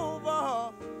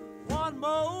over one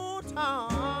more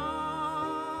time.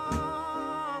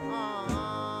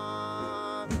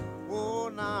 Oh,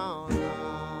 now,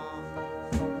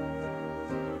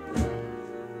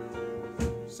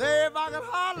 say if I could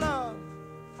holler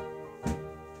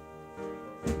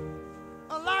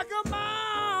like a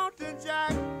mountain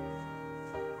jack.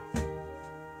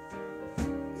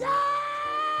 Yeah,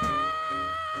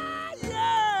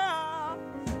 yeah.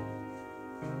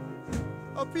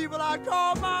 Of people I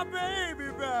call my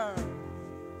baby back.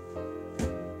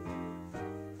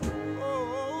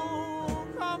 Oh,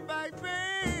 come back,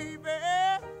 baby.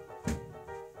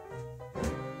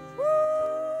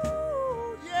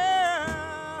 Woo,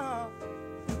 yeah.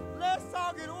 Let's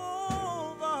talk it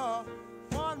over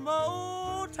one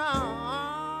more time.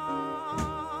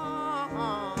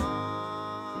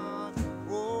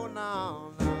 Oh,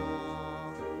 now,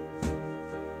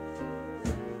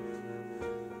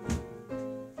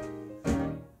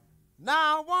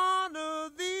 now one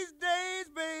of these days,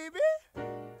 baby,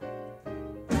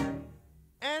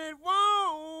 and it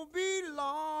won't be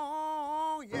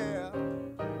long, yeah.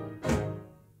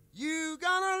 You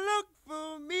gonna look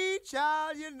for me,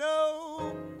 child, you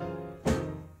know,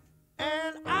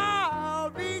 and I'll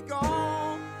be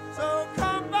gone. So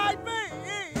come back, baby.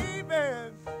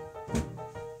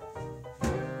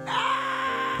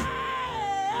 Ah,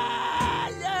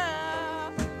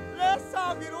 yeah. Let's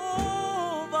talk it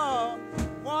over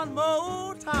one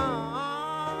more time.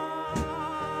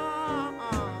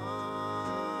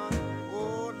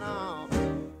 Oh, now.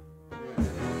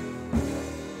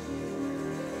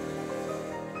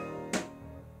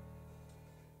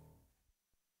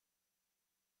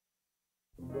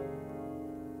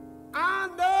 I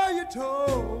know you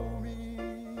told me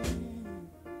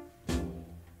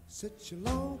such a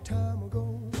long time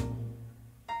ago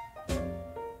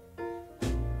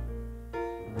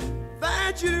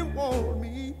that you didn't want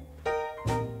me,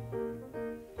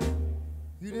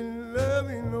 you didn't love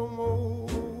me no more.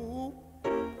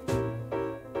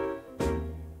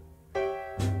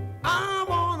 I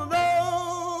wanna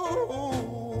know,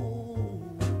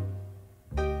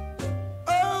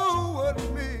 oh, what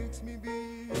makes me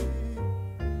be.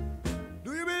 Do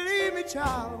you believe me,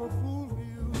 child? I'm a fool for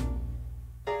you.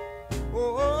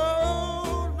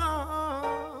 Oh, no,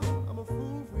 I'm a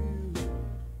fool for you.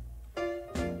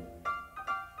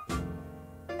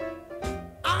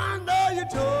 I know you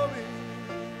told me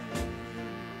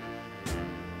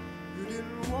you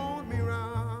didn't want me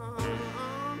round.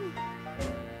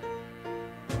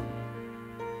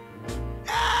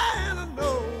 And I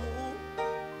know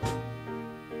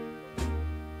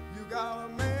you got a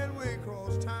man way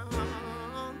across town.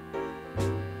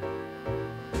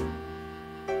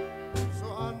 So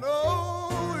I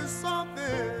know it's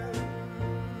something.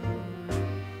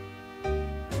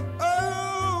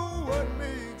 Oh, what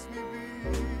makes me be.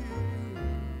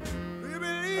 Do you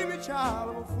believe me, child?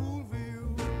 I'm a fool for you.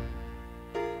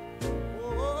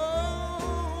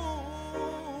 Oh,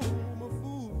 I'm a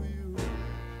fool for you.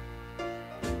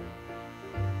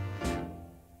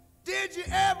 Did you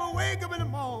ever wake up in the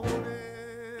morning,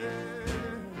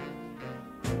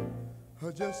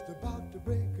 or just about to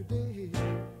break a day,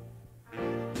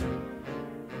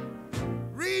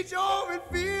 reach over and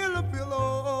feel a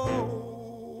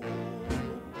pillow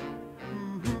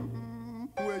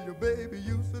where your baby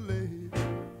used to lay?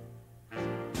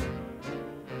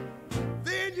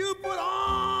 Then you put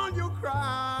on your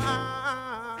cry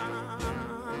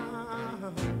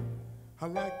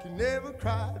like you never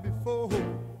cried before.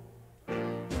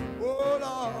 Oh,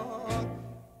 Lord,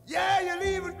 yeah, you'll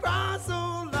even cry so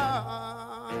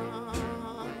loud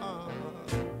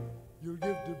you'll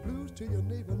give the blues to your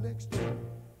neighbor next door.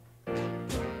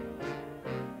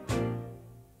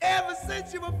 Ever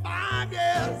since you were 5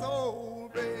 years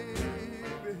old,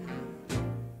 baby,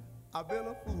 I've been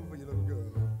a fool for you, little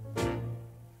girl.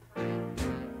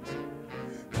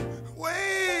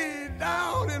 Way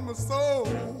down in my soul,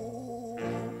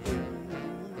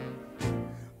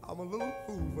 I'm a little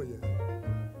fool for you.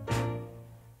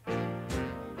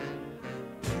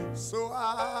 So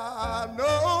I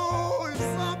know it's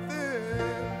something.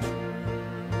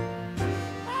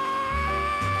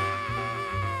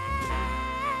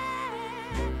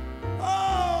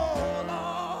 Oh,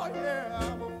 Lord, yeah,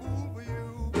 I'm a fool for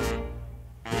you.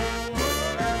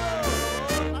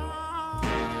 Oh,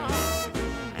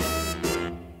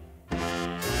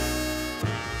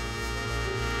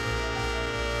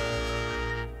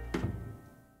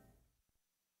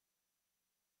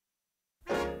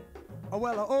 Oh,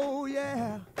 well, oh,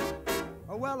 yeah.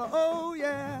 Oh, well, oh,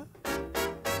 yeah.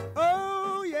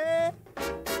 Oh, yeah.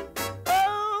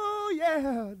 Oh,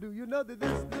 yeah. Do you know that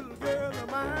this little girl of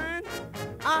mine,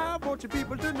 I want you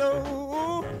people to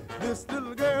know, this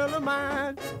little girl of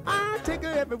mine, I take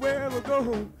her everywhere we go.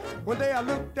 One day I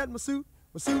looked at my suit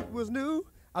was new.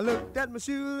 I looked at my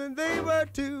shoes and they were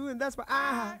too, and that's why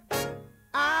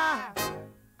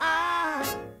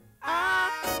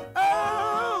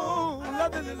oh,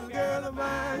 love the little girl of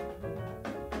mine.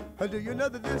 Do you know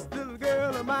that this little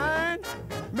girl of mine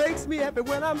makes me happy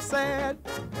when I'm sad?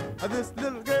 This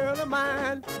little girl of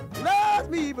mine loves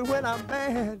me even when I'm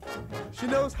bad. She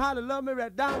knows how to love me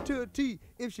right down to a T.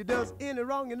 If she does any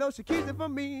wrong, you know she keeps it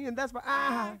from me, and that's why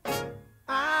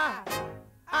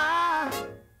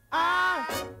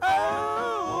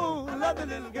oh, love the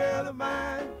little girl of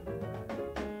mine.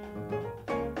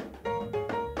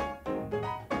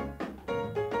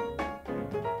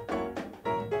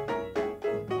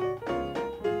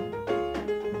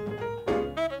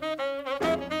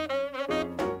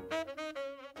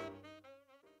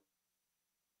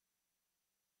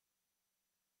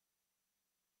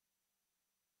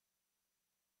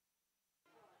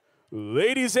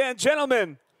 Ladies and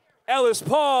gentlemen, Ellis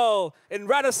Paul and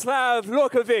RADOSLAV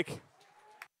LORKOVIĆ.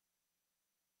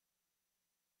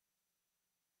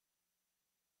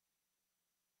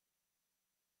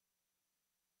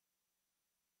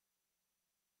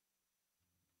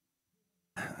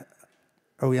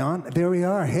 Are we on? There we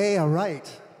are. Hey, all right.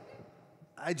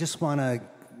 I just want to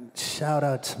shout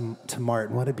out to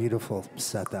Martin. What a beautiful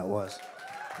set that was.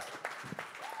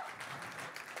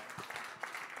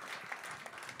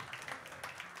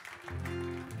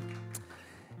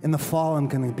 In the fall, I'm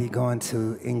going to be going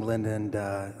to England, and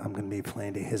I'm going to be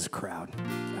playing to his crowd.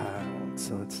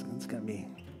 So it's going to be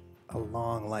a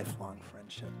long, lifelong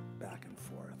friendship back and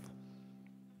forth.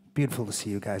 Beautiful to see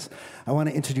you guys. I want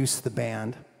to introduce the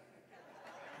band.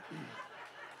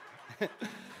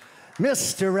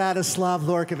 Mr. RADOSLAV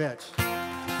LORKOVIĆ.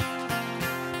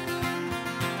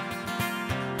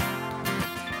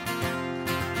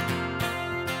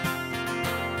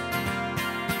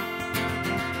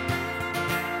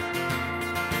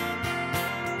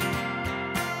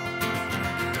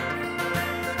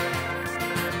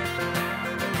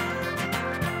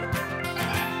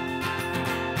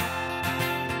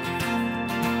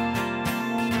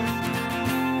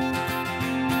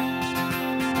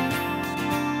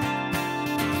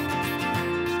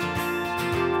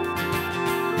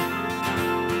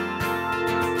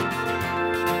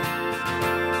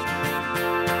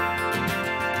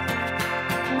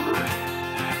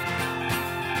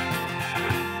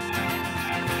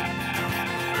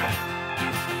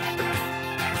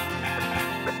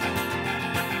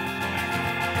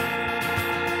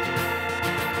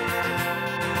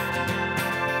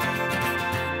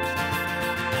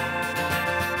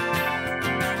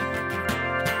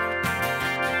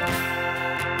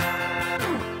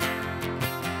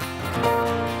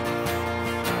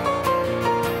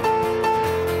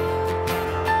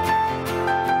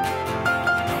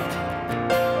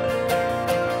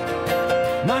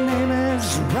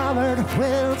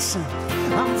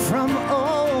 I'm from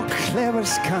Eau Claire,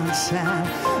 Wisconsin.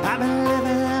 I've been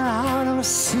living out of a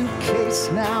suitcase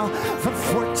now for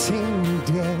 14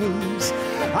 days.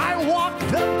 I walked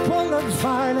the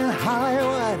boulevard in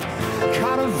Hollywood,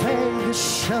 caught a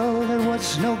Vegas show that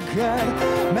was no good,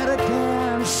 met a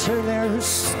dancer there who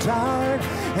starred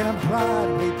in a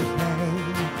Broadway play.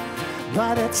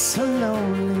 But it's a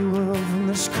lonely world from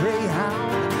this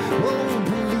Greyhound. Oh,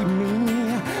 believe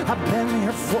me, I've been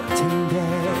here 14 days.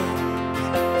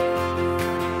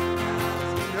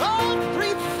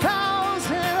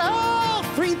 Oh,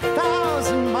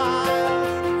 3,000 miles.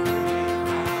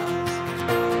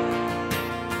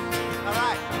 All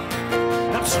right.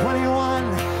 I'm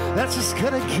 21, that's as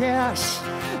good a guess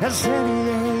as any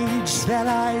age that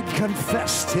I'd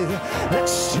confess to.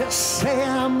 Let's just say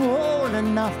I'm old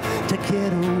enough to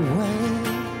get away.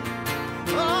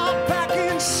 Oh, back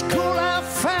in school I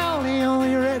found the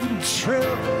only written truth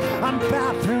on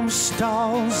bathroom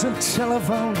stalls and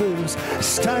telephone booths.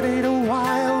 Studied a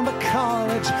while, but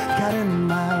college got in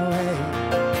my way.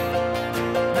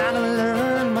 And I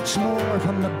learned much more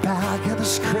from the back of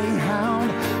this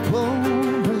Greyhound.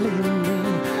 Won't believe me,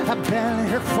 I've been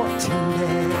here 14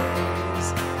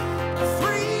 days.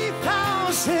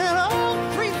 3,000, oh,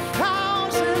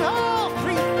 3,000, oh,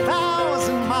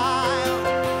 3,000 miles.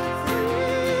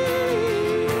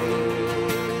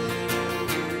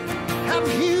 Have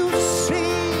you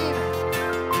seen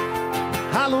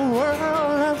how the world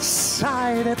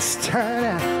outside it's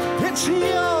turning? It's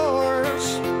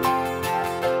yours.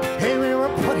 Here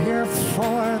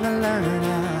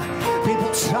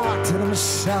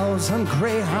themselves on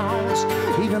greyhounds.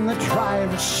 Even the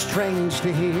driver's strange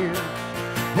to hear.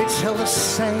 They tell the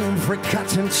same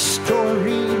forgotten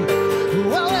story.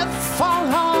 Well, it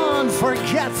fall on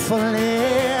forgetfully.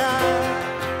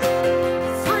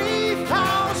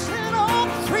 3,000, oh,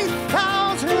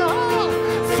 3,000,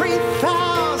 oh,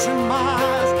 3,000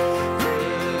 miles.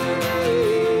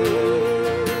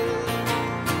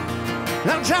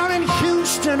 Now down in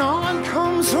Houston, on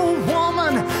comes a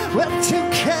woman with 2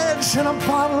 kids and a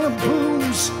bottle of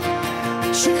booze.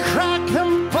 She cracked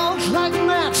them both like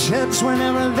matches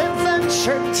whenever they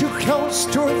ventured too close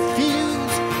to her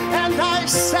fuse. And I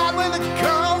sat with a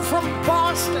girl from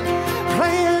Boston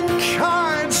playing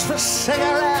cards for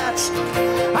cigarettes.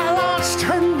 I lost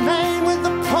her name with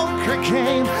the poker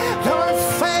game, though her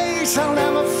face I'll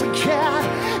never forget.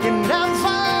 You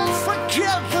never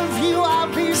forget the view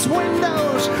of these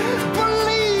windows.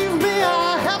 Believe me,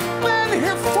 I have been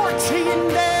here 14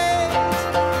 days.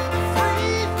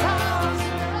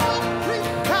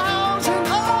 3,000,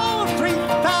 oh,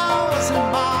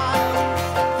 3,000 miles.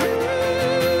 Here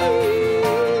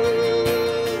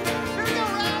we go,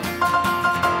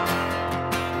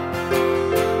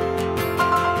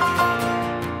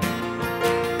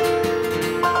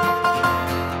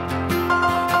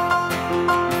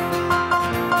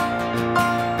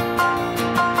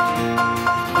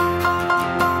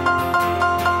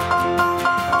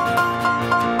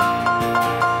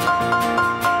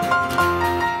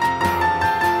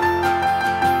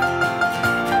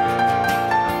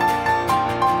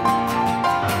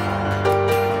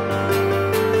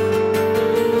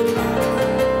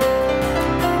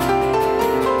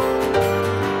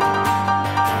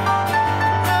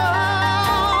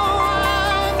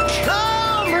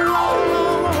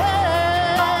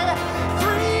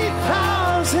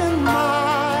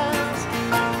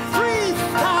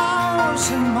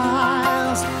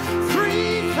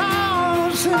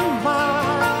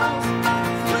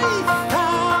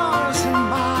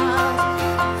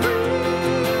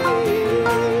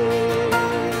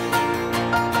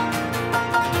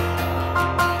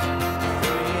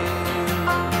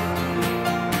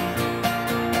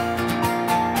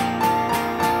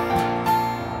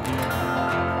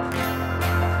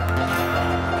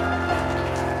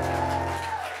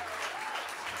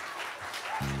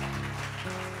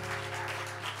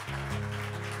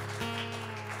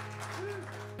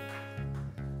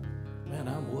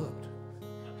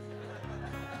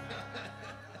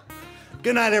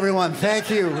 Good night, everyone.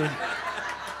 Thank you.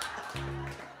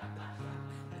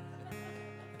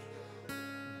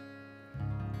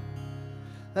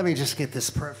 Let me just get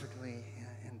this perfectly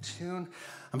in tune.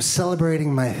 I'm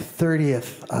celebrating my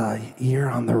 30th year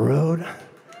on the road.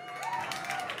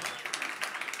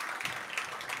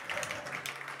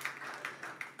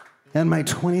 And my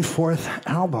 24th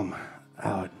album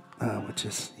out, which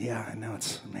is, yeah, I know,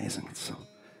 it's amazing. It's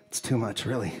too much,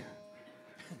 really.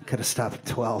 Could have stopped at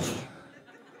 12.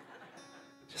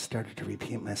 Just started to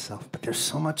repeat myself, but there's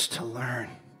so much to learn.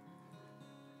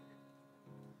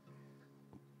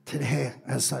 Today,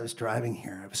 as I was driving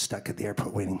here, I was stuck at the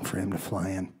airport waiting for him to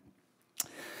fly in.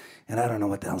 And I don't know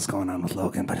what the hell's going on with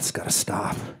Logan, but it's got to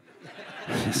stop.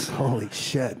 Just, holy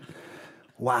shit.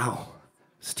 Wow,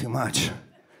 it's too much.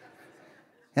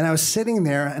 And I was sitting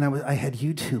there, and I had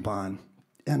YouTube on,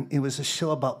 and it was a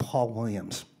show about Paul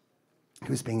Williams. He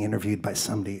was being interviewed by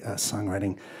somebody, a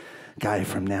songwriting guy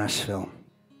from Nashville.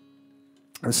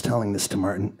 I was telling this to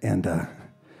Martin, and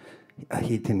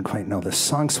he didn't quite know the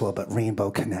song so well, but Rainbow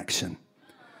Connection,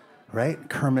 right?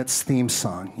 Kermit's theme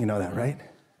song, you know that, right?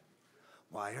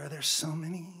 Why are there so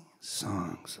many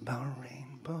songs about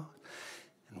rainbow,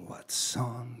 and what's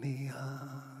on the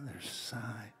other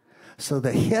side? So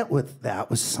the hit with that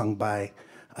was sung by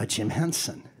Jim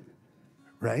Henson,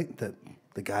 right? The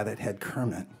guy that had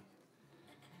Kermit.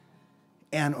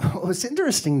 And what was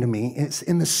interesting to me is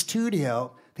in the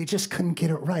studio, they just couldn't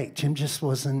get it right. Jim just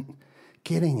wasn't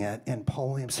getting it. And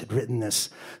Paul Williams had written this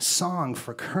song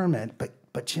for Kermit,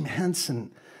 but Jim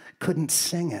Henson couldn't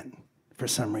sing it for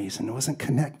some reason. It wasn't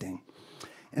connecting.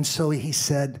 And so he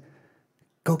said,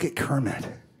 go get Kermit.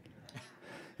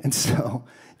 And so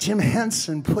Jim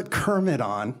Henson put Kermit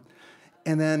on,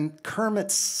 and then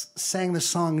Kermit sang the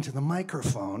song into the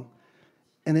microphone,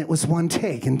 and it was one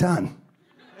take and done.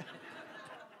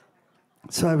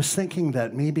 So I was thinking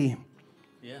that maybe,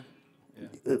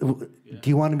 do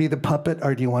you want to be the puppet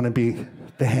or do you want to be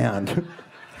the hand?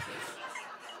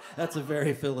 That's a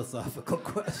very philosophical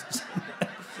question.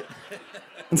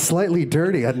 And slightly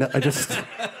dirty. I just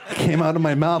came out of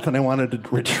my mouth and I wanted to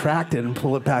retract it and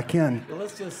pull it back in. Well,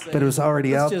 let's just say, but it was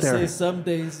already out there. Let's just say some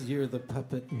days you're the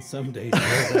puppet and some days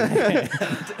you're the hand.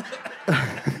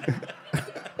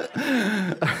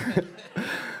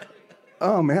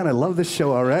 Oh man, I love this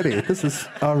show already. This is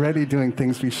already doing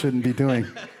things we shouldn't be doing.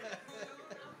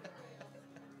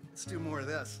 Let's do more of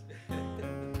this.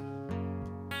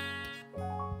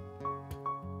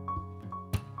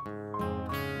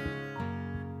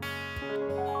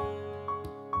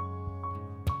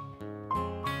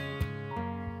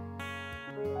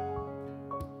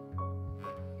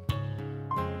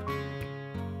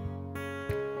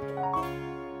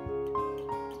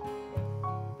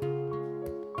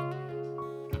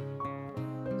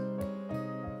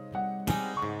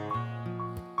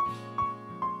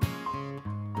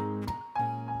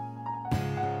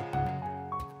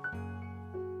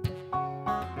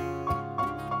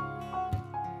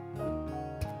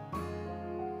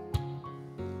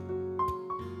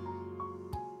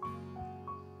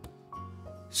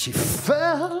 She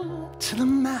fell to the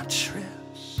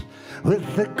mattress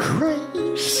with the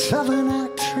grace of an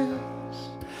actress.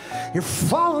 You're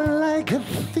falling like a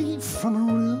thief from a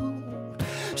room.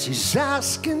 She's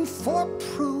asking for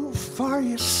proof. Are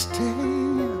you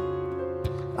staying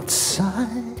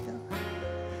outside?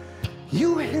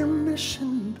 You hear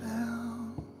mission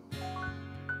bell.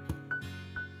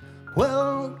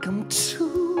 Welcome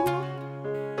to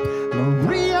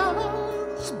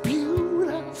Maria's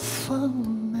beautiful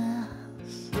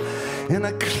in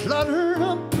a cluttered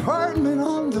apartment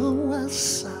on the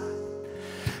west side.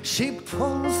 She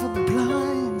pulls the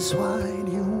blinds wide.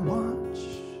 You watch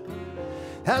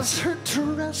as her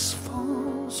dress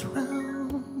falls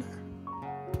around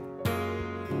her,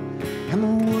 and the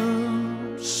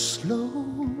world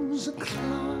slows. A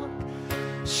clock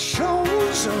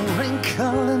shows a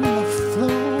wrinkle in the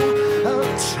flow of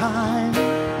time.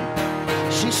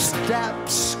 She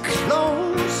steps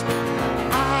close,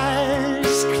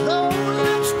 eyes closed,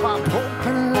 lips pop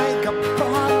open like a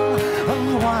bottle of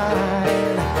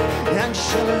wine. And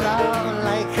she'll love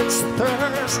like it's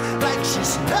thirst, like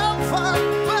she's never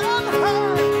been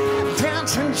hurt,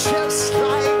 dancing just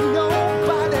like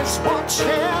nobody's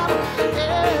watching.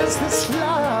 Is this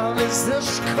love? Is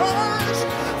this curse?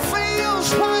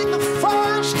 Feels like the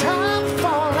first time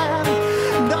falling.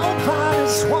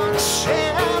 Nobody's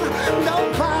watching.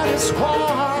 Nobody's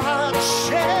watching.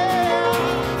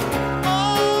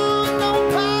 Oh,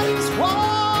 nobody's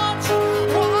watching.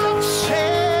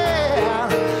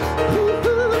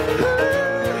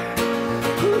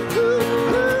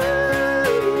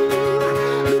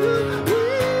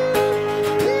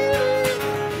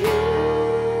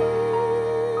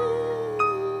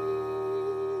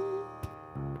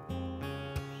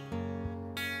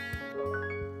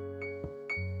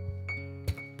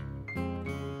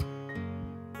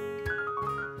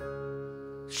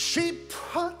 She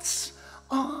puts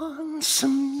on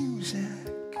some music.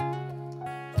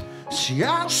 She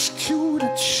asks you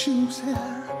to choose it.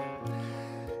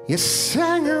 You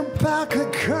sang her back a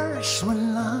curse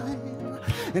one line,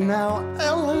 and now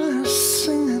Ella is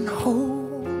singing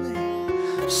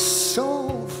holy,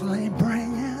 soulfully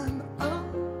bringing up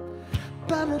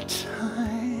better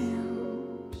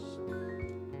times.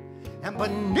 And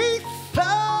beneath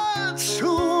that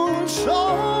tune,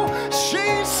 so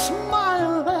she's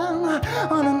smiling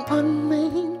on an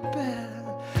unmade bed.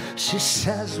 She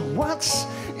says, what's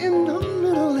in the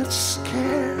middle that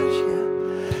scares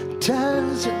you?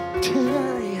 Does it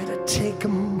dare you to take a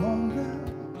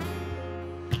moment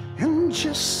and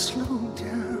just slow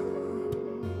down?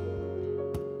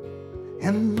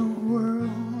 And the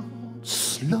world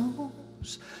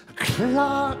slows, a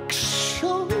clock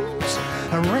shows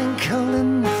a wrinkle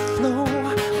in the flow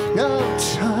of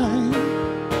time.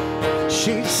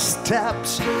 She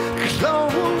steps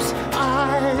close,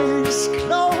 eyes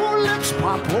closed, lips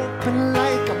pop open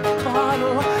like a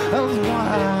bottle of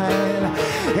wine.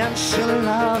 And she'll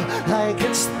love like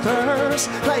it's thirst,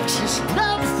 like she's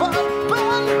never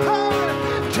been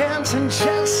hurt, dancing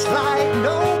just like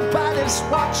nobody's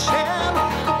watching.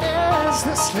 Is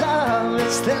this love?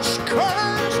 Is this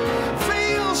curse?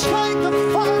 Feels like the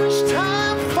first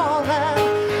time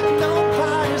falling.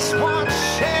 Nobody's watching.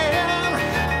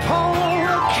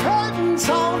 Curtains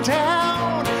all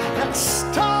down and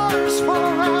stars fall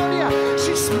around you.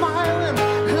 She's smiling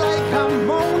like a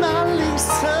Mona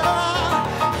Lisa.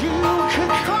 You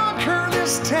could conquer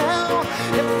this town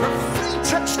if her feet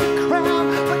touch the ground,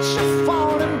 but you're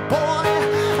falling, boy.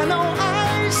 I know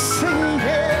I see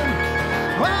it.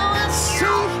 Well, I see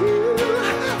you.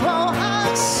 Well,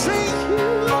 I see you.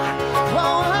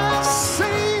 Well, I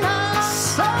see, I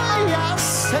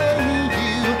say you.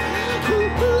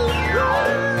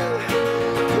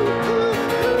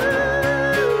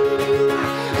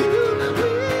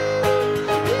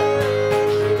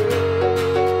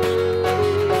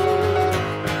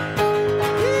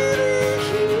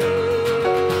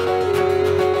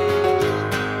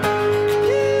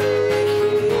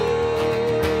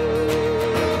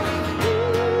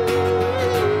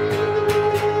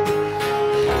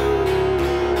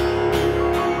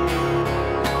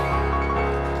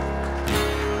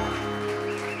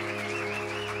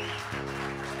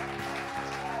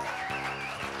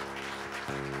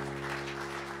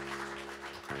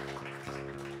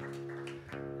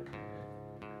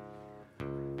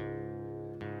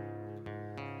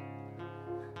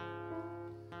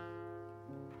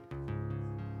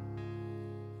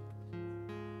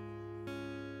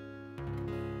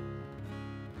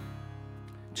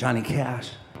 Johnny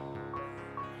Cash.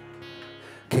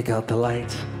 Kick out the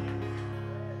lights.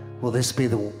 Will this be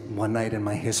the one night in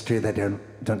my history that I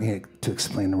don't need to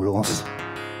explain the rules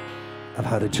of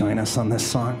how to join us on this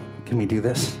song? Can we do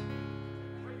this?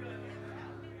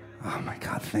 Oh my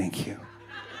God, thank you.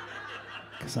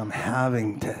 Because I'm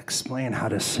having to explain how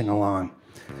to sing along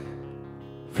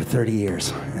for 30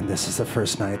 years, and this is the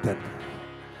first night that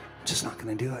I'm just not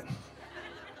gonna do it.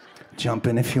 Jump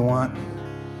in if you want.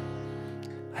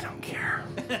 I don't care.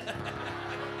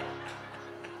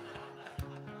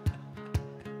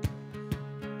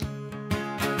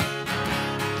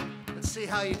 Let's see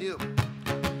how you do.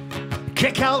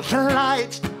 Kick out the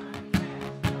lights.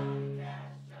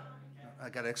 I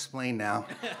gotta explain now.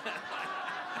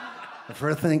 The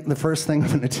first thing I'm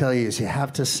gonna tell you is you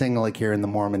have to sing like you're in the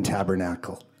Mormon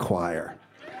Tabernacle Choir,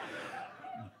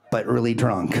 but really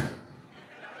drunk.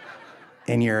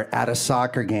 And you're at a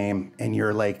soccer game and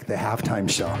you're like the halftime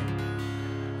show.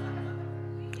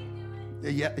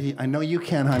 Yeah, I know you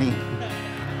can, honey.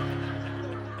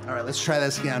 All right, let's try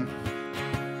this again.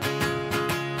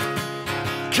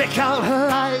 Kick out the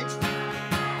lights.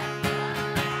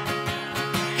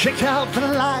 Kick out the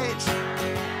lights.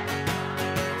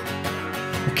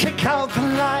 Kick out the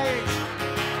lights.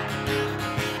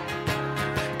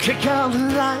 Kick out the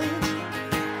lights.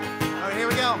 All right, here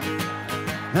we go.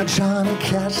 Now Johnny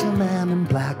Cash, the man in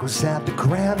black, was at the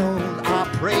Grand Ole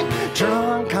Opry,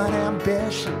 drunk on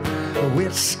ambition.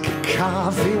 Whiskey,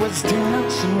 coffee, was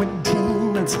dancing with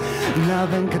demons.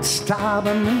 Nothing could stop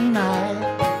him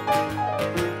tonight.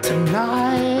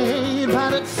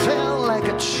 But it felt like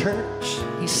a church.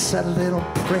 He said a little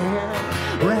prayer,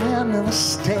 ran to the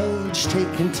stage,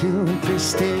 taking 2 and 3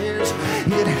 stairs.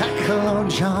 He'd heckle on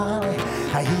Johnny,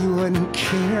 he wouldn't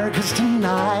care, 'cause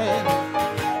tonight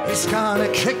he's gonna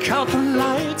kick out the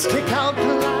lights, kick out the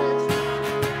lights.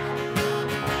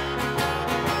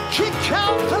 Kick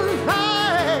out the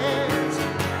lights.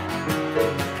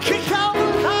 Kick out the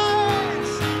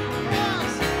lights.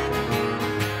 Yes.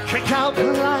 Kick out the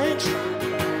lights.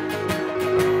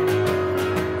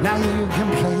 Now you can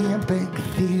play a big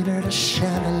theater to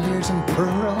chandeliers and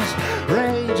pearls.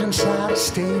 Rage inside a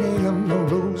stadium, the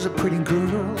rows of pretty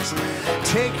girls.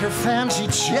 Take your fancy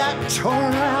jet, tour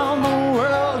around the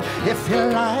world if you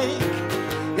like.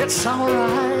 It's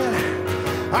alright.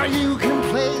 Or you can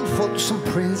play Folsom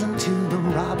Prison to the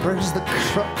robbers, the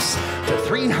crooks, to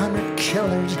 300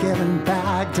 killers giving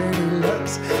back dirty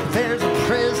looks. There's a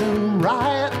prison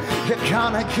riot, you're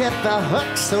gonna get the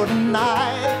hook. So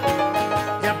tonight,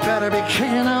 you better be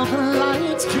kicking out the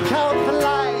lights, kick out the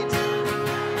lights.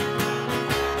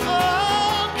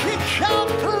 Oh, kick out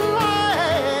the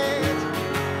lights.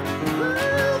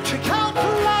 Ooh, kick out the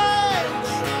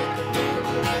lights.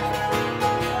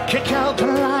 Kick out the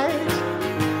lights.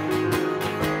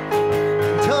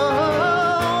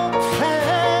 Don't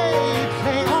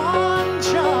play on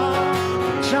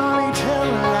Johnny till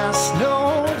the last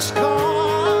note's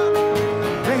gone.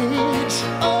 Rage,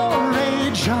 oh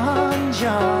rage on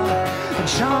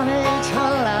Johnny till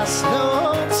the last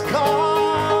note's gone.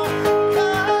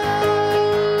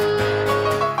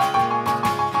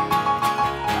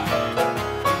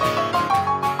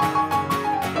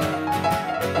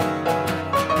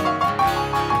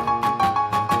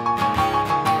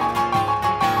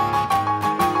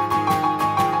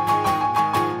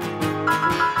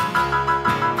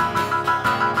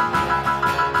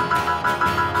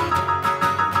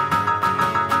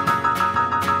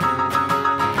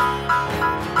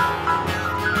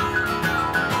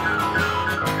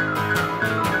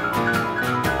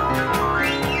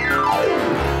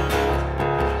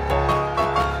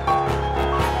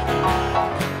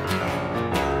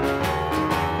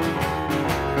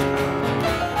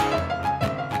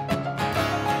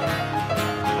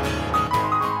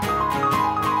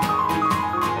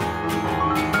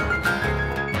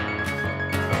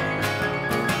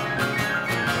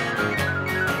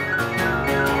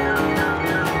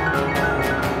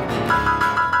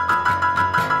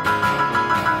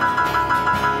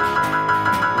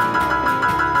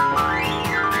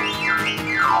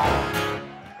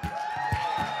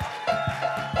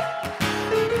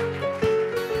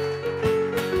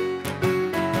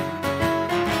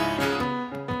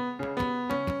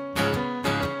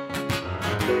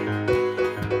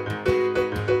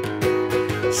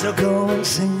 So go and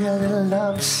sing your little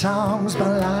love songs by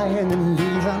lying and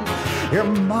leaving. Your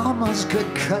mama's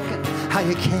good cooking, how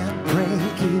you can't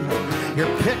break even. Your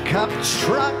pickup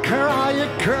truck or all your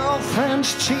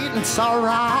girlfriends cheating, it's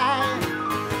alright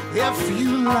if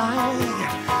you like.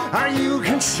 Or you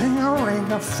can sing a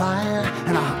ring of fire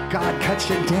and oh God cut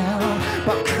you down.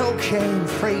 But cocaine,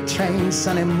 freight train,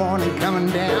 Sunday morning coming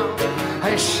down.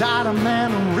 I shot a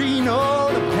man in Reno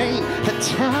to paint the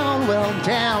town, well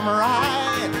damn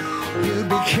right. You'd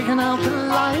be kicking out the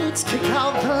lights, kick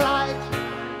out the lights.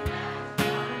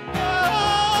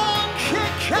 Oh,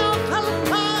 kick out the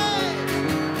lights.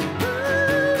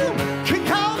 Kick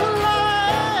out the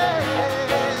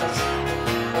lights.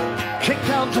 Kick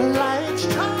out the lights.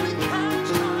 Kick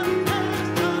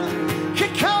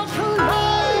out the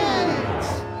lights.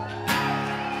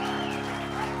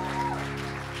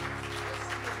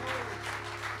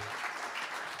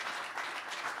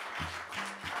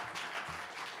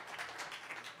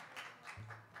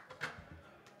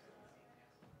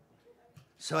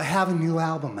 So I have a new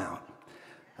album out.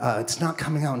 It's not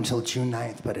coming out until June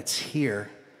 9th, but it's here,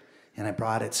 and I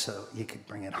brought it so you could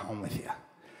bring it home with you.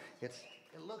 It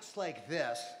looks like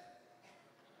this.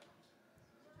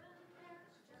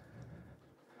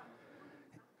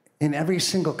 And every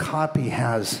single copy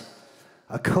has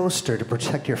a coaster to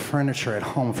protect your furniture at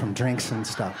home from drinks and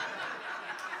stuff.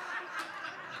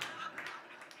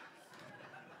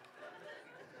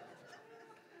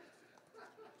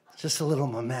 Just a little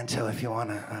memento if you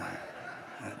want to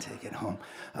take it home.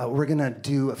 We're going to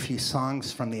do a few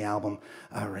songs from the album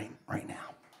right now.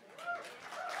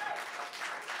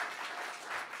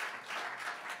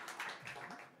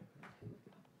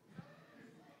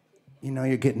 You know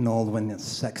you're getting old when the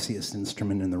sexiest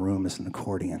instrument in the room is an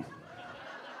accordion.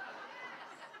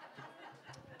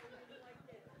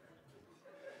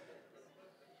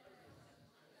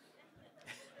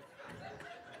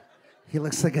 He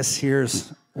looks like a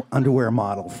Sears underwear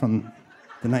model from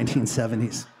the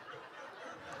 1970s.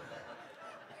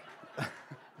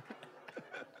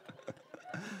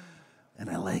 And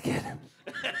I like it.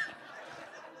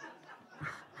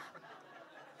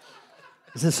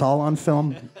 Is this all on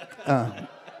film?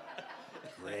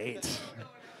 Great.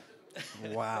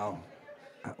 Wow.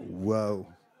 Whoa.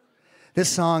 This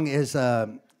song is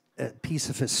a piece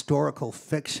of historical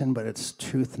fiction, but it's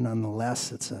truth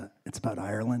nonetheless. It's about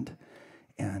Ireland,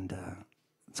 and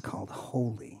it's called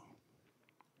Holy.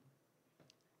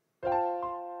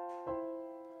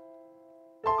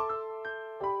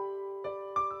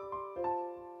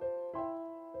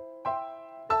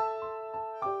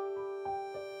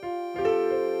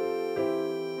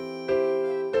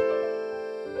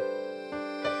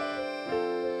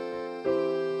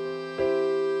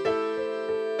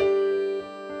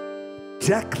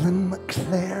 Declan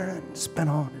McLaren's been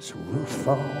on his roof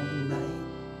all night,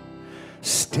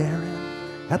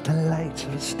 staring at the lights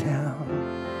of his town.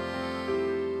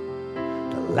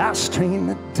 The last train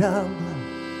to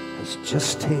Dublin has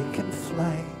just taken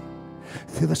flight.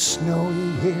 Through the snow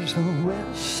he hears the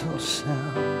whistle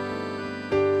sound.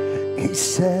 He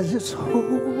says it's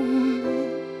holy,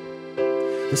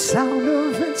 the sound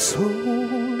of it's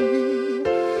holy,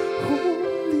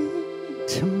 holy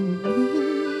to me.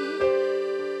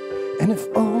 And if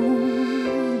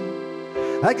only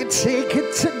I could take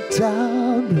it to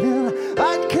Dublin,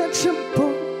 I'd catch a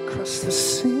boat across the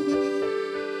sea.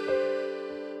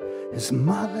 His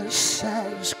mother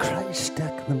says, Christ,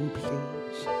 Declan,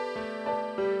 please,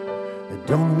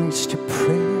 don't waste your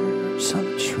prayers on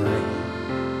a train.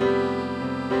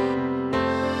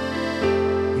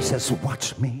 He says,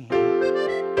 watch me.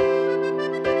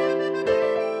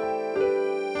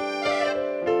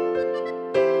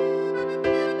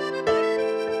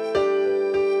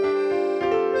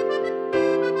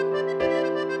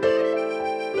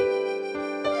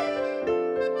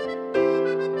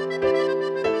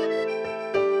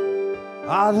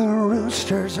 Ah, the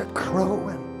roosters are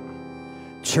crowing,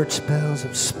 church bells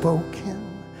have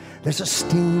spoken. There's a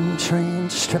steam train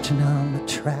stretching on the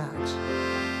tracks,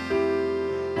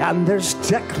 and there's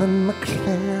Declan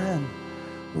McLaren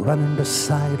running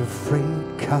beside a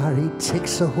freight car. He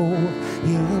takes a hold,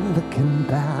 he ain't looking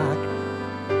back.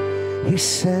 He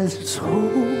says it's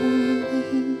holy,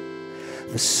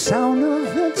 the sound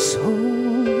of it's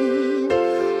holy,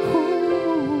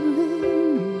 holy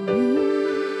to me.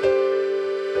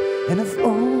 And if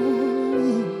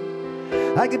only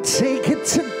I could take it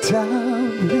to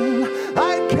Dublin,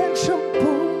 I'd catch a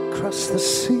boat across the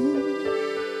sea.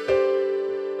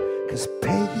 'Cause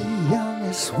Peggy Young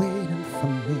is waiting for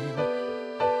me.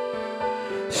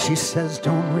 She says,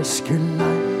 don't risk your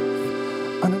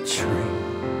life on a train.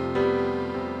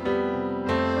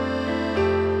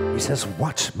 He says,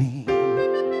 watch me.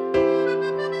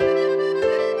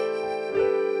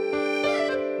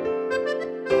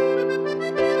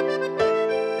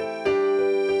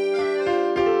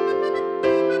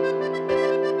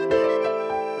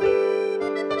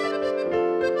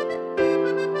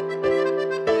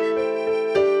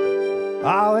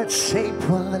 It's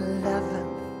April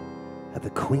 11th at the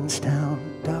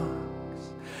Queenstown Docks.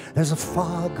 There's a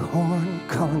foghorn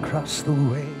calling across the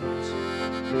waves.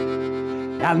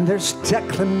 And there's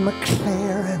Declan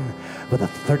McLaren with a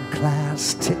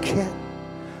third-class ticket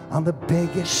on the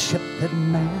biggest ship that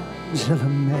man's ever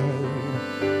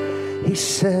made. He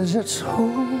says it's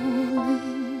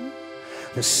holy,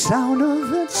 the sound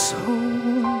of it's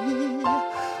holy,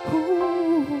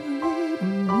 holy to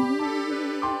me.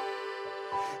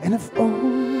 And if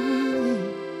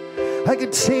only I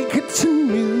could take it to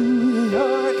New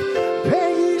York,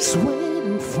 Peggy's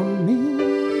waiting for me.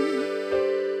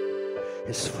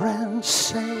 His friends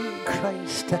say,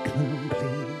 Christ, Declan,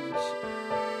 please,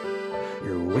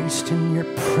 you're wasting your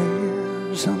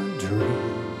prayers on a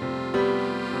dream.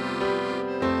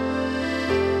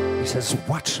 He says,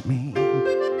 watch me.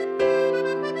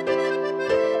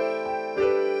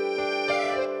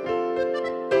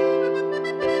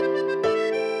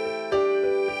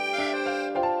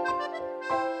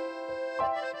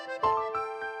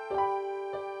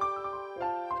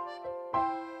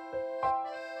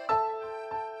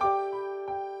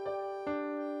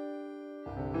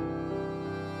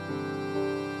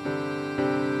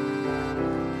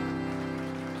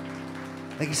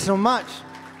 Thank you so much.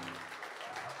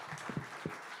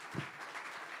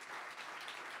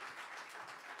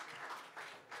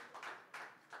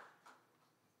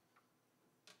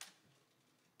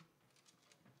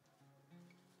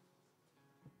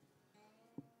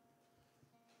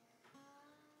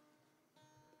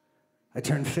 I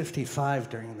turned 55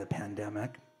 during the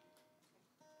pandemic.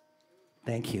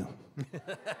 Thank you.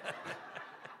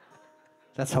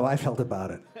 That's how I felt about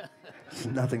it. It's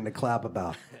nothing to clap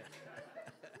about.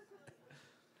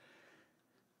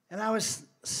 And I was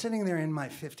sitting there in my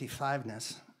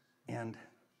 55-ness and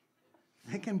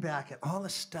thinking back at all the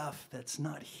stuff that's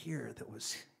not here that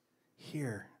was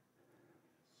here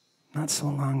not so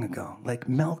long ago. Like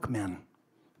milkmen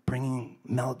bringing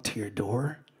milk to your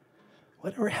door.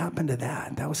 Whatever happened to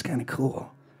that? That was kind of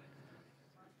cool.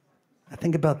 I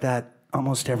think about that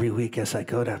almost every week as I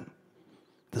go to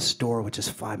the store, which is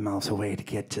 5 miles away, to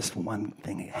get just one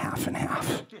thing half and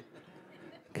half.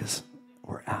 Because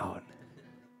we're out.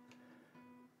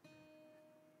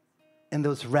 And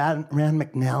those Rand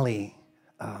McNally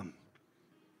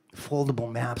foldable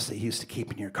maps that you used to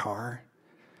keep in your car,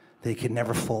 they could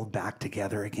never fold back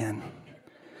together again.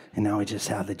 And now we just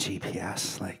have the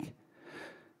GPS, like.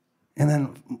 And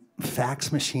then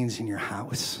fax machines in your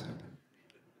house.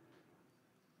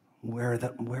 Where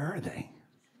are they?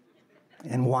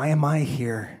 And why am I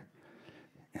here?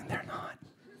 And they're not.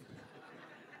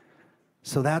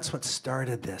 So that's what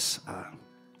started this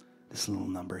little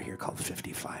number here called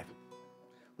 55.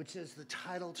 Which is the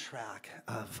title track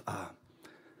of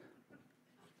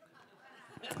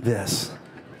this,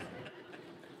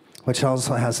 which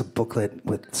also has a booklet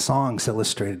with songs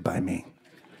illustrated by me.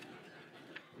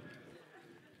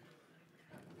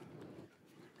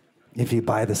 If you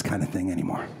buy this kind of thing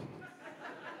anymore.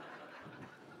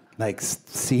 Like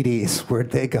CDs,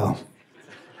 where'd they go? All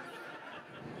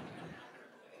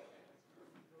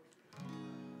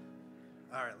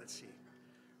right, let's see.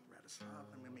 RADOSLAV,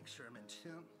 I'm gonna make sure I'm in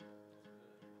tune.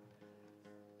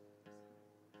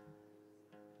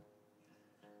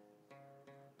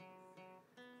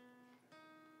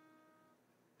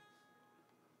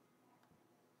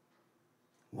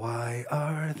 Why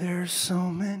are there so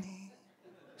many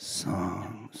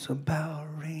songs about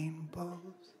rainbows?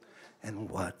 And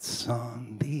what's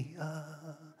on the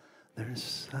other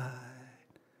side?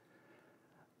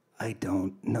 I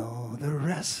don't know the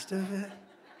rest of it,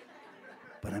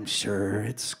 but I'm sure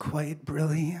it's quite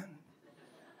brilliant,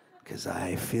 'cause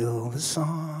I feel the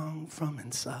song from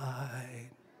inside.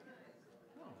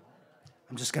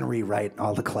 I'm just gonna rewrite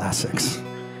all the classics.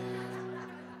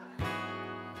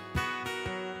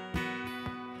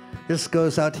 This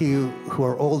goes out to you who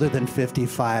are older than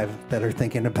 55 that are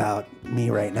thinking about me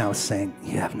right now saying,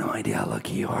 you have no idea how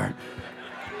lucky you are.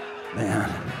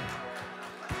 Man.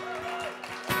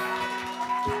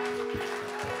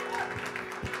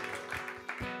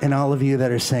 And all of you that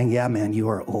are saying, yeah, man, you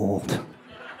are old.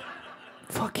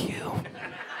 Fuck you.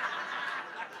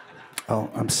 Oh,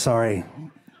 I'm sorry.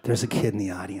 There's a kid in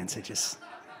the audience.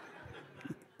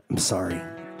 I'm sorry.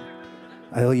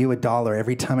 I owe you $1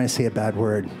 every time I say a bad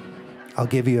word. I'll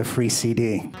give you a free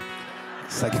CD.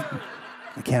 It's like,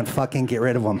 I can't fucking get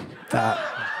rid of them.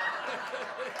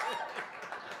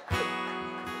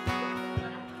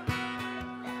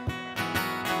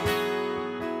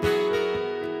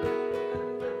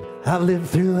 I've lived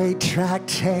through 8-track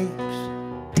tapes,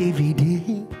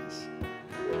 DVDs,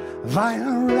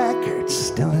 vinyl records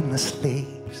still in the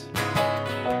sleeves.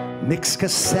 Mixed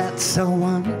cassettes I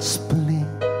once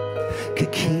believed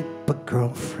could keep a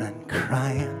girlfriend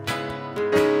crying.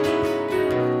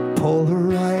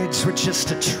 Polaroids were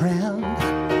just a trend.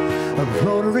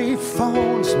 Rotary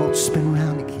phones won't spin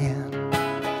round again.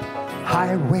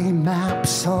 Highway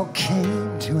maps all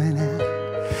came to an end,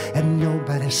 and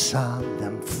nobody saw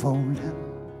them folding.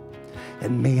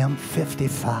 And me, I'm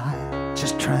 55,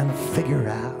 just trying to figure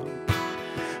out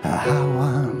how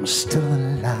I'm still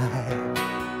alive.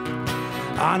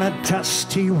 On a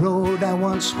dusty road I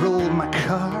once rolled my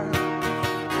car.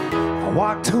 I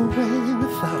walked away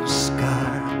without a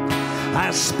scar. I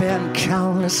spent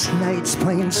countless nights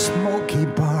playing smoky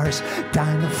bars,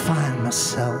 dying to find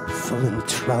myself a little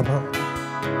trouble.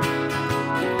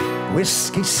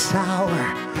 Whiskey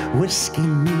sour, whiskey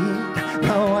neat,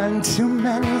 no one too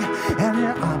many and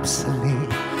you're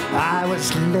obsolete. I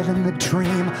was living the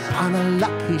dream on a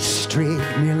lucky street,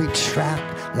 nearly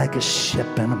trapped like a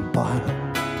ship in a bottle.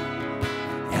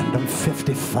 And I'm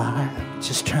 55,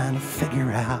 just trying to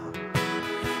figure out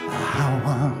how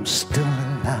I'm still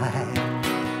alive.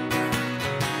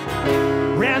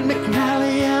 Rand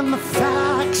McNally and the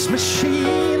fax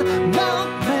machine,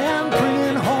 milkman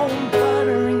bringing home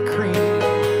butter and cream,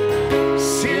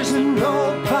 Sears and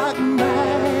Roebuck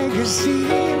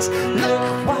magazines,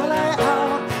 look while I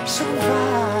out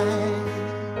survive.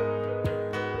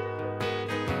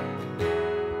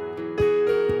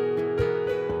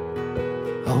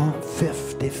 Oh, I'm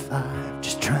 55,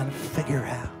 just trying to figure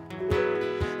out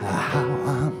how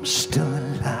I'm still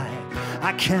alive.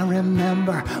 I can't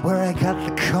remember where I got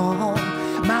the call.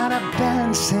 Might have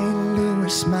been St.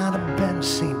 Louis, might have been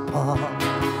St. Paul.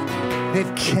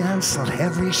 They've canceled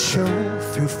every show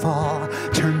through fall.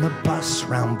 Turn the bus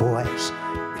round, boys,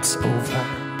 it's over.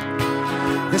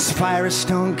 This virus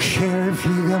don't care if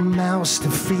you got a mouse to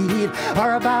feed,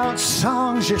 or about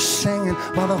songs you're singing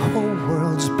while the whole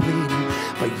world's bleeding.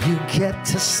 But you get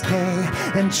to stay,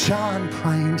 and John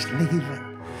Prine's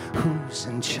leaving. Who's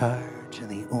in charge of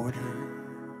the order?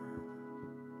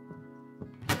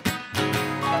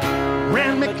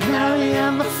 Rand McNally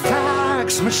and the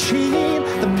fax machine,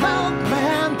 the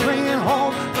milkman bringing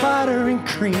home butter and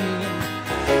cream,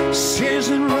 Sears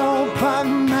and Roebuck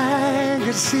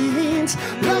magazines,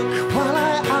 look while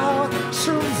I out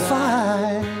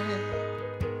survive.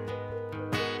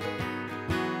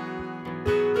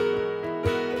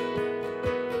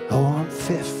 Oh, I'm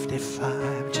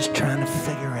 55, just trying to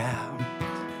figure out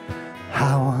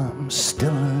how I'm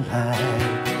still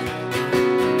alive.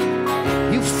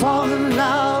 You fall in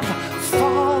love,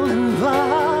 fall in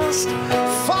lust,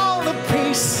 fall to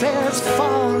pieces,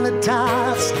 fall to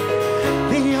dust.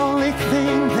 The only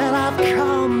thing that I've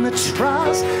come to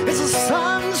trust is the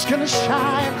sun's gonna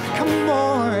shine. Come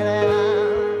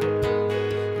morning,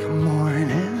 come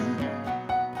morning.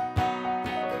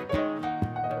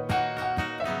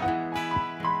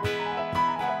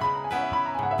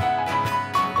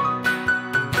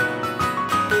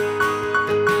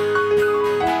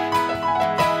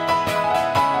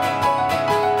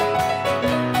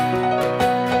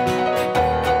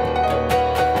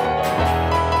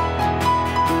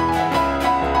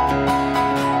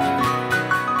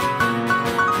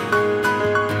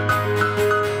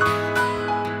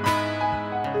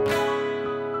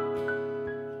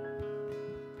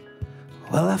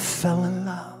 Well, I fell in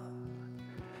love.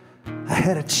 I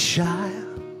had a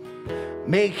child.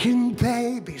 Making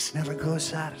babies never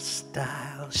goes out of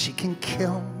style. She can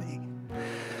kill me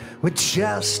with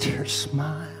just her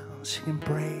smile. She can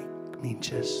break me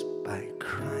just by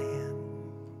crying.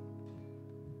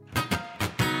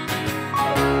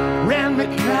 Rand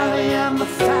McNally and the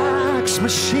fax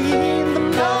machine, the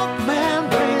milkman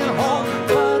bringing home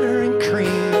butter and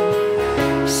cream,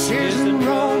 Sears and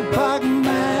Roebuck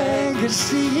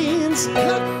magazines,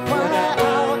 look what I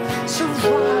out survived.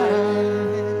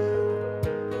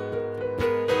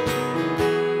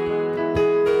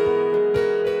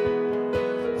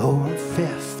 Oh, I'm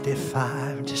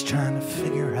 55, just trying to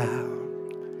figure out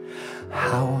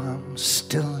how I'm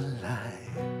still alive.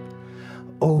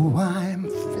 Oh, I'm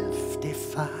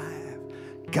 55,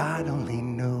 God only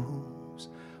knows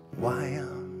why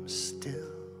I'm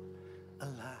still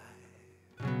alive.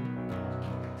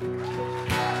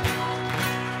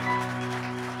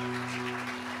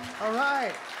 All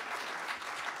right.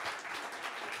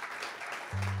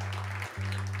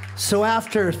 So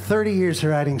after 30 years of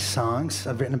writing songs,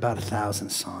 I've written about 1,000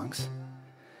 songs.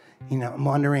 You know, I'm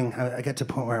wondering, I got to a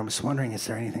point where I was wondering, is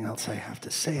there anything else I have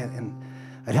to say? And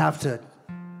I'd have to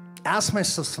ask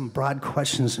myself some broad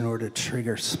questions in order to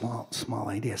trigger small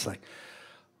ideas, like,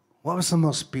 what was the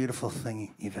most beautiful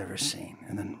thing you've ever seen?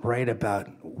 And then write about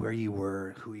where you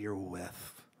were, who you were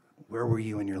with, where were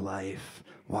you in your life,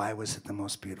 why was it the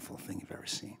most beautiful thing you've ever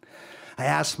seen? I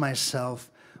asked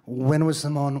myself, when was the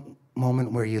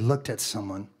moment where you looked at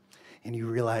someone and you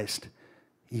realized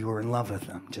you were in love with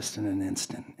them just in an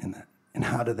instant? And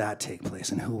how did that take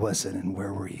place? And who was it? And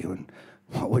where were you? And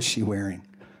what was she wearing?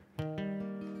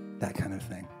 That kind of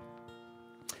thing.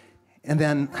 And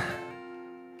then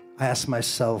I asked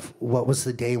myself, what was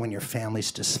the day when your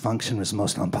family's dysfunction was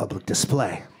most on public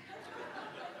display?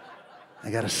 I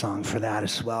got a song for that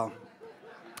as well.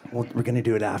 We're going to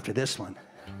do it after this one.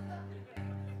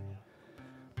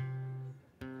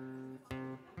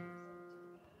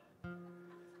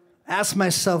 Ask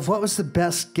myself, what was the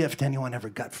best gift anyone ever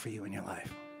got for you in your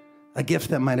life? A gift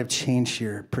that might have changed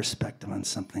your perspective on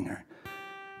something or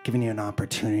given you an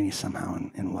opportunity somehow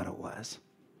in what it was.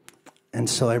 And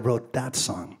so I wrote that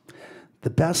song. The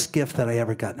best gift that I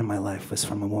ever got in my life was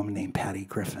from a woman named Patty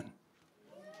Griffin.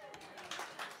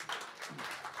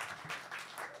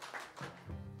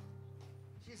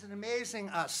 She's an amazing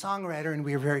songwriter, and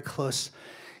we were very close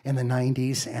in the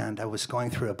 90s, and I was going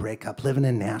through a breakup, living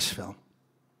in Nashville.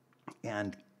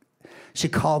 And she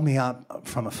called me up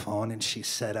from a phone, and she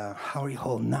said, how are you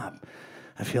holding up?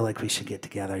 I feel like we should get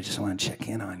together. I just want to check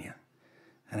in on you.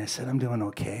 And I said, I'm doing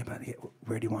okay, but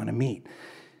where do you want to meet?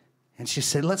 And she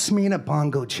said, let's meet at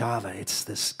Bongo Java. It's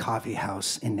this coffee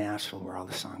house in Nashville where all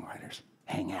the songwriters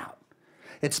hang out.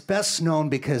 It's best known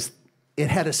because it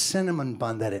had a cinnamon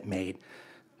bun that it made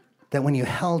that when you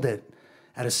held it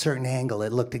at a certain angle,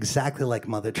 it looked exactly like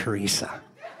Mother Teresa.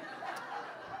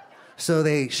 So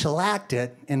they shellacked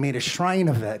it and made a shrine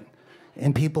of it,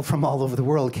 and people from all over the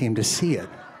world came to see it.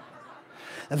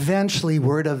 Eventually,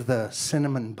 word of the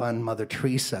cinnamon bun Mother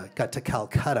Teresa got to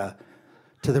Calcutta,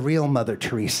 to the real Mother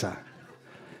Teresa.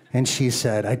 And she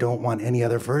said, I don't want any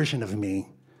other version of me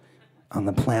on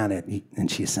the planet. And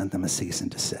she sent them a cease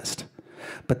and desist.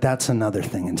 But that's another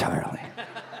thing entirely.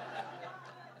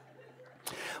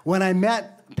 When I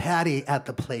met Patty at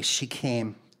the place, she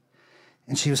came,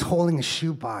 and she was holding a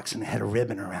shoebox, and it had a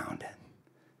ribbon around it.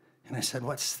 And I said,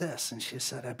 what's this? And she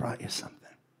said, I brought you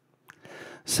something.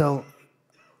 So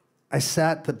I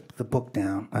sat the book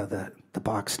down, the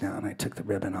box down. I took the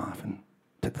ribbon off and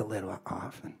took the lid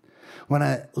off. And when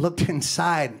I looked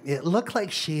inside, it looked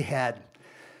like she had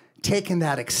taken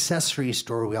that accessory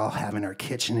store we all have in our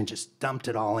kitchen and just dumped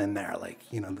it all in there, like,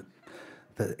 you know,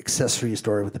 the accessory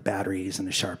store with the batteries and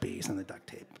the Sharpies and the duct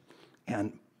tape.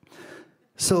 And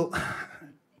so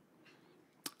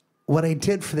what I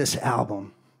did for this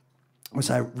album was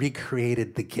I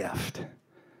recreated the gift,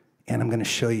 and I'm going to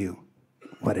show you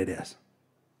what it is.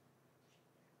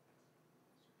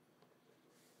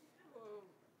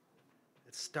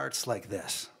 It starts like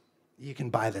this. You can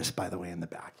buy this, by the way, in the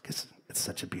back, because it's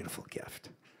such a beautiful gift.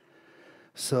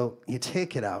 So you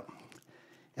take it out,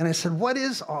 and I said, what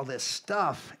is all this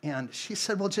stuff? And she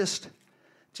said, well, just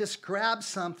grab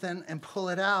something and pull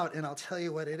it out, and I'll tell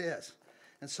you what it is.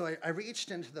 And so I reached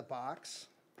into the box,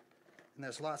 and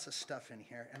there's lots of stuff in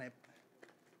here, and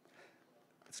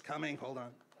it's coming, hold on.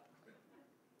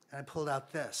 And I pulled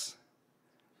out this.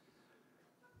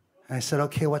 And I said,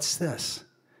 okay, what's this?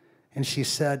 And she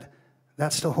said,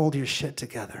 that's to hold your shit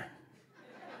together.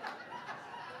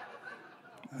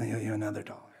 I owe you another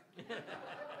 $1.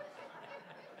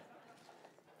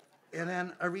 And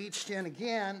then I reached in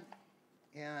again,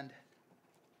 and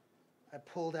I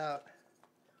pulled out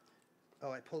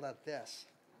this.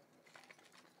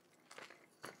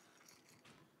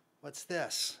 What's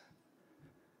this?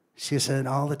 She said,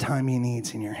 all the time you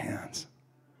need's in your hands.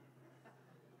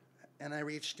 And I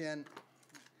reached in,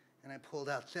 and I pulled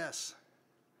out this.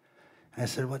 I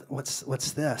said,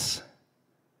 what's this?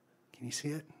 Can you see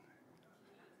it?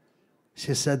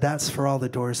 She said, that's for all the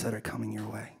doors that are coming your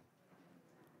way.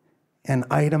 And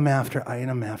item after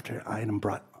item after item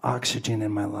brought oxygen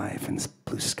in my life and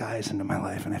blue skies into my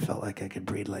life, and I felt like I could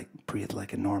breathe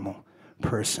like a normal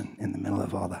person in the middle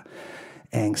of all the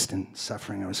angst and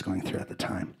suffering I was going through at the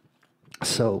time.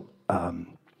 So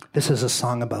this is a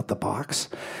song about the box.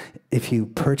 If you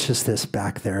purchase this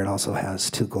back there, it also has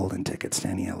 2 golden tickets to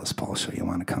any Ellis Paul show you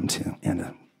want to come to,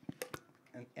 and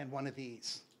one of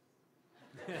these.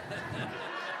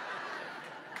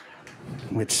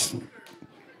 Which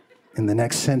in the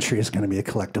next century is going to be a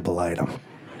collectible item. All right,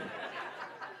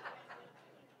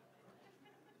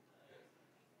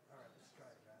 let's try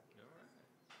that.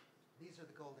 These are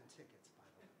the golden tickets, by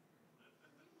the way.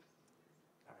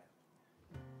 All right.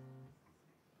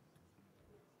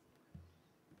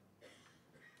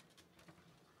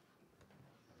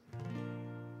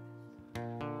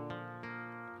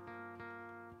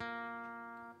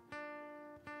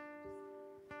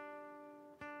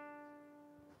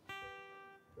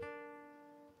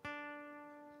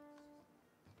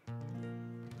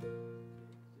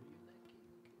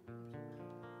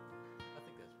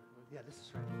 This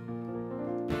is right.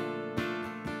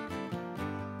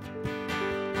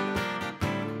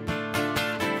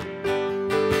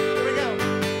 Here we go.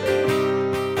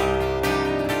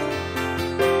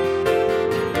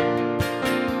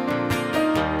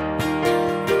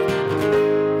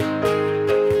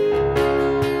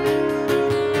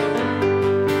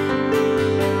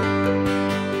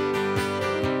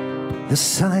 The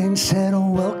sign said, "Oh,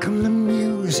 welcome to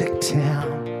Music Town."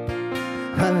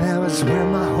 But that was where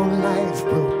my whole life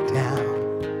broke down.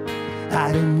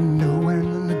 I didn't know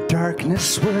when the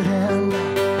darkness would end,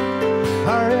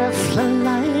 or if the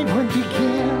light would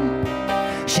begin.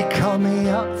 She called me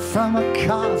up from a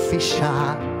coffee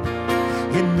shop,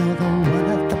 you know, the one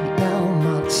at the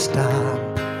Belmont stop.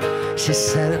 She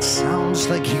said, "It sounds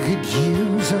like you could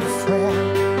use a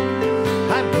friend.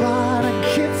 I brought a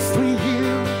gift for you."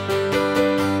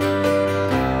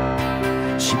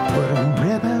 She put a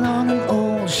ribbon on an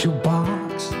old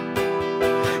shoebox.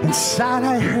 Inside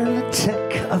I heard the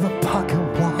tick of a pocket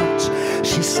watch.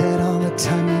 She said, "All the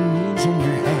time you need's in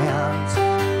your hands."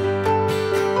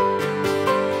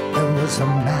 There was a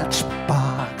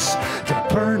matchbox to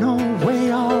burn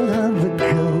away all of the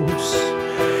ghosts,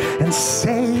 and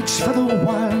sage for the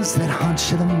ones that haunt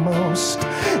you the most,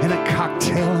 and a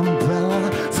cocktail umbrella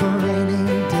for a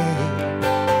rainy day.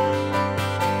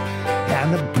 And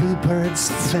the bluebirds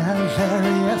feather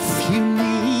if you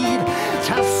need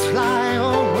to fly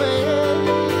away.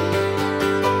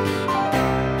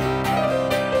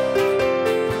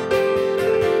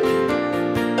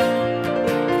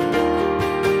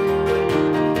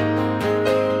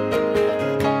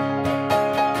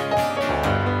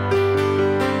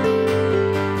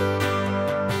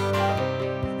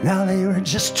 Now they were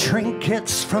just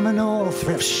trinkets from an old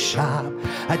thrift shop.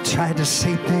 I tried to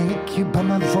say thank you, but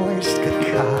my voice got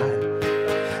caught.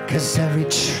 'Cause every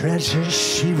treasure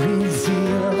she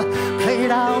revealed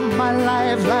played out my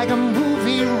life like a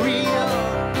movie reel.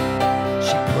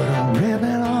 She put a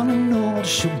ribbon on an old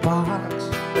shoebox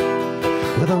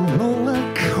with a roll of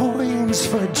coins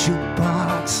for a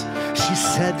jukebox. She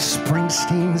said,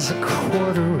 "Springsteen's a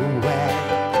quarter away."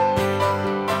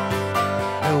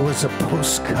 There was a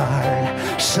postcard,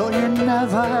 so you're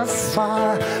never far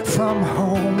from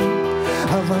home,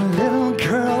 of a little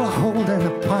girl holding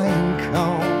a pine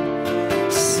cone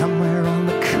somewhere on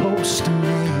the coast of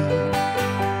Maine.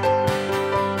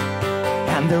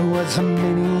 And there was a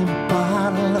mini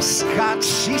bottle of scotch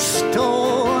she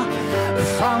stole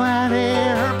from an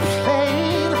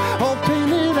airplane. Open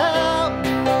it up,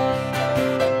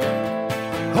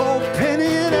 open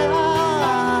it up.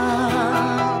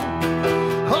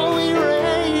 Oh, we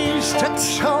raised a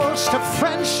toast to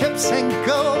friendships and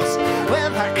ghosts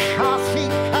with a coffee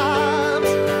cup.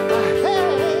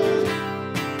 Hey.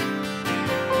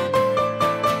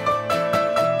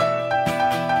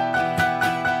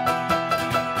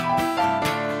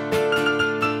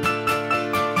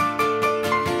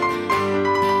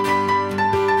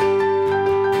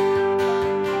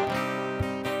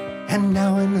 And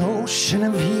now an ocean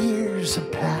of years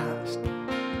have passed.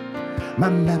 My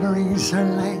memories are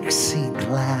like sea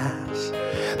glass,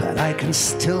 but I can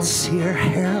still see her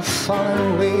hair fall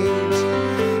in waves,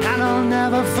 and I'll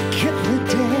never forget the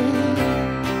day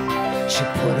she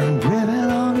put a ribbon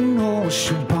on an old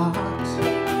shoebox.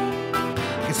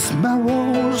 It's my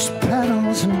rose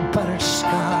petals and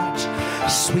butterscotch.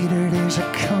 Sweeter days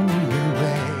are coming your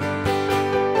way.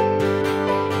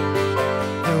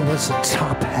 There was a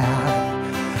top hat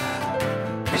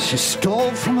she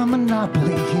stole from a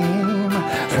Monopoly game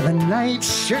for the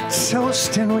nights you're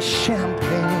toasting with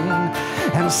champagne,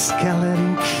 and a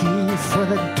skeleton key for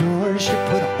the doors you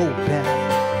put hope in.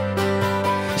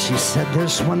 She said,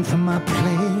 "There's one for my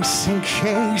place in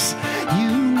case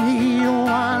you need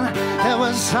one." There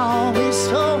was always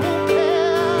open.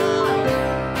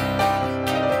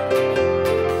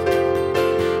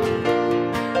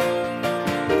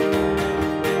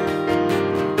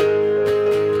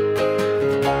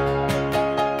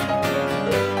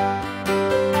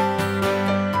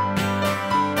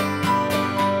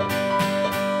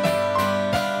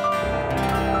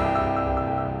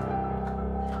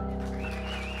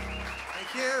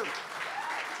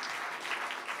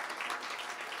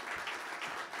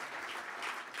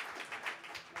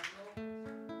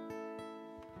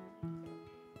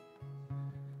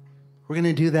 We're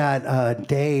going to do that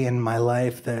day in my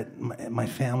life that my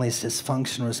family's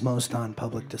dysfunction was most on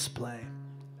public display.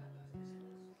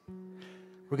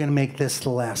 We're going to make this the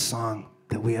last song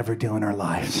that we ever do in our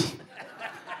lives.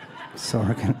 So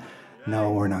we're going to...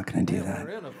 No, we're not going to do that.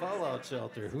 We're in a fallout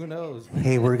shelter. Who knows?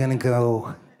 Hey, we're going to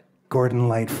go Gordon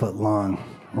Lightfoot long.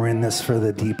 We're in this for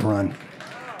the deep run.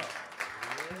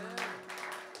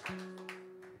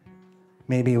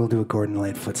 Maybe we'll do a Gordon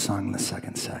Lightfoot song in the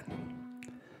second set.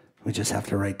 We just have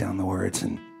to write down the words,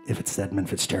 and if it's Edmund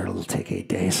Fitzgerald, it'll take 8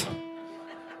 days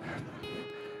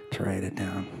to write it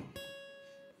down.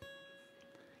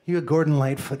 You a Gordon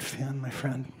Lightfoot fan, my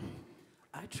friend?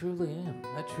 I truly am.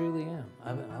 I truly am.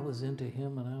 I was into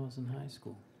him when I was in high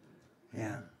school.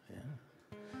 Yeah. Yeah.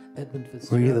 Edmund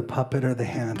Fitzgerald. Were you the puppet or the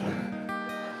hand?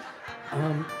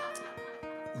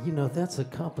 You know, that's a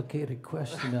complicated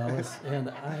question, Ellis, and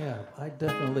I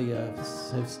definitely I've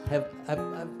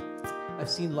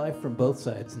seen life from both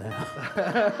sides now.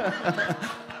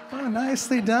 Oh,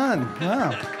 nicely done.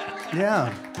 Wow.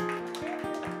 Yeah.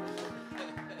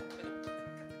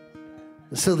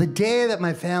 So the day that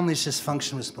my family's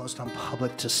dysfunction was most on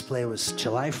public display was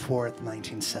July 4th,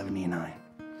 1979.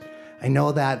 I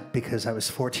know that because I was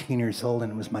 14 years old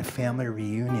and it was my family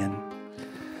reunion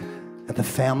at the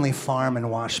family farm in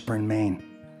Washburn, Maine.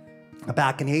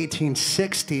 Back in the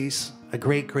 1860s, a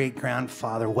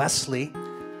great-great-grandfather, Wesley,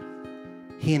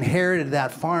 he inherited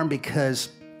that farm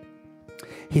because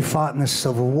he fought in the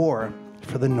Civil War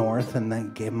for the North, and they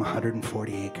gave him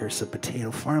 140 acres of potato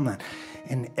farmland.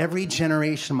 And every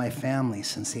generation of my family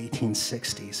since the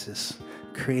 1860s has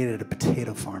created a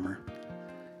potato farmer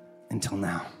until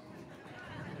now.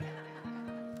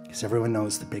 Because everyone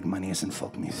knows the big money is in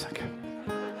folk music.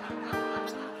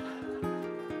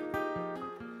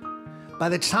 By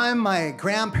the time my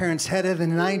grandparents headed in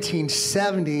the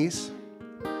 1970s,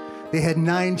 they had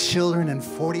 9 children and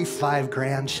 45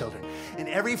 grandchildren. And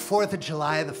every 4th of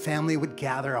July, the family would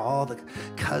gather, all the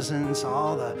cousins,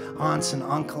 all the aunts and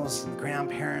uncles and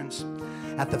grandparents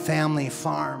at the family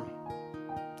farm.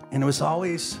 And it was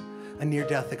always a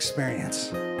near-death experience.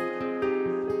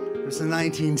 It was the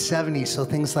 1970s, so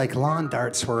things like lawn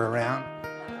darts were around.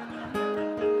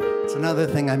 It's another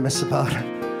thing I miss about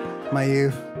my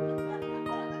youth.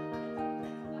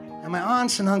 And my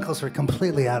aunts and uncles were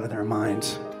completely out of their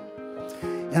minds.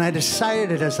 And I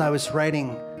decided as I was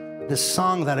writing this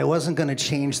song that I wasn't going to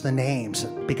change the names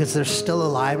because they're still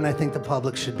alive and I think the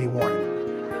public should be warned.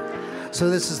 So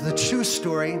this is the true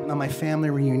story of my family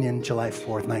reunion, July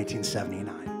 4th,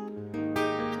 1979.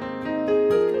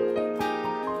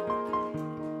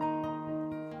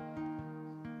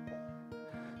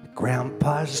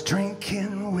 Grandpa's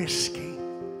drinking whiskey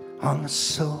on the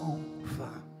sofa.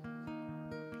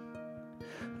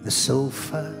 The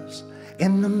sofa's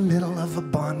in the middle of a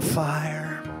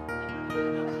bonfire.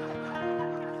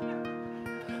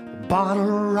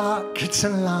 Bottle rockets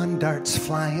and lawn darts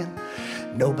flying.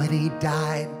 Nobody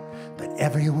died, but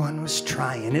everyone was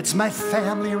trying. It's my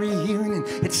family reunion.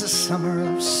 It's the summer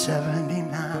of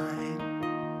 '79.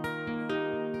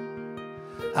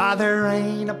 Ah, there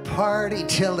ain't a party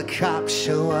till the cops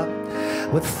show up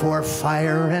with 4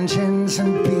 fire engines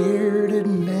and bearded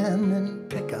men and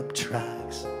pickup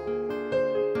trucks.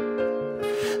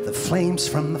 The flames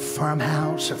from the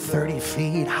farmhouse are 30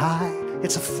 feet high.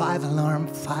 It's a 5-alarm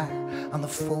fire on the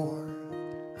 4th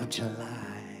of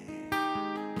July.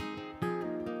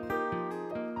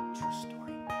 True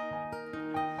story.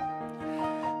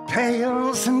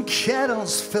 Pails and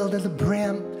kettles filled to the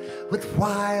brim with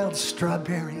wild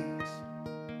strawberries.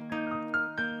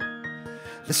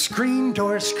 The screen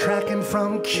doors cracking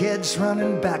from kids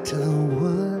running back to the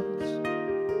woods.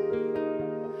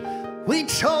 We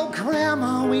told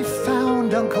Grandma we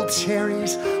found Uncle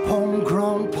Terry's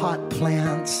homegrown pot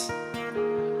plants.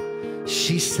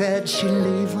 She said she'd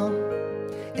leave them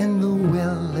in the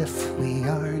will if we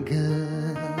are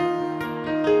good.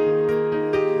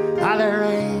 Ah, there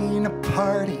ain't a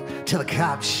party till the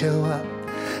cops show up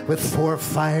with 4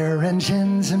 fire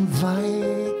engines and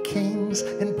Vikings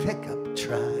and pickup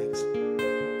trucks.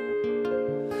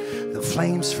 The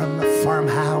flames from the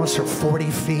farmhouse are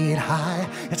 40 feet high.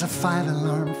 It's a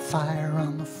 5-alarm fire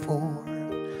on the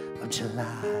 4th of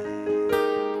July.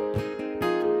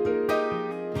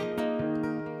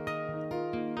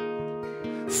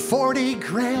 "40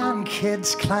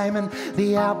 grandkids climbing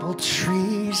the apple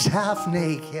trees half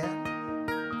naked.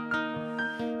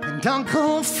 And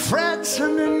Uncle Fred's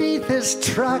underneath his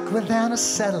truck with an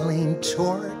acetylene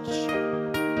torch.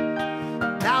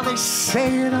 Now they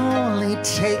say it only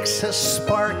takes a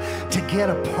spark to get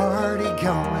a party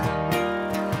going.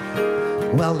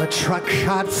 Well, the truck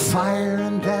caught fire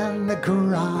and then the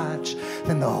garage,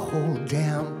 then the whole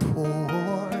damn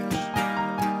porch.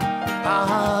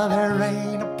 Ah, there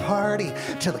ain't a party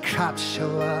till the cops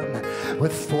show up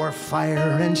with 4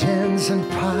 fire engines and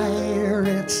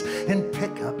pirates and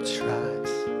pickup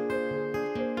trucks.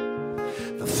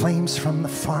 The flames from the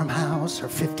farmhouse are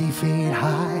 50 feet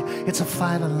high. It's a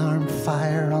 5-alarm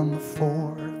fire on the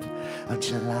 4th of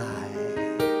July.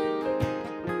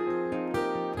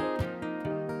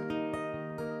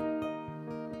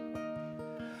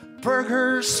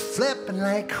 Burgers flipping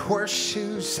like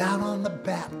horseshoes out on the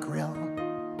back grill.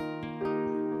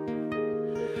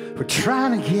 We're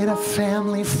trying to get a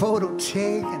family photo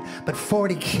taken, but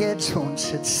 40 kids won't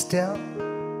sit still.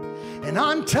 And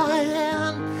Aunt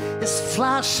Diane is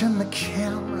flashing the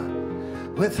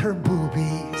camera with her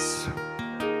boobies.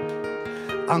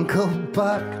 Uncle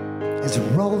Buck is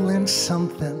rolling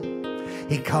something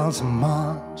he calls a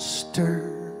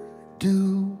monster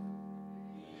dew.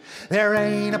 There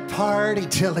ain't a party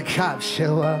till the cops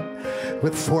show up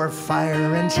with 4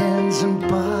 fire engines and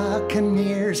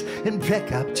buccaneers in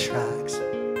pickup trucks.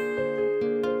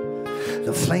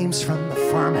 The flames from the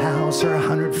farmhouse are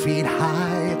 100 feet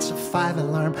high. It's a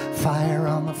 5-alarm fire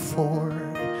on the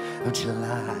 4th of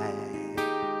July.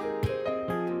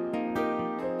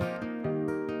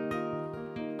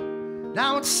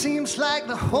 Now it seems like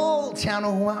the whole town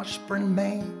of Washburn,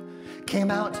 Maine came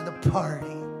out to the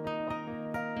party.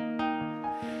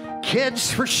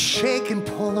 Kids were shaking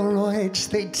Polaroids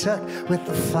they took with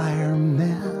the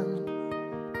firemen.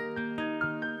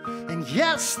 And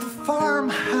yes, the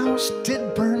farmhouse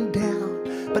did burn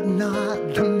down, but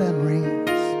not the memories.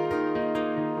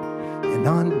 And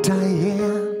Aunt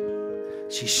Diane,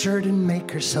 she sure didn't make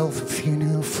herself a few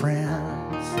new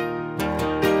friends.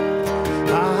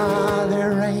 Ah,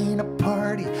 there ain't a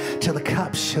party till the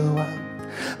cops show up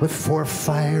with 4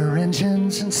 fire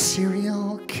engines and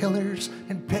serial killers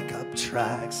and pickup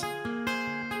trucks.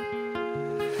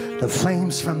 The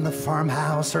flames from the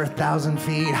farmhouse are 1,000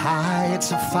 feet high.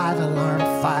 It's a 5-alarm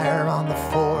fire on the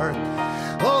 4th.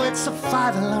 Oh, it's a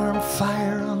 5-alarm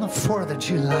fire on the 4th of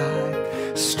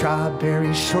July.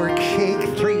 Strawberry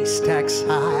shortcake 3 stacks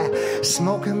high.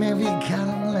 Smoke 'em if you got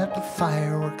 'em, let the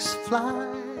fireworks fly.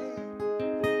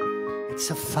 It's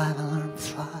a 5-alarm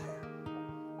fire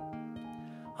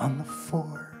on the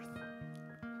 4th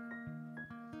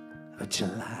of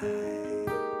July.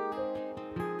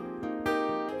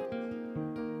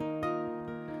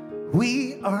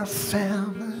 We are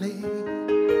family.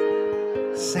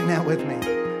 Sing that with me.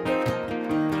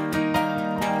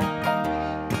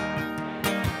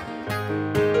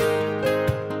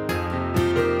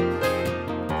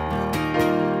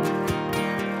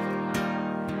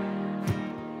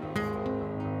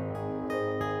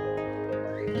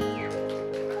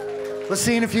 We'll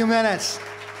see you in a few minutes.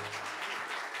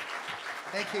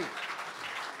 Thank you.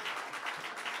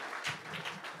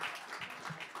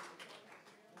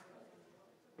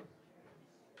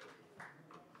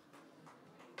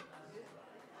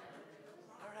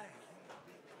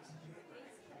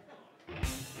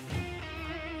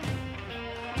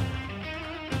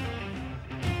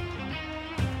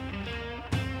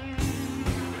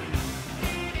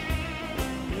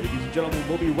 Ladies and gentlemen,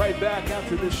 we'll be right back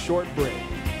after this short break.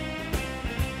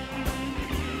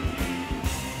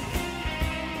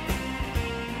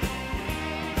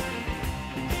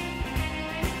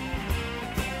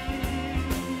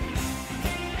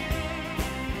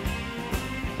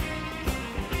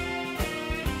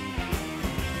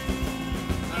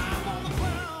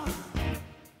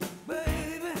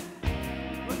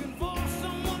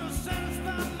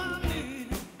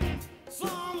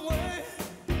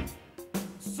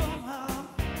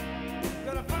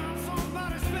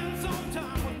 Somebody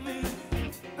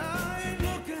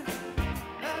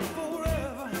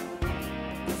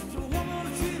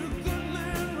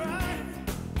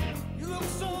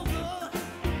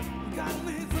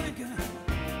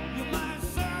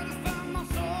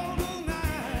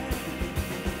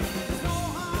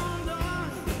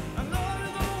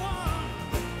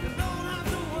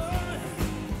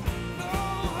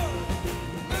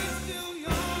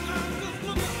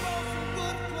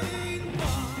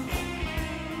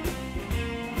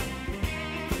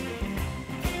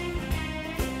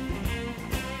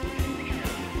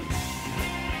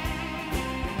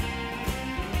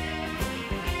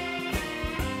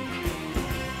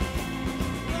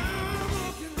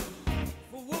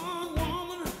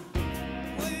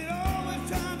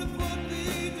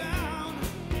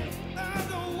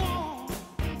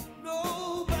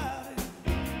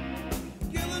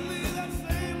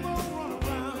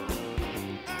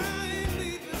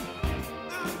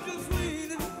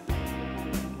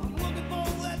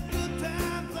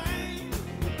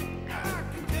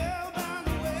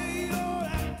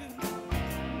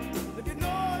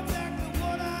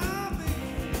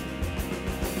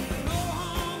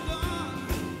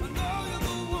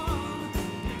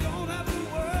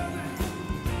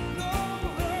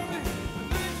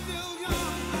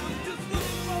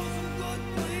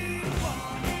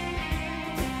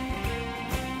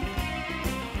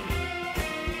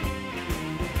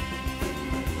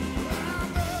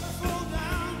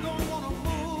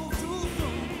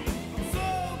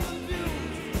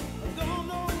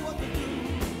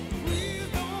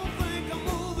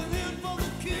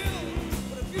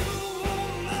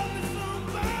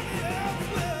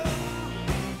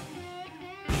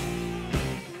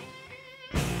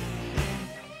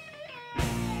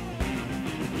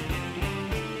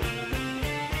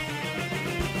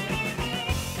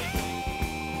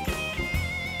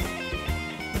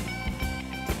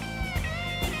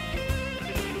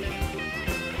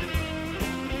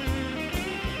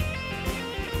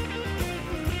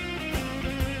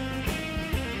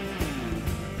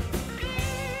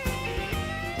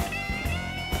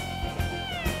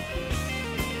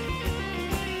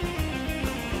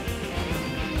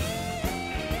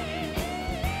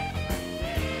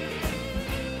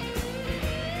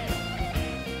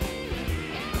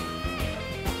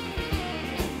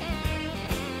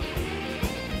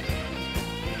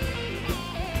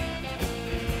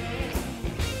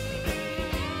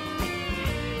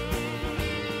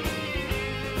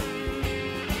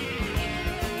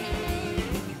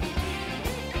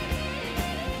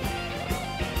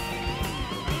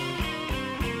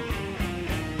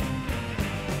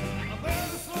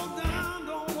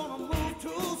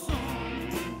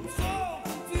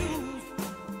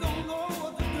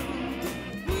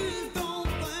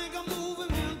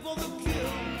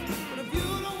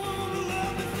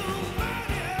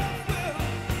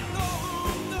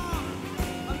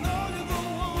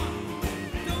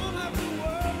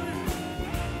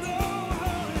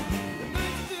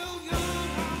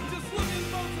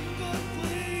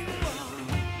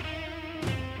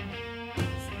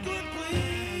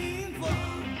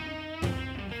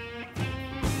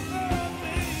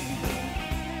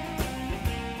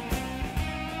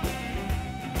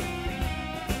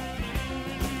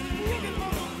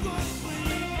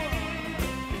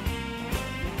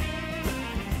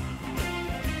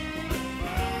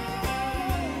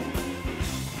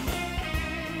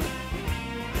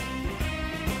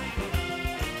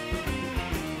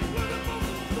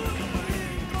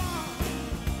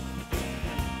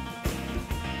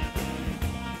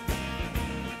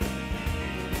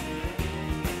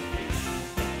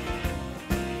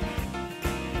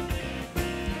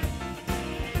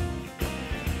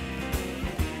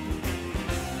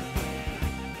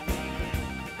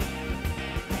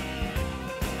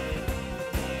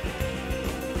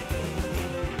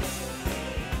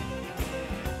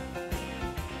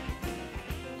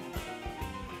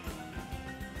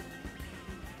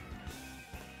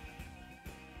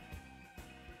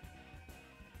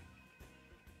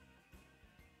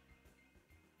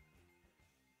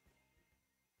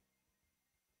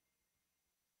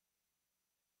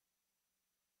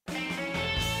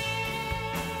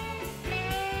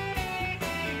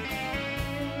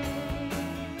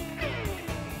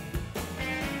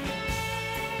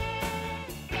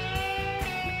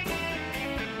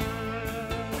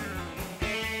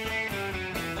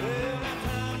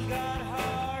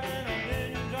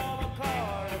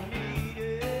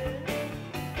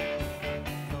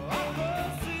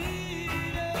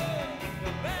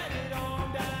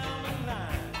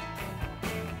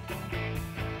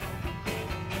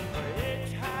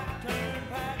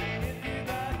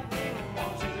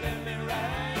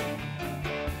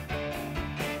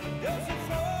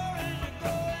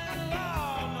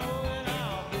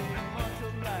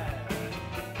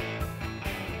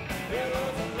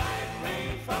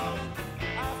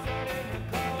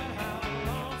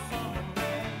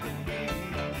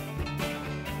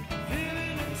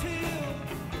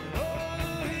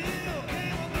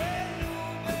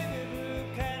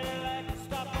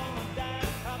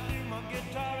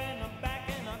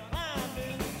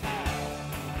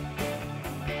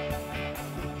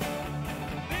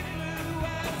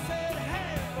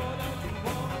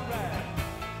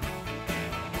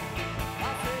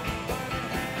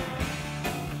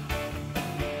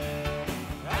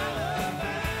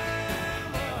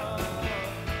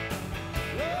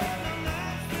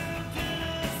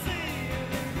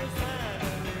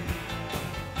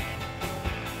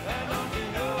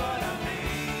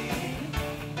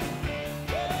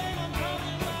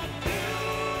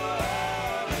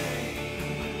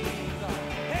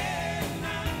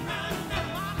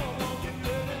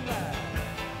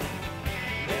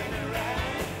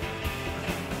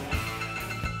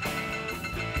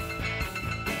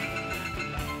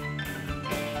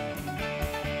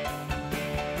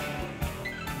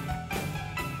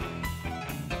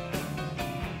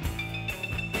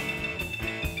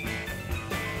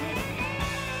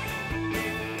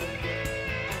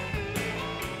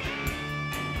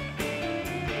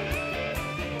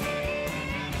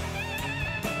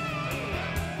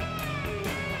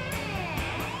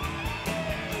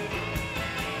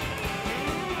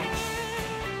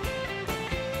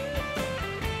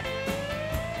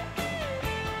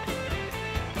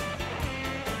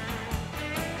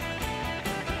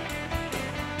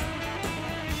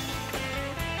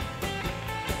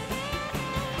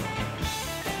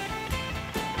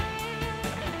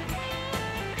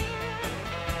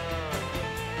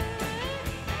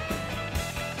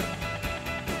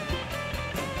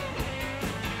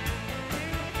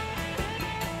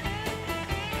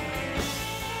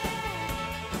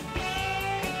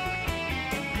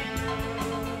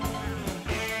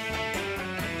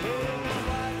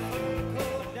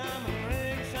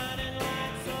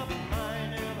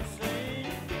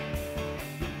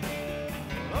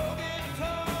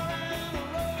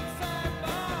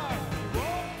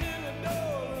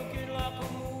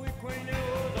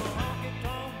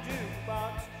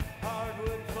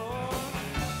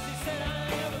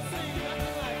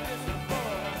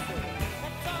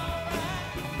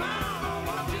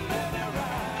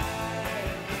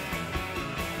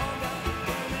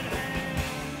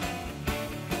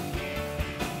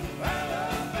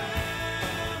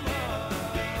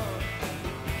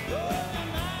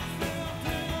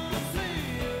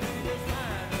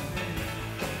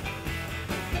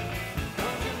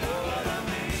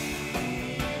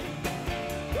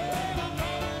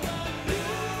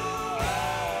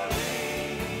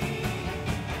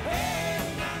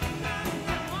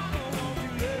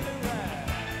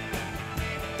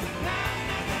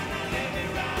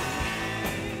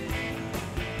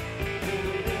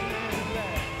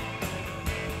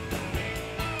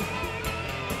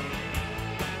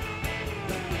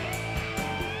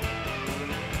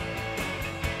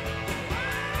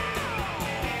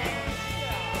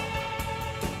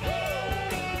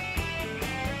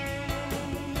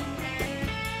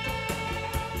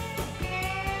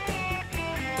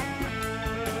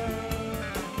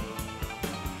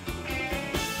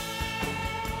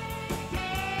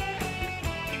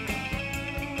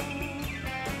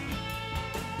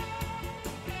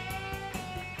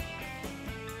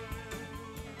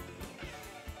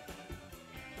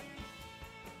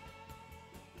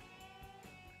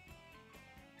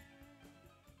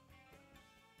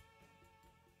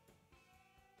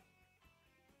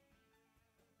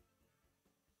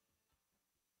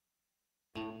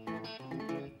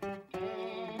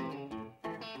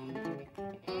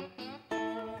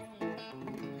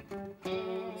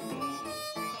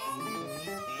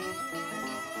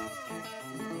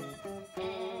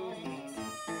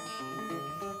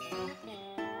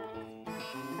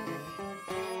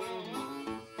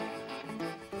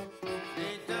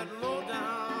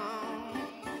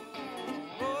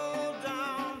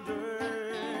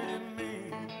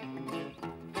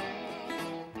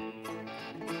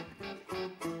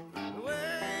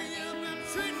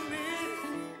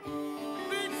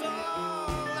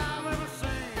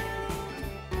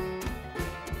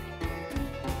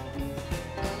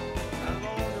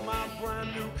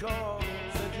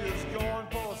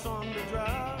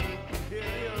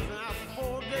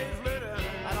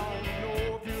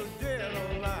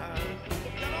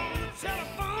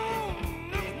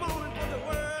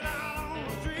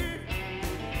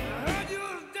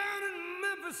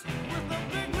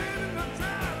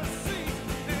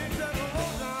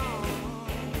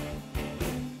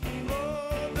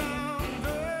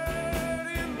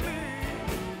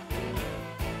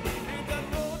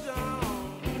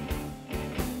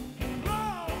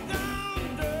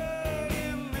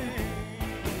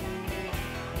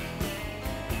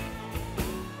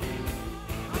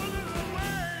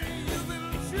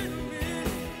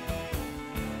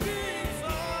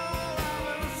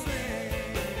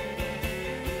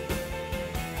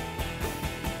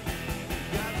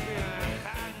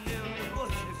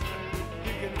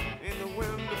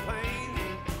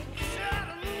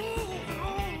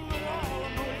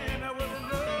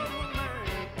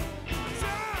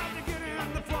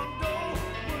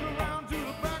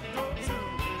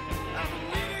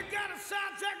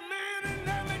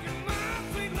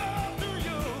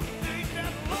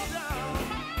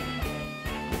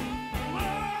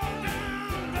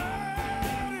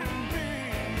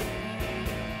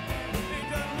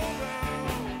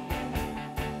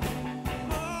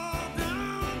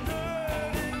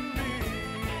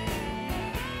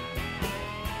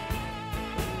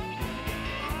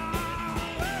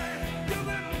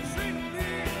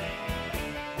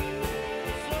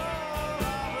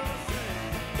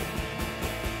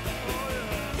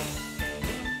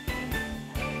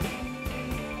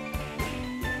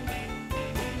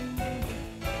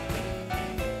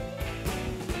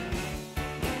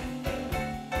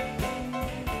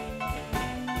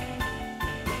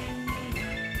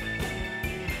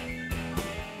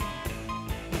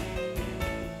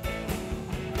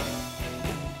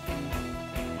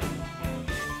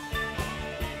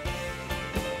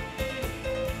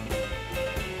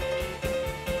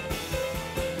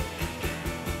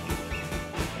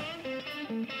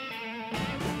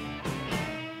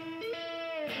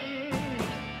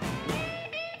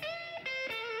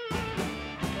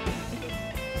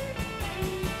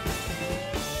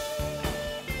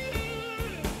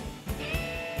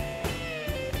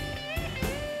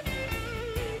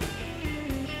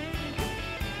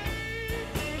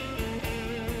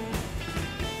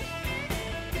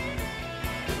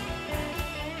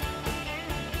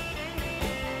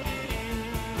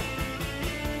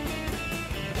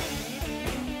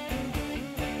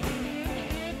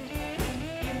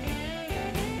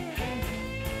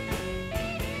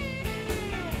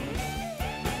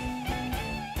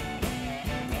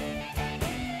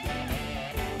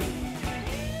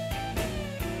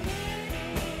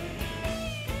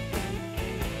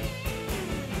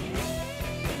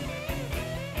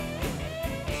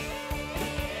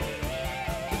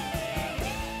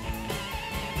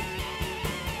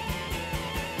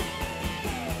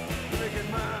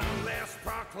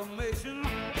proclamation.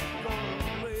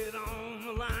 Gonna lay it on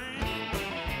the line.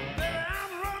 Baby,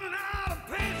 I'm running out of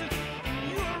patience.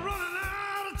 You are running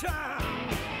out of time.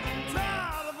 I'm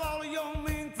tired of all of your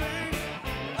mean things,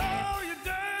 all your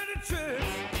dirty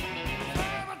tricks. If I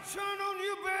ever turn on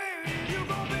you, baby, you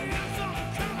gonna be in some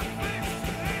kind of fix.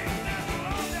 Ain't that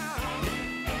low down,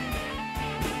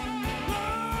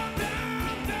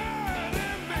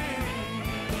 dirty man?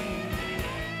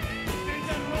 Ain't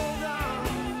that low down,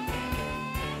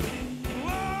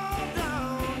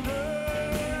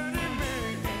 dirty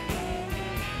man?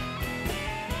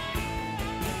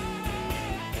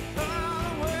 The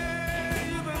way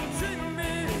you've been treating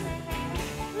me,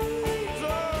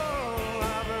 so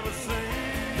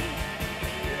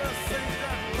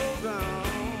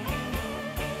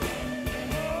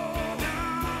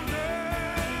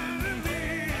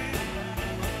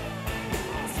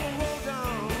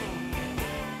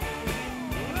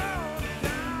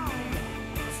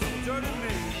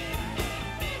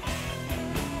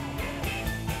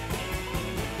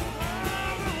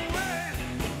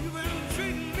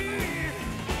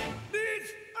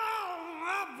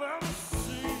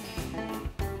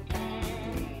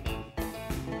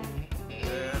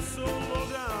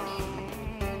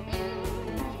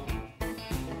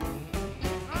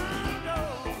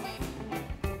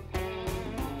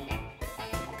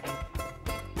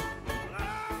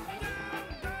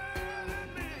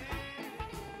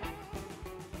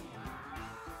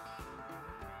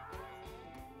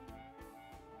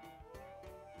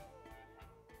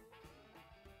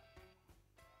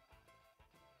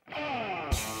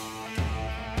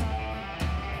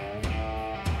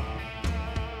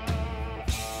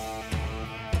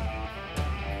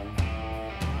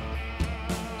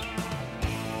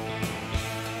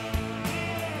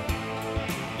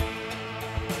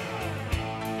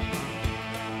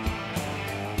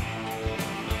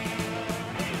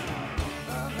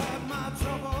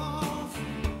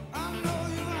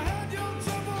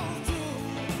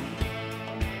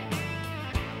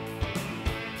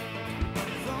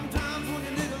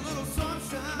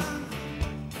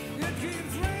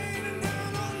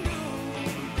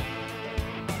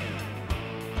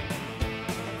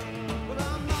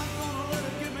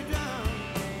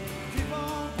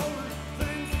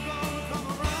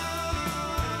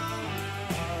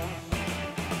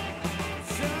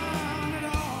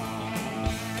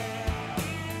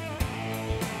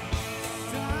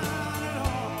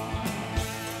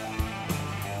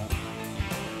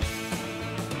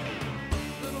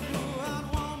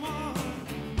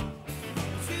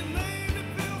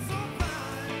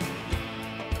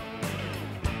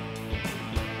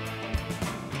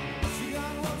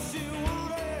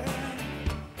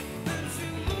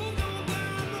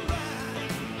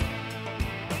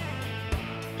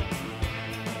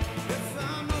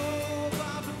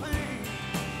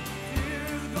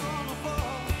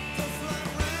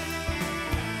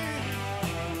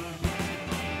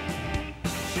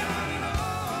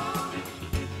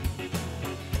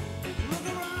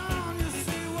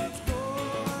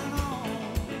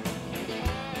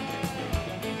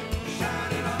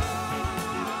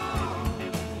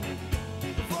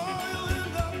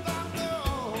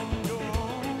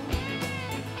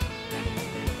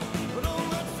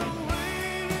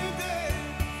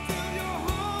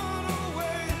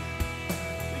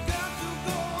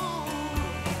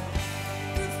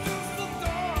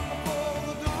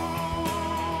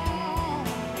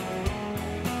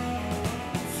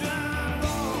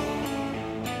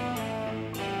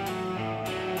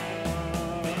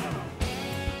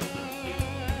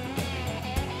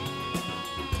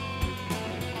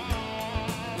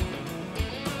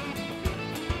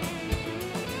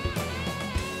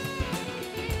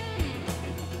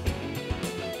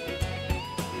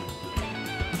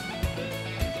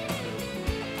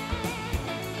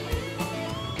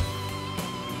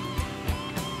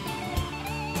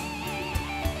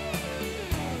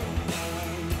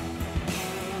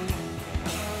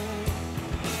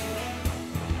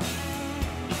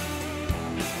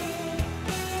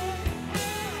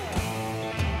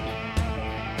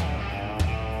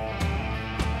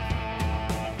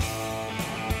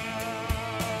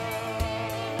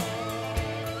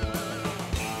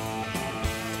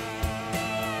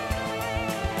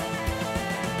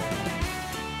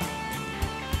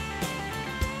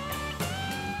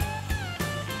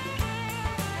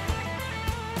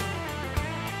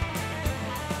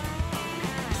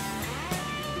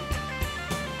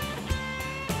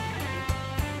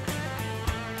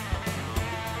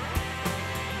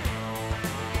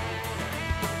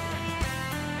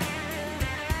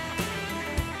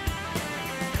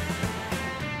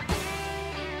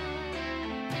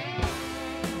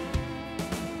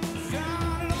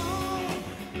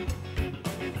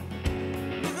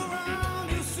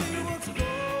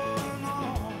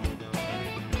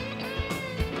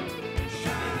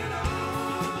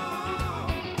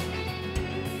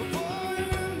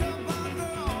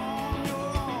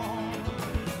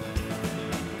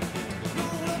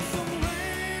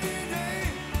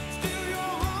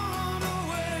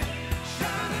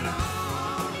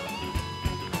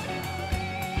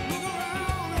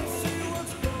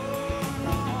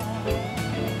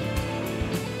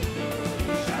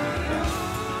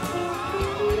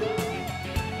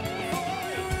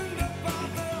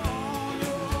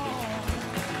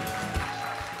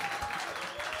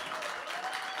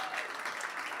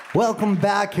Welcome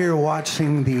back. You're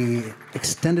watching the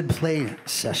extended play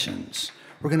sessions.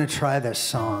 We're going to try this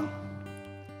song.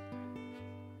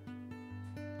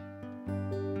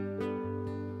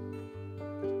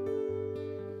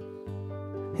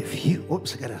 If you,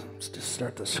 whoops, I got to just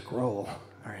start the scroll.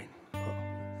 All right.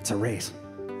 It's a race.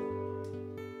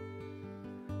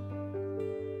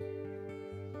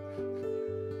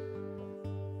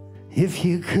 If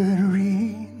you could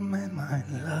read my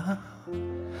mind, love,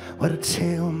 what a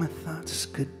tale my thoughts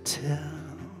could tell.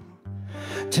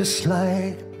 Just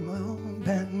like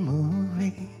that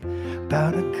movie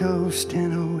about a ghost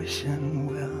in a wishing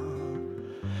well,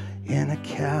 in a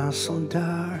castle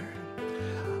dark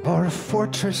or a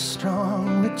fortress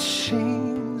strong with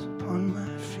chains upon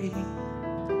my feet.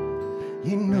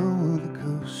 You know the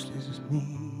ghost is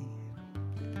me.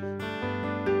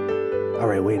 All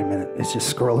right, wait a minute. It's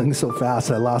just scrolling so fast.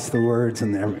 I lost the words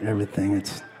and everything.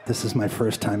 This is my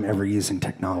first time ever using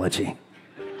technology.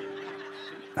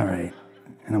 All right,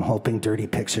 and I'm hoping dirty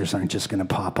pictures aren't just going to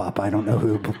pop up. I don't know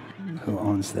who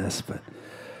owns this, but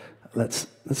let's.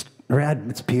 Rad,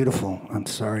 it's beautiful. I'm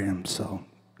sorry, I'm so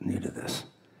new to this.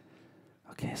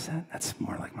 Okay, so that's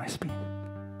more like my speed.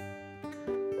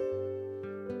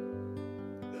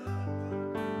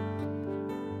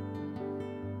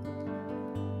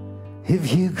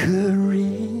 If you could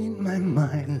read my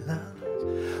mind,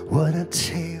 love, what a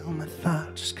tale my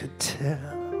thoughts could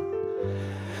tell.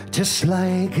 Just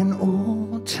like an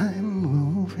old-time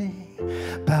movie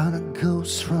about a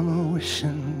ghost from a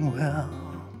wishing well,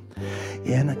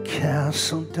 in a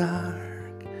castle dark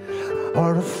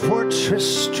or a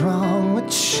fortress strong with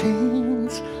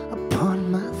chains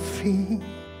upon my feet.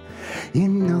 You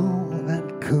know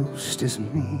that ghost is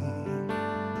me.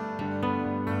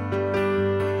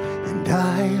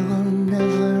 I will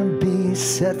never be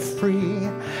set free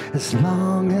as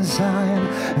long as I'm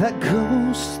that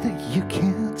ghost that you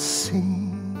can't see.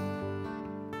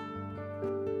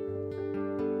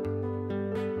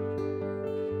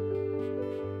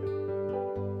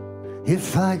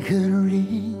 If I could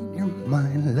read your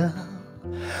mind, love,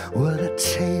 what a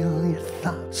tale your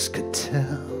thoughts could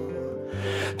tell.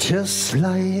 Just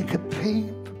like a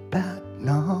paperback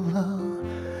novel,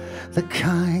 the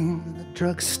kind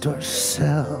drugstore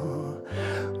sell.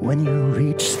 When you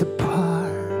reach the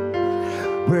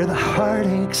part where the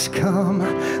heartaches come,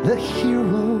 the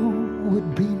hero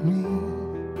would be me.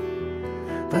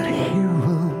 But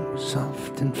heroes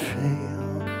often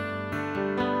fail,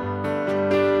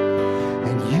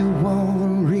 and you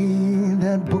won't read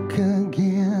that book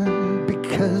again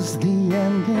because the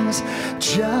ending's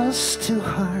just too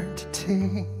hard to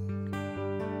take.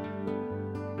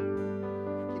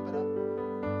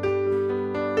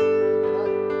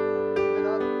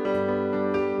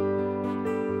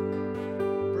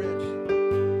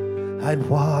 I'd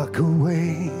walk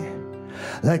away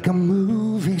like a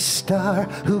movie star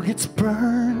who gets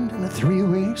burned in a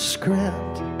three-way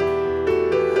script.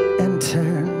 Enter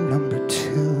number 2.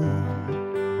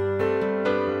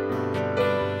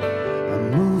 A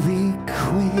movie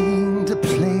queen to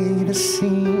play the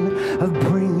scene of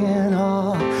bringing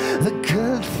all the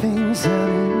good things out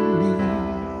in me.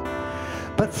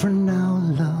 But for now,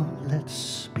 love,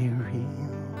 let's be real.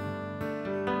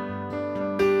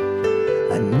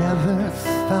 I never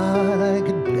thought I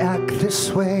could act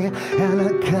this way, and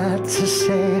I got to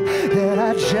say that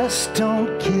I just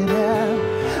don't get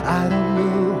it. I don't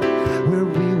know where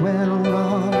we went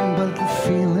wrong, but the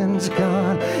feeling's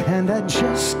gone, and I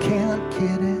just can't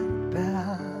get it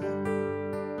back.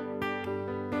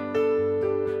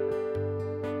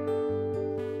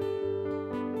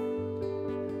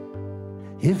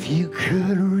 If you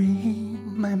could read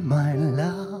my mind,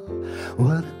 love,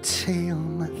 what a tale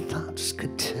my thoughts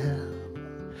could tell.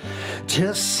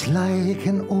 Just like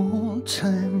an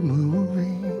old-time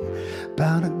movie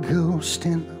about a ghost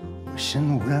in a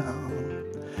wishing well,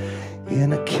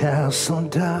 in a castle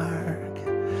dark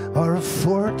or a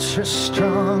fortress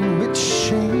strong with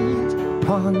chains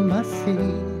upon my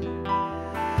feet.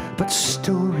 But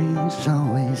stories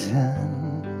always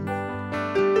end,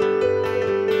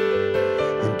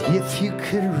 and if you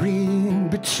could read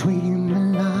between the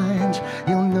lines,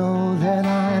 you'll know that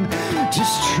I'm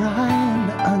just trying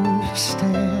to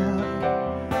understand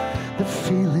the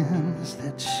feelings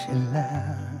that she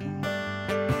left.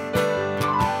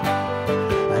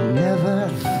 I never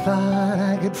thought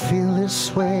I could feel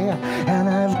this way, and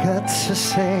I've got to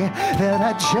say that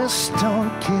I just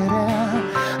don't get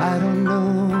it. I don't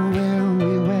know where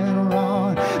we went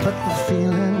wrong, but the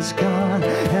feeling's gone,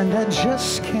 and I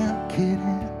just can't get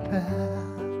it back.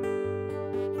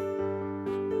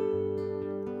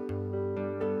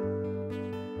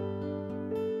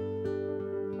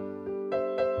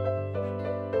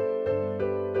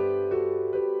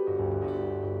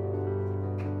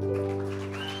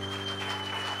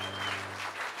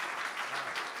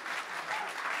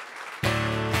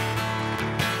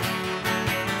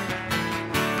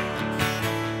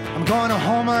 going to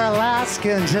Homer,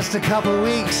 Alaska in just a couple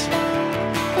weeks.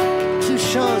 2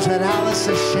 shows at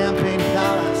Alice's Champagne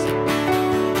Palace.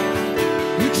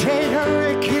 You take a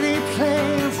rickety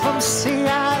plane from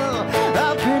Seattle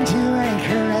up into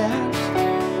Anchorage.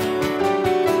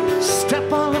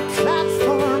 Step on the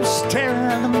platform, stare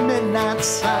at the midnight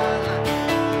sun.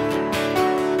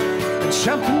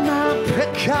 Jump in my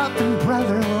pickup and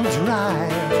brother will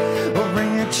drive. We'll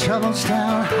bring your troubles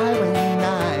down Highway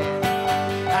 9.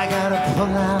 I got a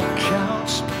pull-out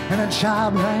couch and a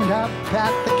job lined up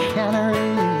at the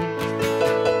cannery.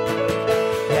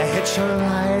 You hitch a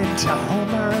ride to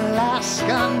Homer,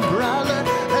 Alaska, and brother,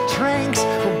 the drinks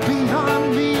will be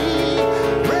on me.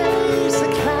 Raise the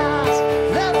glass,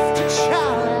 left to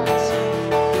chalice.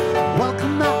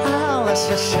 Welcome to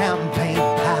Alice's Champagne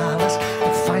Palace,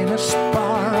 the finest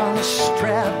bar on the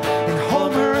strip in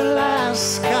Homer,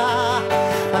 Alaska.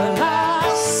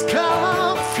 Alaska,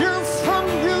 if you're from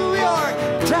New York,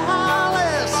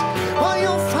 Dallas, well,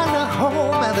 you'll find a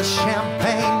home at the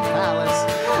Champagne Palace.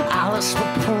 Alice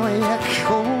will pour you a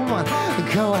cold one.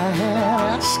 Go ahead,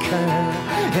 ask her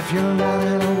if you're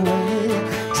running away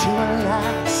to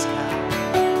Alaska.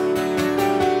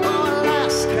 Oh,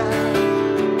 Alaska.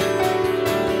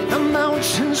 The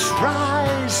mountains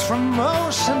rise from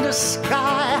ocean to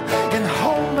sky in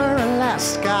Homer,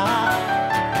 Alaska.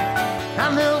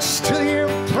 And they'll steal your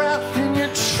breath and your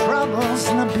troubles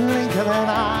in the blink of an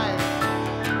eye.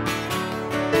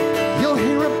 You'll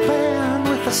hear a band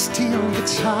with a steel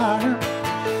guitar.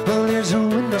 Well, there's a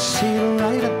window seat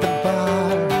right at the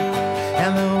bar.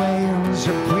 And the whales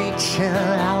are preaching,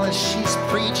 Alice, she's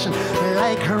preaching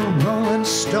like a rolling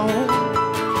stone.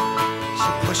 She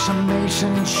push a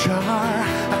mason jar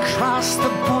across the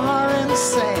bar and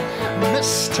say,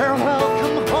 Mr.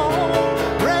 Welcome home.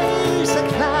 Raise a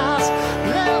glass,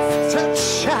 left a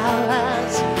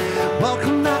chalice.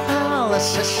 Welcome to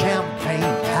Alice's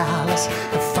Champagne Palace,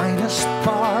 the finest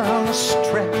bar on the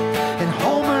strip in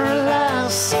Homer,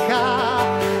 Alaska.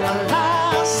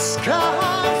 Alaska,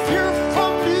 if you're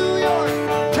from New York,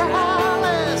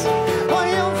 Dallas, well,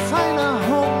 you'll find a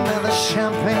home at the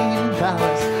Champagne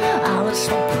Palace. Alice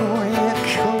will pour you a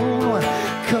cold one.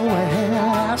 Go ahead,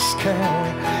 ask her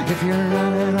if you're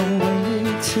running away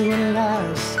to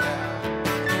Alaska.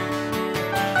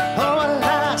 Oh,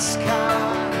 Alaska,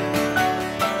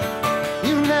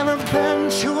 you've never been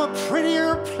to a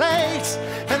prettier place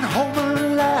than Homer,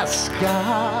 Alaska.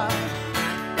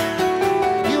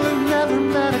 You have never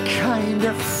met a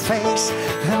kinder face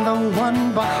than the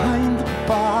one behind the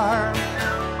bar.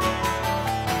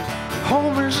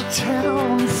 Homer's a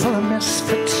town full of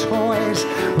misfit toys,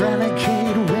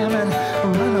 renegade women,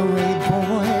 runaway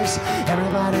boys.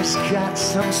 Everybody's got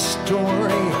some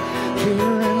story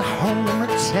here in Homer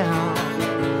town.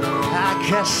 I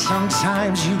guess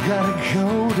sometimes you gotta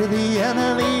go to the end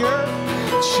of the earth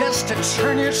just to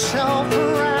turn yourself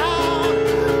around.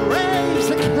 Raise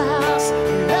a glass,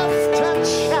 left a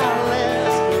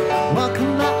chalice.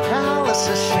 Welcome to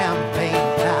Alice's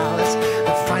Champagne Palace,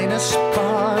 the finest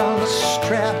bar on the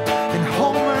strip in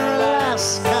Homer,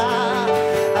 Alaska.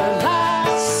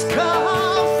 Alaska,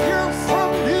 if you're from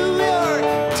New York,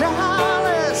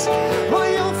 Dallas, well,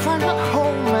 you'll find a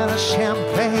home at a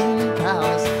Champagne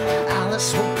Palace.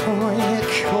 Alice will pour you a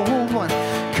cold one.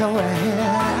 Go ahead,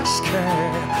 ask her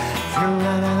if you're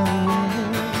running away.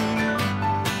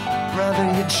 Brother,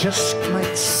 you just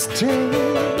might stay.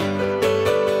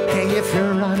 Hey, if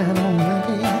you're running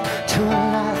away to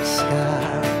Alaska.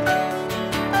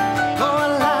 Oh,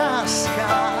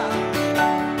 Alaska.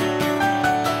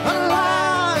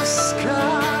 Alaska.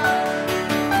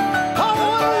 Oh,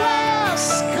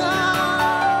 Alaska.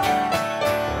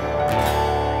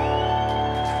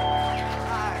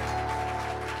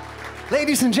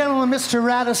 Ladies and gentlemen, Mr.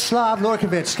 RADOSLAV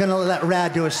LORKOVIĆ. Gonna let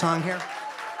Rad do a song here.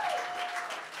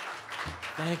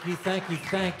 Thank you, thank you,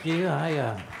 thank you.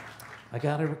 I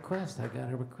got a request. I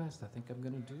think I'm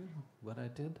going to do what I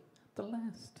did the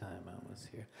last time I was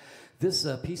here. This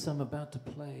piece I'm about to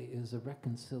play is a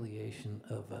reconciliation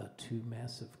of 2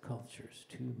 massive cultures,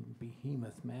 2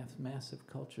 behemoth, massive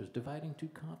cultures, dividing 2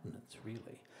 continents,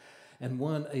 really. And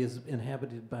one is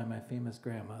inhabited by my famous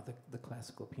grandma, the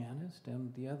classical pianist,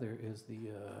 and the other is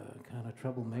the kind of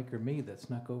troublemaker me that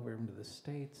snuck over into the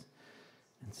States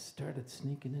and started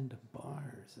sneaking into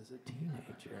bars as a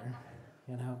teenager,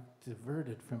 and how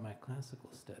diverted from my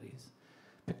classical studies,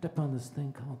 picked up on this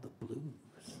thing called the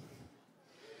blues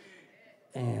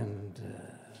and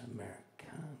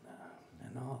Americana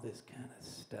and all this kind of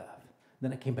stuff.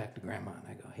 Then I came back to Grandma and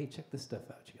I go, hey, check this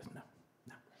stuff out. She goes,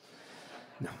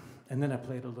 no. And then I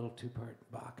played a little 2-part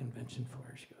Bach convention for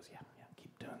her. She goes, yeah,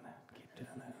 keep doing that.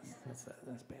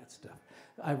 That's bad stuff.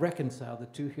 I reconcile the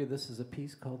two here. This is a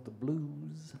piece called The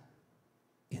Blues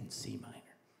in C minor.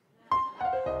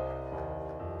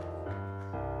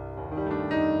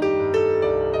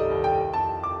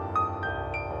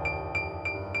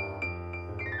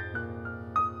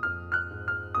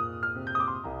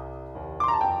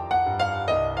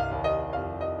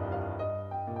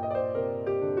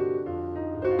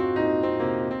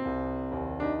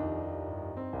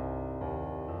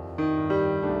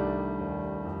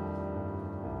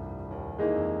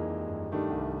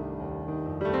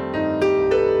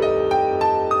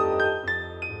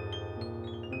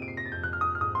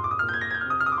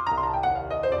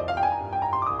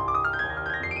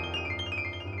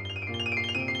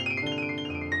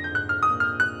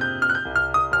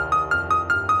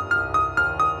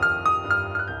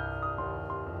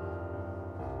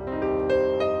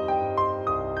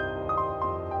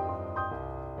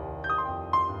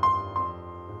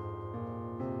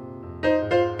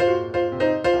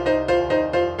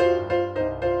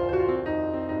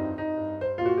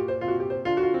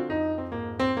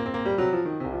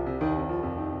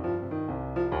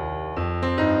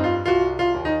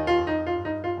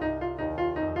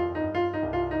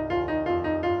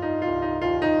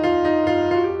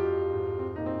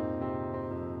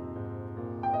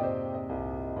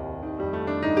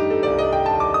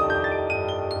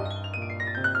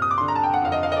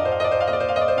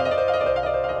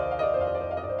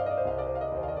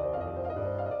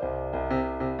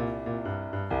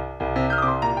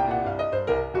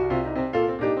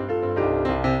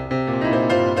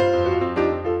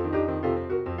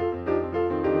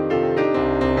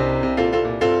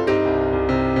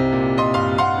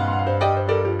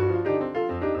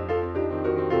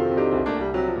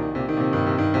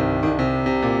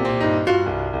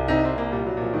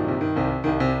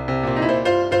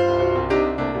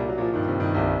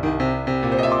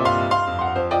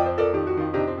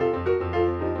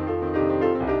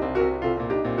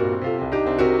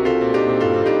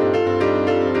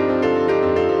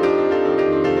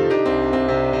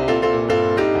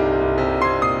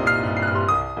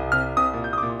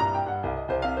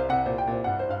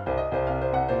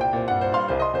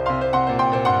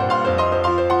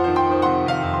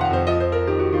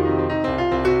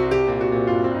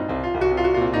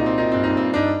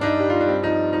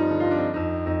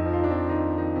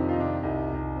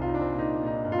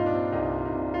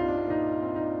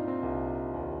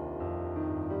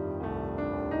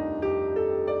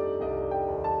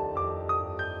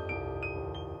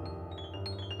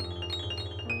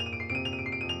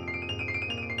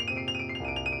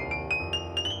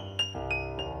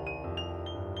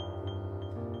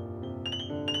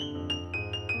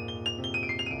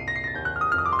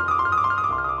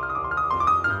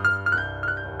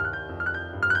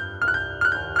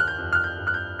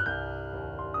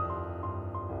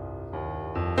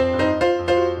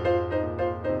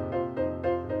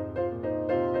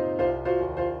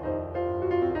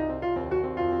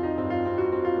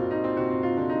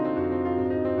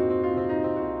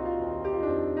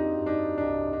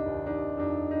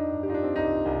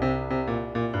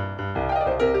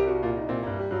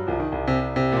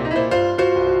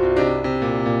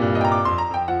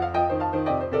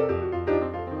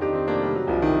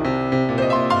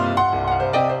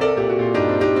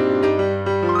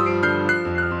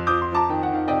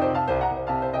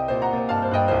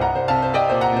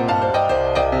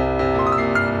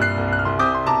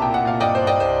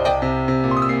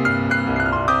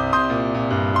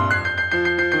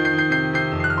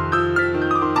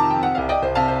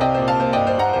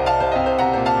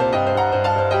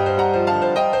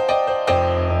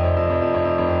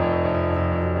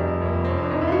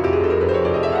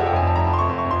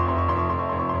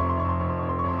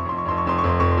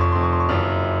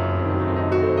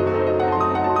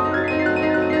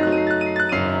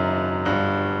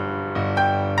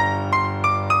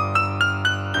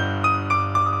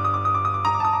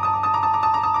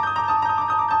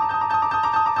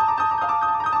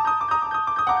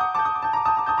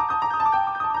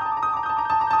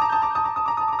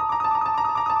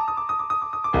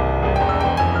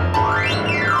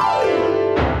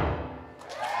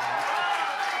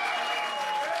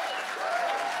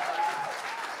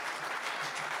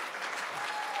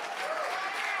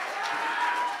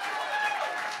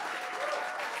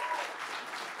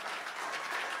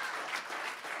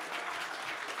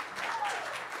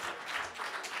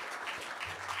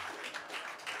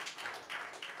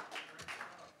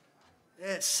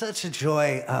 It's such a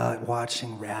joy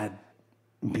watching Rad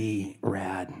be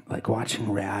Rad, like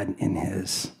watching Rad in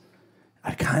his,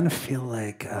 I kind of feel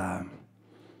like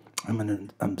I'm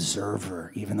an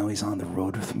observer. Even though he's on the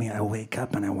road with me, I wake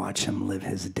up and I watch him live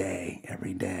his day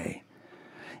every day.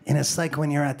 And it's like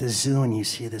when you're at the zoo and you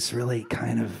see this really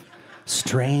kind of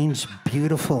strange,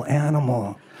 beautiful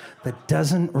animal that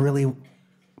doesn't really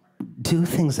do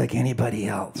things like anybody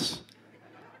else.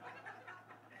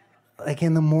 Like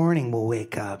in the morning, we'll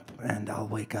wake up, and I'll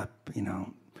wake up, you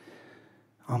know,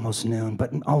 almost noon,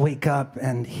 but I'll wake up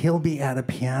and he'll be at a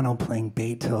piano playing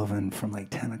Beethoven from like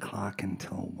 10 o'clock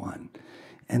until 1.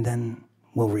 And then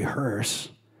we'll rehearse,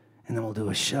 and then we'll do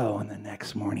a show, and the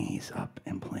next morning he's up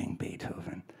and playing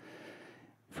Beethoven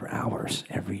for hours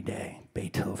every day.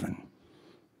 Beethoven.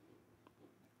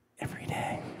 Every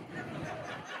day.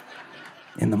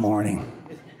 In the morning.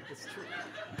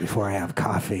 Before I have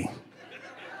coffee.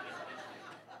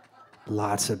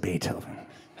 Lots of Beethoven.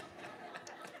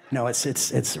 No,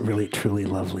 it's really, truly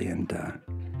lovely, and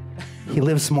he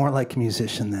lives more like a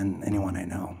musician than anyone I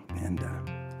know, and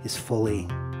he's fully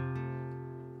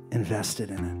invested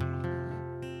in it.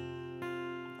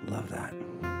 Love that.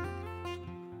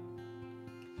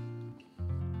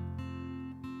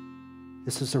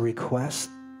 This is a request.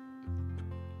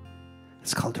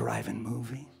 It's called Drive-In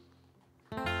Movie.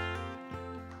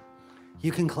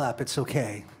 You can clap, it's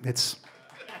okay.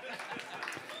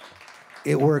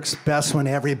 It works best when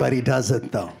everybody does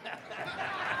it, though.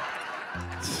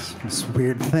 It's this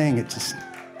weird thing, it just...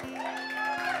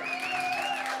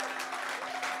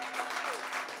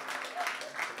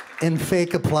 And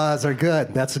fake applause are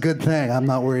good. That's a good thing. I'm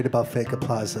not worried about fake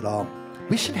applause at all.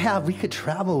 We could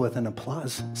travel with an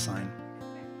applause sign.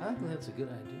 I think that's a good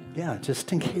idea. Yeah,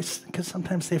 just in case, because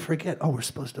sometimes they forget, oh, we're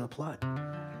supposed to applaud.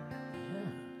 Yeah,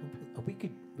 we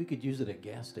could use it at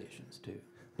gas stations, too.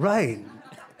 Right.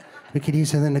 We could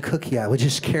use it in the cookie aisle. We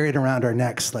just carry it around our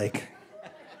necks like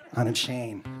on a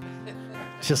chain.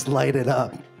 Just light it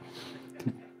up.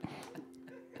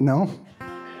 No?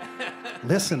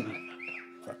 Listen,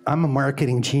 I'm a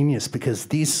marketing genius because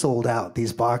these sold out.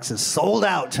 These boxes sold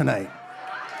out tonight.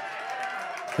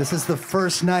 This is the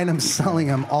first night I'm selling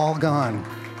them, all gone.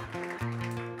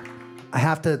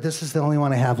 This is the only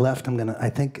one I have left. I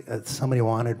think somebody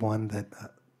wanted one that,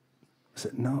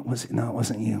 no, it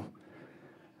wasn't you.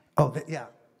 Oh, yeah.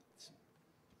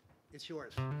 It's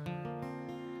yours. All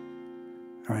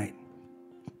right.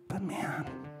 But man,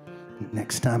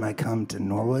 next time I come to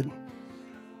Norwood,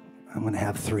 I'm going to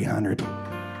have 300.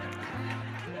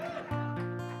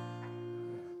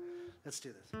 Let's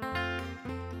do this.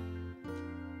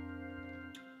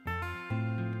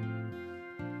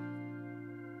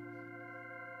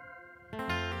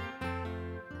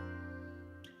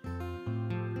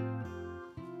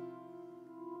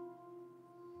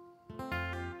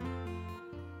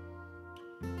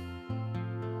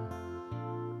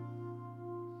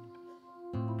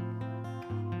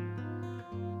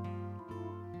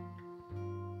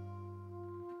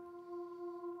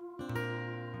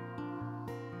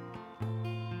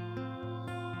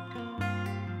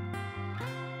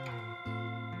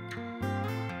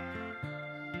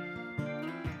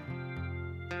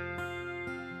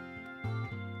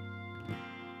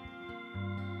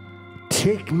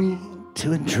 Take me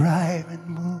to a drive-in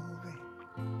movie.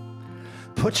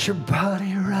 Put your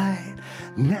body right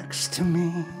next to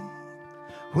me.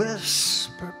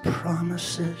 Whisper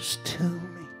promises to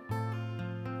me.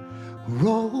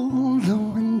 Roll the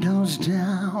windows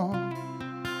down.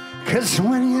 'Cause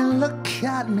when you look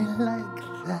at me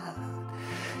like that,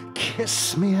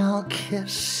 kiss me, I'll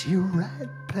kiss you right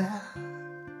back.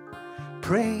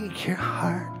 Break your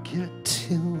heart, give it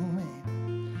to me.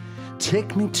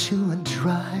 Take me to a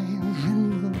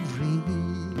drive-in movie.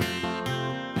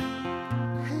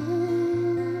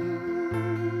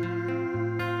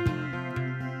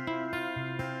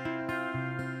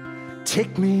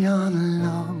 Take me on a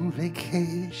long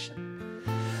vacation,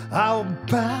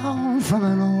 outbound from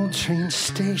an old train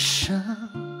station.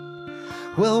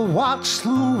 We'll watch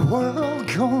the world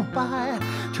go by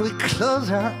till we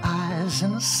close our eyes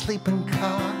in a sleeping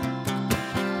car.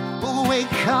 We'll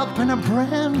wake up in a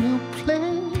brand new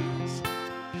place.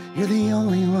 You're the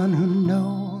only one who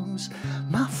knows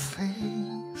my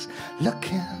face,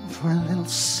 looking for a little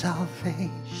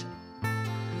salvation.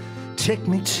 Take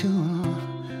me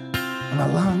on a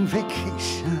long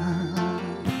vacation.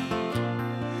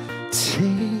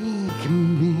 Take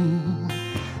me,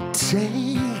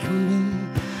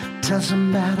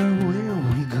 doesn't matter where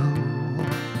we go.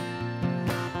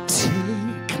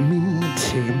 Take me,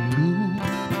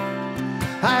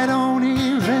 I don't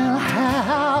even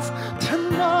have to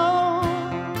know.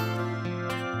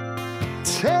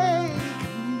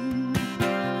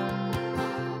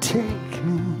 Take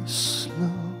me slow.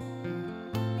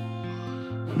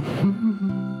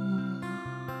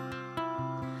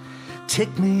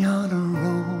 Take me on a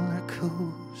roller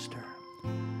coaster.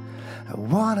 I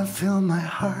wanna feel my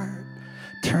heart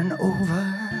turn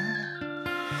over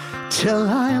till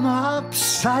I'm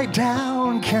upside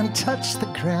down, can't touch the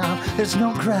ground, there's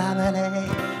no gravity.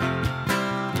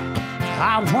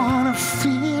 I wanna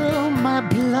feel my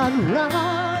blood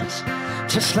rush,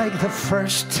 just like the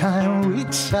first time we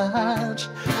touch.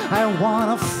 I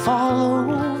wanna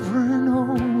fall over and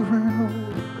over and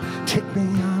over. Take me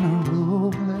on a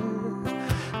roller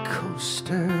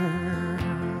coaster.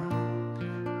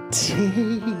 Take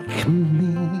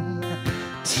me,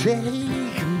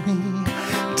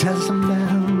 doesn't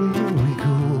matter where we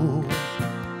go.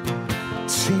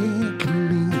 Take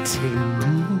me,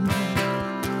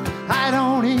 I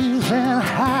don't even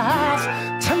have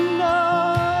to know.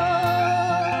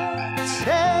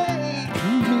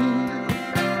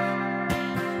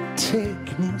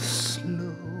 Take me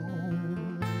slow.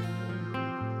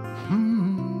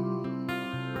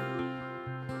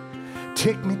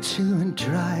 Take me to a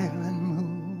drive-in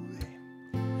movie.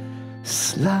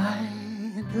 Slide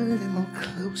a little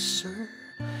closer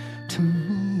to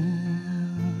me.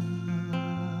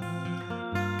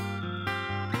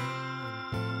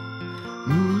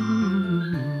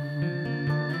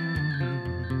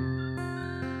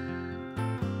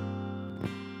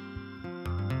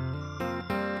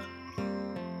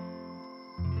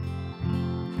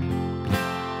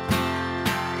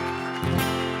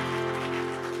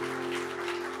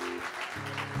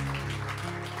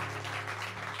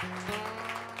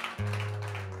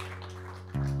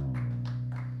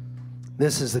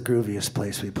 This is the grooviest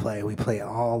place we play. We play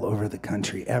all over the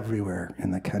country, everywhere in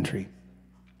the country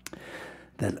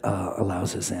that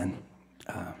allows us in.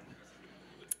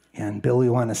 And Bill, we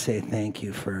want to say thank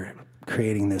you for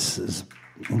creating this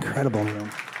incredible room.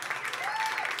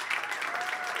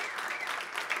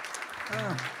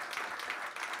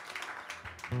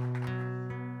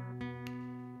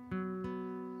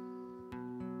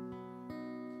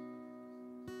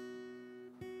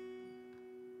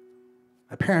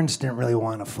 My parents didn't really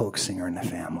want a folk singer in the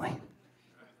family.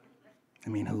 I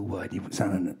mean, who would? It's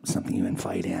not something you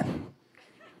invite in.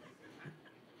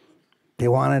 They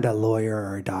wanted a lawyer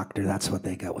or a doctor. That's what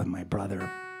they got with my brother.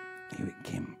 He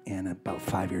came in about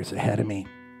 5 years ahead of me.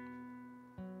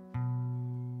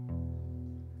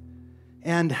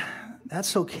 And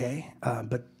that's okay,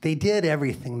 but they did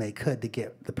everything they could to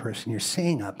get the person you're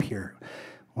seeing up here.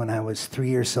 When I was 3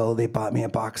 years old, they bought me a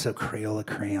box of Crayola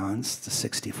crayons, the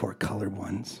 64 colored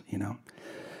ones, you know.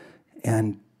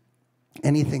 And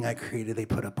anything I created, they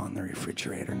put up on the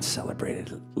refrigerator and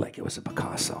celebrated it like it was a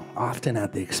Picasso, often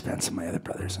at the expense of my other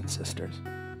brothers and sisters.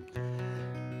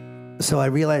 So I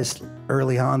realized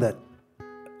early on that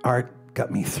art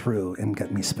got me through and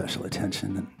got me special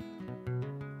attention. And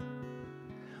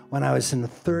when I was in the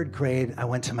 3rd grade, I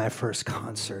went to my first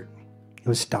concert. It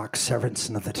was Doc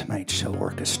Severinsen of the Tonight Show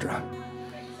Orchestra.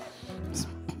 It was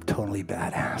totally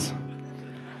badass.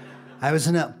 I was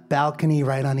in a balcony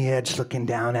right on the edge looking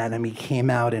down at him. He came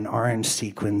out in orange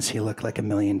sequins. He looked like $1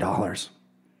 million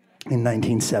in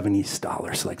 1970s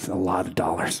dollars, like a lot of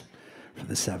dollars for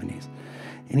the 70s.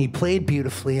 And he played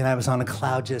beautifully, and I was on a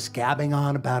cloud just gabbing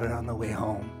on about it on the way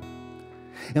home.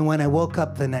 And when I woke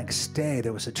up the next day,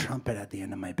 there was a trumpet at the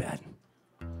end of my bed.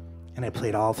 And I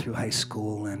played all through high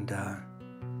school and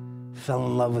fell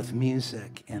in love with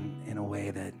music in a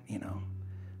way that, you know,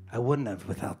 I wouldn't have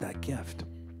without that gift.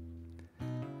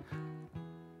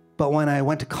 But when I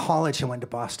went to college, I went to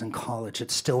Boston College.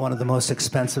 It's still one of the most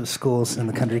expensive schools in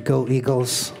the country. Go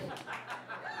Eagles.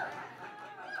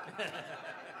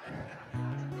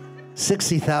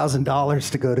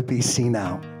 $60,000 to go to BC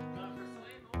now.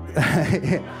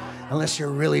 Unless you're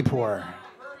really poor.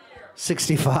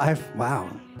 65? Wow.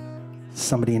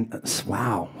 Somebody in,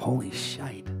 wow, holy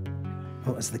shite.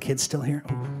 Oh, is the kid still here?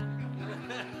 Oh.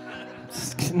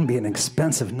 This can be an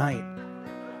expensive night.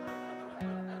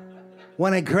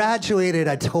 When I graduated,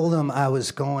 I told him I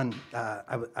was going,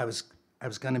 I was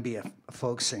going to be a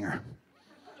folk singer,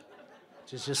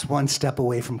 which is just one step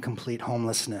away from complete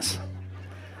homelessness.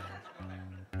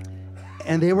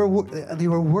 And they were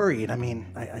worried. I mean,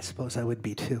 I suppose I would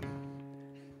be too.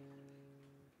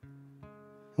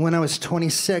 When I was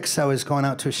 26, I was going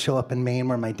out to a show up in Maine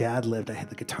where my dad lived. I had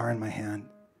the guitar in my hand.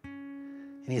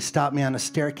 And he stopped me on a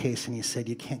staircase and he said,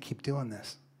 "You can't keep doing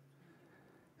this."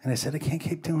 And I said, "I can't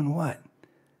keep doing what?"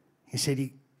 He said,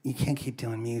 you can't keep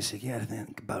doing music. You gotta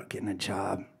think about getting a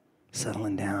job,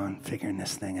 settling down, figuring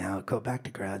this thing out, go back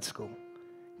to grad school,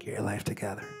 get your life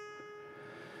together.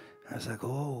 I was like,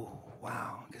 oh,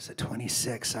 wow, because at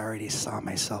 26, I already saw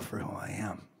myself for who I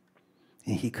am.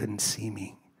 And he couldn't see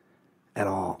me at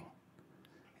all.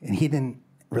 And he didn't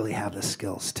really have the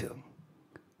skills to,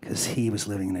 because he was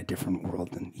living in a different world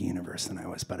and universe than I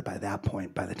was. But by that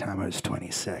point, by the time I was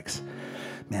 26,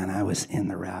 man, I was in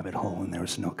the rabbit hole and there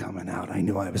was no coming out. I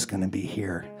knew I was going to be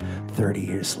here 30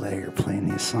 years later playing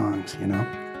these songs, you know?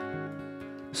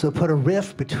 So it put a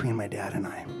rift between my dad and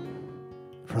I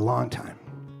for a long time.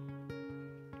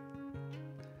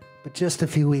 But just a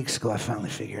few weeks ago, I finally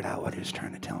figured out what he was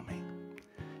trying to tell me.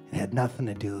 It had nothing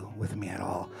to do with me at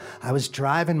all. I was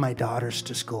driving my daughters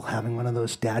to school, having one of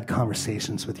those dad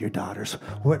conversations with your daughters.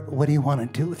 What do you want to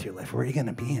do with your life? Where are you going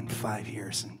to be in 5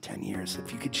 years and 10 years?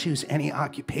 If you could choose any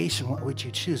occupation, what would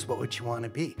you choose? What would you want to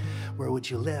be? Where would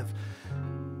you live?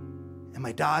 And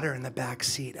my daughter in the back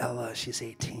seat, Ella, she's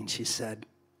 18, she said,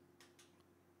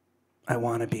 I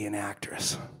want to be an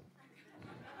actress.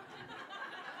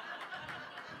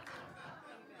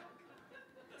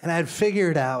 And I had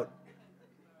figured out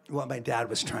what my dad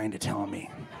was trying to tell me.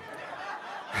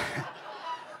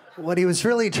 What he was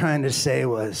really trying to say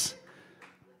was,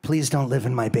 please don't live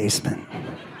in my basement.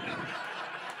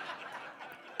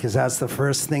 Because that's the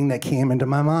first thing that came into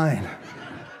my mind.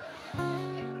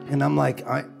 And I'm like,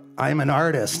 I'm an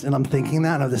artist, and I'm thinking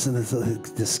that,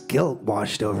 this guilt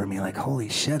washed over me, like, holy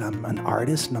shit, I'm an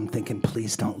artist, and I'm thinking,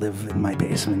 please don't live in my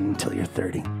basement until you're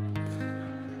 30.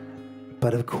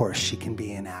 But of course, she can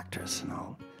be an actress, and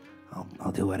I'll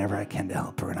do whatever I can to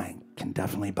help her, and I can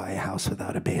definitely buy a house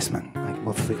without a basement.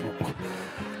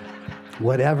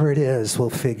 Whatever it is, we'll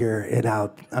figure it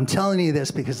out. I'm telling you this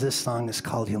because this song is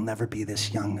called You'll Never Be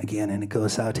This Young Again, and it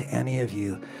goes out to any of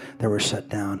you that were shut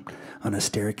down on a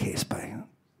staircase by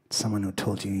someone who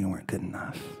told you you weren't good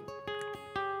enough.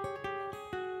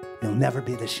 You'll never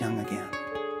be this young again.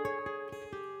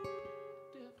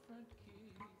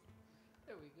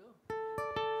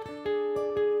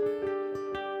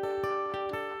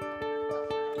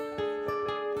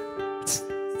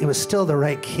 It was still the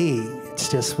right key. It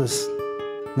just was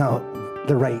not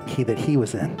the right key that he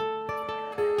was in.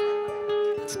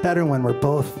 It's better when we're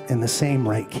both in the same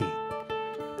right key,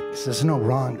 because there's no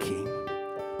wrong key.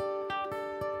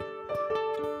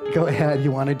 Go ahead,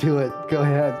 you want to do it. Go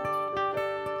ahead.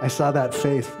 I saw that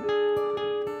face.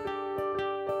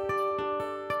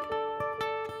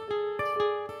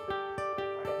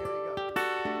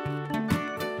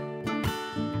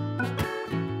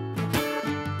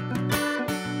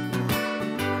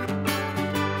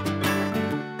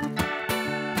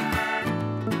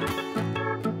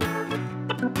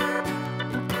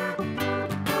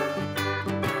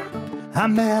 I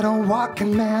met a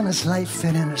walking man, his life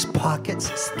fit in his pockets,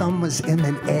 his thumb was in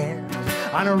the air.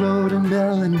 On a road in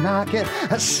Millinocket,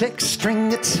 a 6-string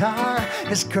guitar,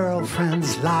 his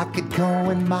girlfriend's locket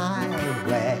going my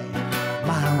way,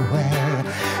 my way.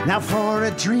 Now for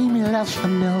a dream he left the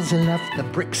mills, he left the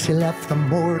bricks, he left the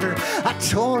mortar. I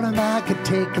told him I could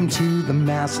take him to the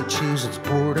Massachusetts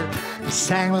border. He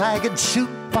sang like a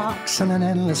jukebox on an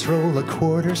endless roll of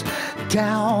quarters.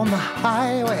 Down the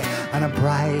highway on a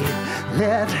bright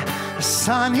lit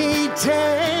sunny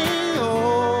day.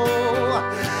 Oh,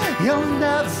 you'll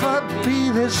never be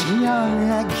this young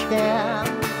again.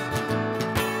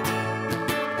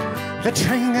 The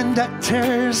train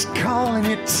conductor's calling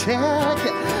your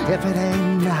ticket. If it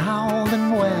ain't now,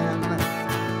 then when?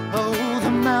 Oh,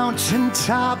 the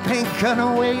mountaintop ain't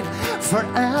gonna wait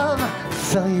forever.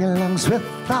 Fill your lungs with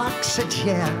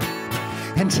oxygen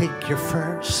and take your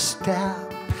first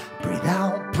step. Breathe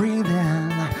out, breathe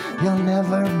in. You'll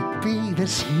never be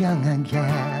this young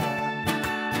again.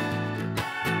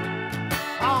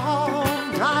 All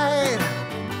right.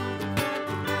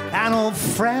 An old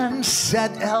friend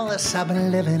said, Ellis, I've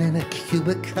been living in a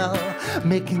cubicle,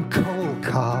 making cold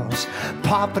calls,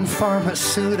 popping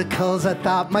pharmaceuticals. I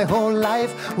thought my whole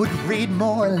life would read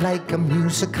more like a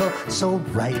musical. So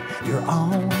write your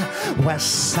own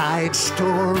West Side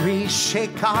Story.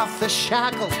 Shake off the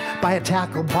shackles, buy a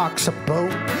tackle box, a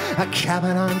boat, a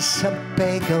cabin on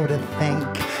Sebago to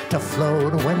think, to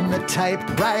float. When the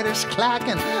typewriter's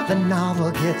clacking, the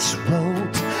novel gets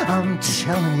wrote. I'm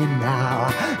telling you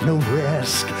now, no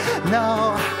risk,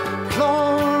 no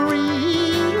glory.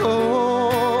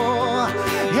 Oh,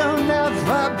 you'll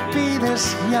never be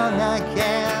this young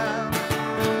again.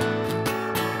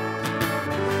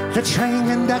 The train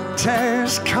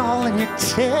conductor's calling your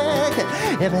ticket.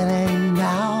 If it ain't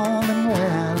now, then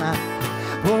when?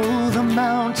 Oh, the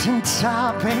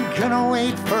mountaintop ain't gonna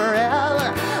wait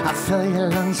forever. I fill your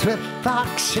lungs with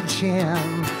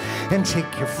oxygen and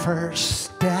take your first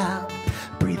step.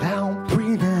 Breathe out,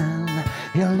 breathe in.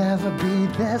 You'll never be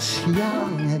this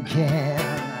young again.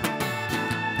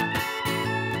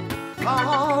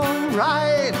 All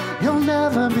right, you'll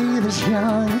never be this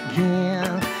young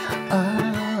again.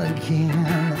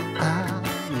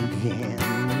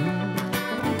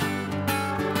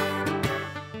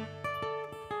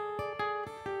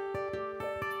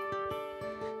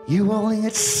 You only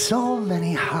get so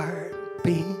many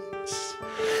heartbeats.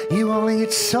 You only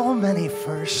get so many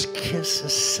first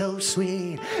kisses, so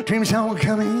sweet. Dreams don't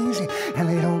come easy and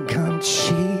they don't come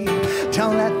cheap.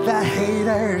 Don't let the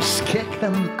haters kick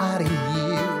them out of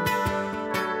you.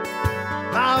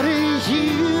 Out of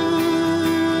you.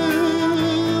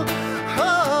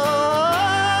 Oh,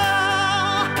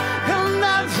 you'll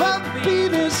never be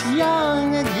this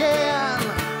young again.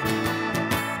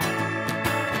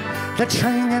 The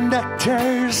train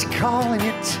conductor's calling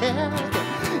you dead.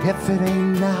 If it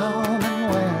ain't now, then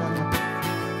when?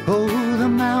 Oh, the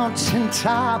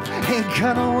mountaintop ain't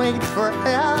gonna wait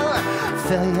forever.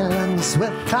 Fill your lungs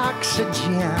with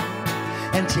oxygen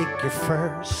and take your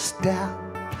first step.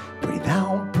 Breathe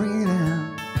out, breathe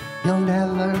in. You'll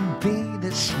never be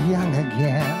this young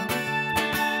again.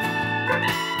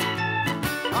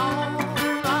 All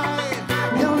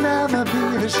right, you'll never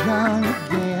be this young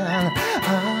again.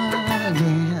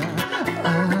 Again,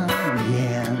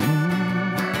 again.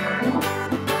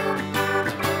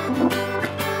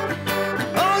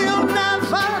 Oh, you'll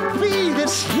never be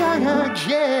this young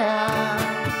again.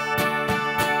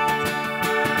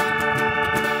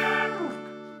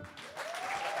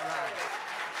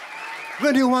 I'm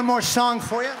gonna do one more song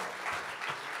for you.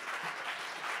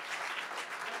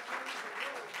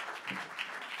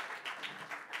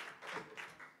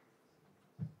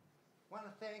 Want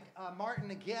to thank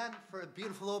Martin again for a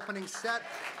beautiful opening set.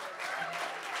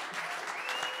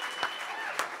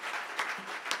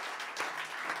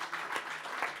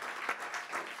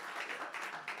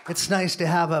 It's nice to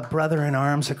have a brother in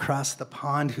arms across the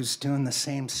pond who's doing the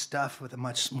same stuff with a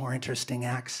much more interesting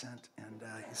accent, and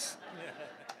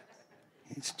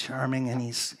he's charming, and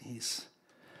he's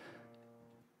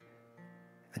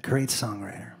a great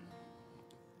songwriter.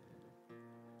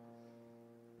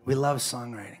 We love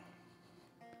songwriting.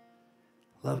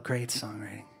 Love great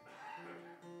songwriting.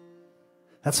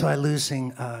 That's why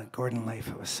losing Gordon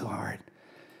Lightfoot was so hard.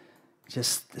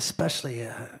 Just especially,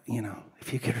 you know,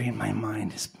 If You Could Read My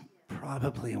Mind is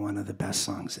probably one of the best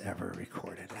songs ever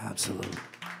recorded. Absolutely.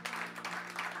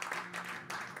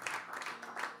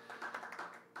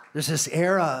 There's this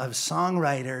era of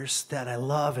songwriters that I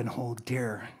love and hold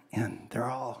dear, and they're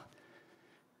all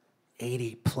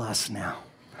 80 plus now.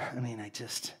 I mean,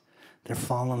 they're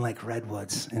falling like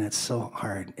redwoods, and it's so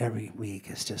hard. Every week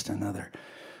is just another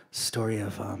story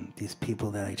of these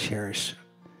people that I cherish,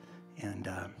 and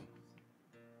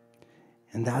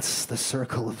that's the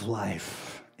circle of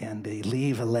life. And they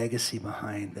leave a legacy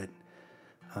behind that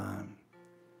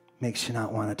makes you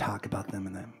not want to talk about them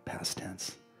in the past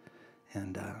tense.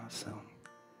 And so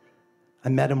I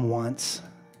met him once.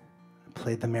 I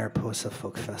played the Mariposa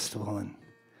Folk Festival,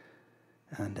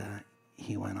 and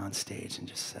he went on stage and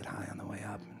just said hi on the way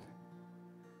up.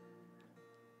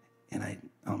 And I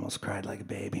almost cried like a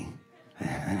baby.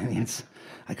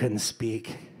 I couldn't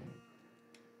speak.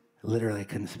 Literally, I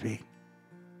couldn't speak.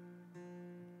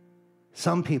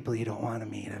 Some people you don't want to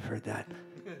meet. I've heard that.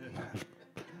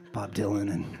 Bob Dylan,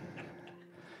 and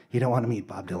you don't want to meet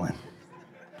Bob Dylan.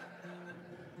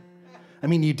 I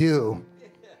mean, you do,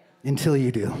 until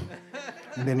you do.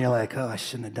 And then you're like, oh, I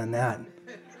shouldn't have done that.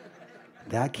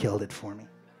 That killed it for me.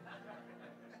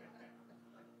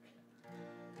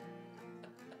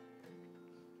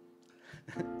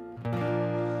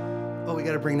 Oh, we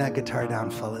got to bring that guitar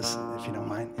down, fellas, if you don't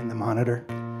mind, in the monitor.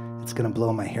 It's going to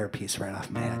blow my hairpiece right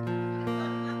off my head.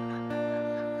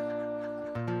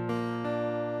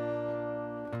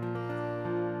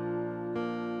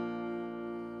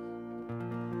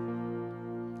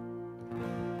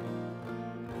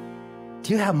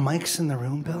 Do you have mics in the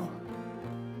room, Bill?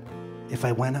 If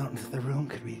I went out into the room,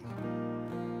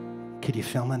 could you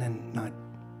film it and not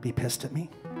be pissed at me?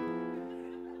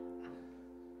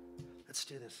 Let's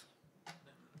do this.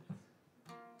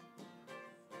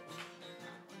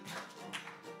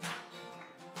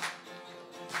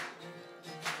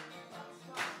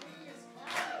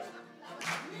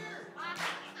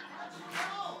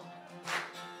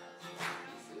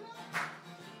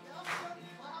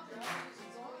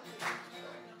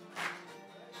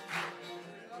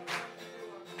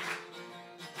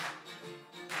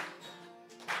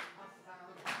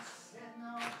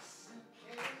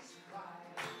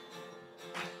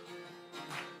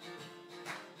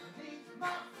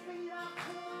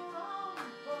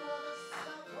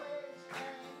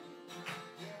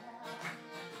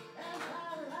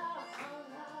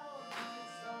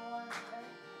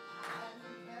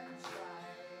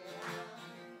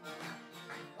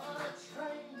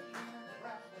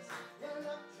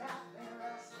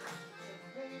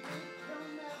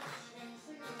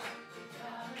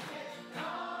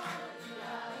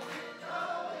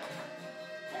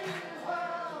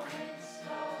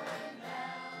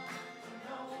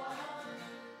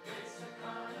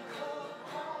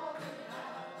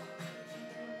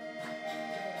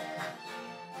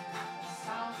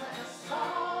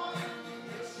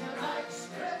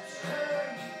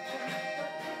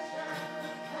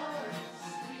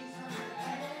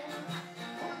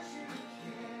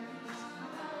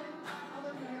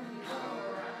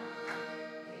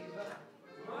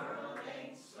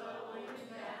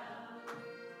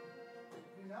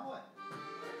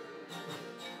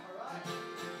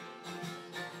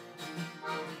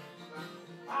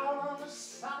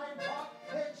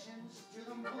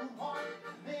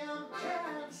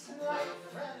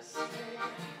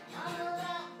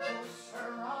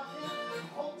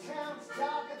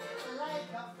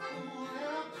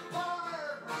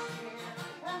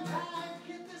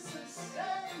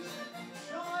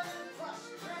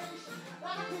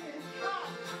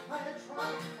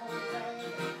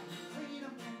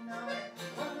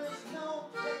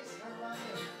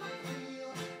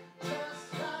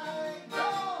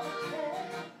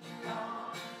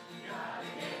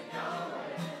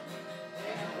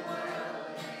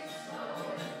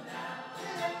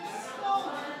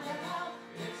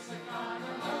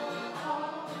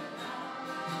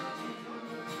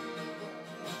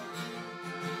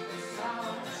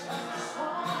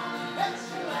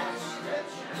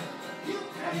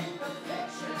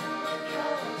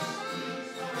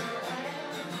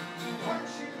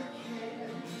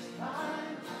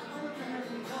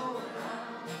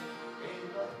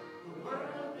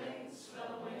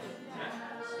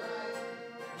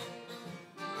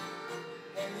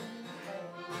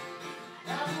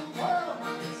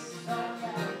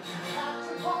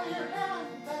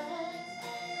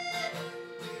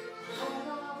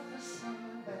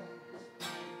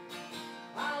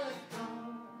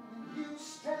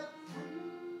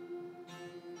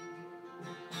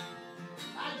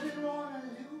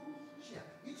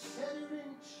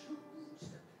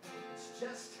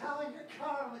 Just how your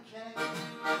karma came.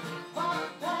 Pop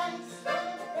banks,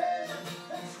 celebration,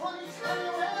 the 2020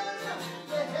 wisdom,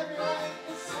 the heavy light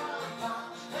is sound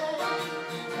box. Hey,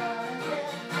 gotta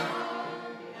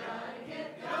get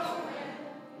going.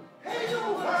 Hey, the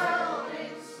world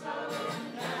ain't slowing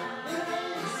down. It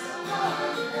ain't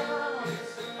slowing down.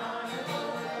 It's the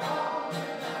carnival at all.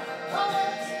 Oh,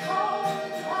 it's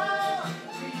going down.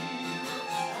 To you,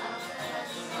 it's not that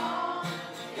song.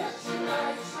 Get your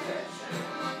lights rich.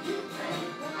 You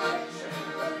paint the picture,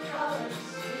 the colors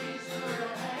squeeze through your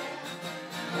hand.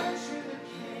 Picture the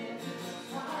kid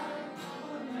flying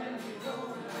on a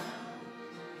merry-go-round.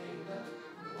 Hey, the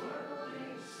world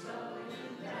ain't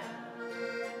slowing down.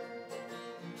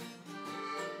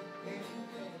 Hey,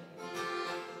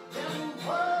 the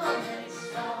world ain't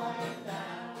slowing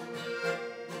down.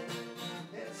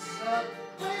 It's a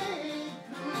big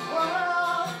new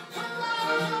world. Come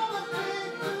on, a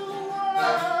big new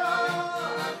world.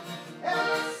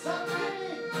 It's a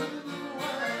big new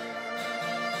world.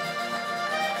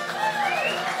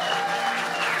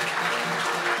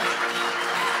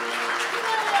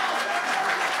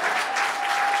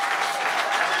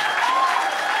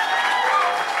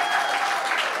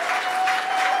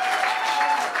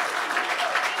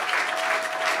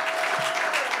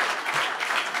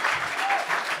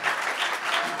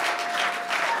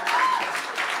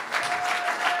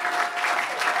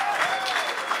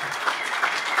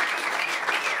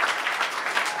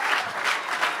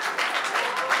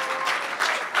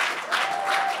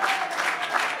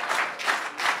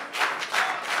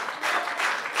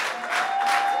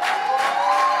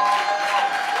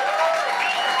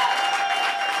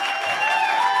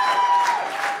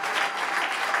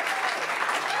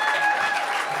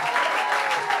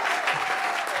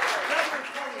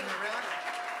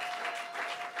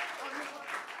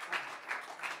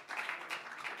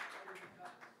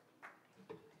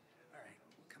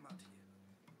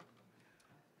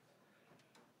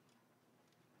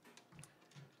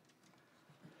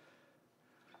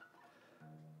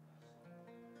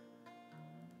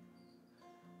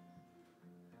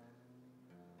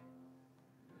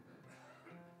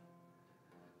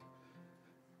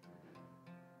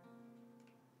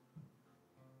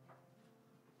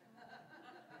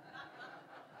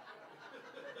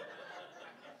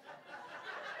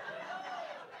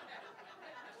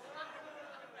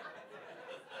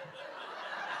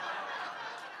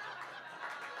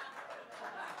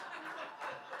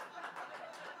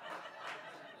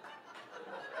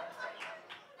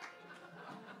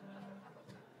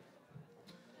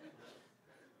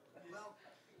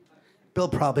 Bill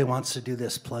probably wants to do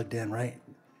this plugged in, right?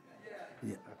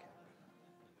 Yeah. Okay.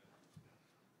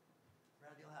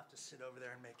 Brad, you'll have to sit over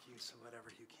there and make use of whatever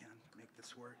you can to make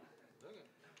this work.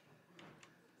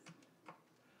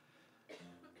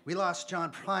 We lost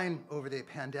John Prine over the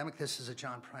pandemic. This is a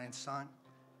John Prine song.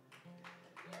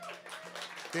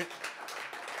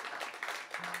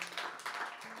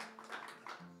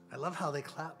 I love how they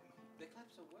clap. They clap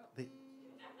so well. And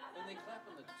they clap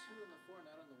on the 2 and the 4,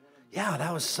 not on the 1 and the Yeah,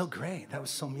 that was so great. That was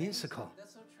so musical.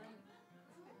 That's so trained.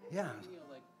 Yeah. We don't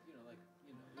want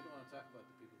to talk about the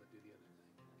people that do the other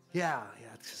thing. Yeah,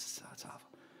 it's awful.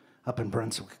 Up in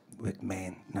Brunswick,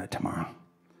 Maine, no, tomorrow.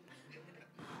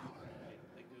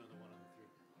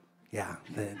 Yeah,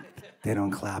 they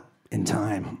don't clap in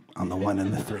time on the 1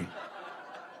 and the 3.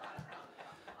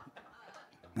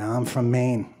 Now I'm from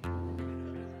Maine.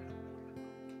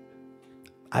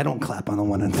 I don't clap on the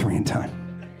 1 and 3 in time.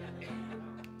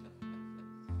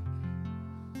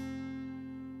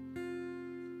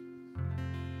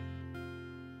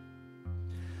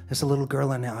 There's a little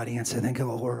girl in the audience. I think it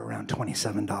will worth around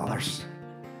 $27.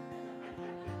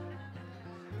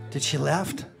 Did she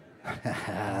left?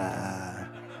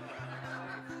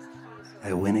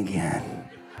 I win again.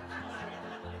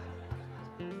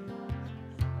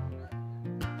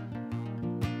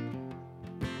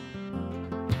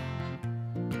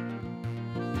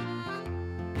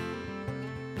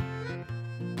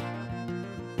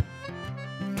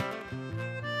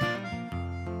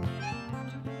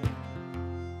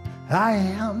 I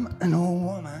am an old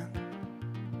woman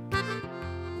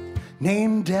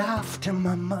named after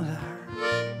my mother.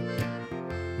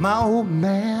 My old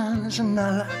man is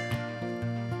another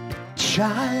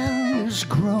child who's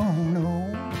grown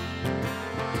old.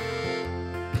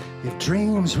 If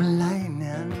dreams were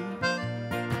lightning,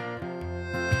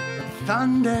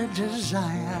 thunder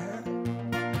desire,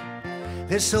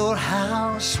 this old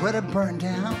house would have burned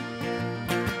down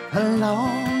a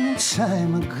long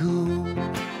time ago.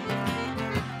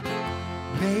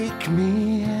 Make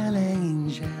me an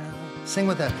angel, sing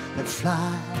with it, that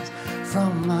flies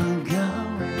from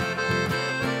Montgomery.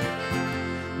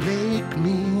 Make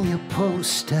me a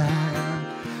poster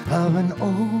of an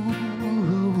old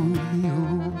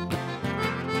rodeo.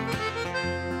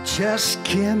 Just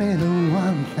give me the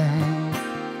one thing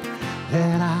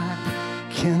that I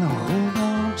can hold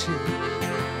on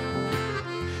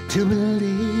to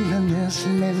believe in this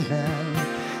living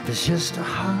is just a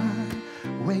hard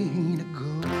way to go.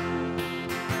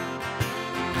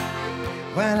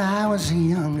 When I was a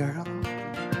young girl,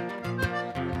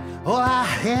 oh, I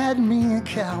had me a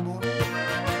cowboy.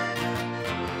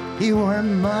 He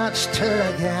weren't much to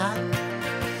look at,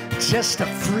 just a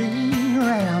free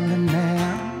rambling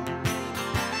man.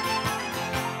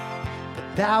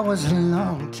 But that was a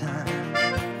long time,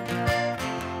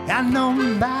 and no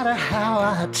matter how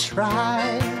I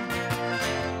tried,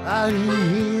 all the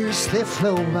years they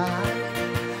flow by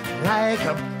like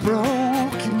a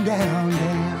broken down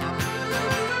dam.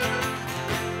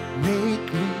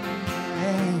 Make me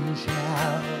an angel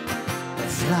that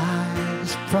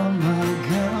flies from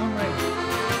Montgomery.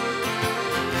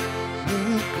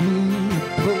 Make me a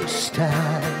poster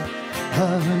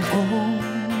of an old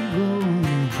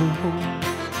rodeo.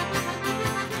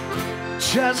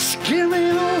 Just give me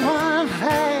the one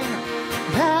thing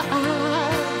that I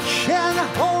can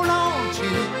hold on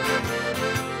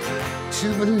to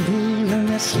believe in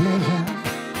this living.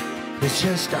 It's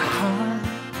just a hard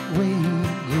way to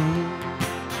go.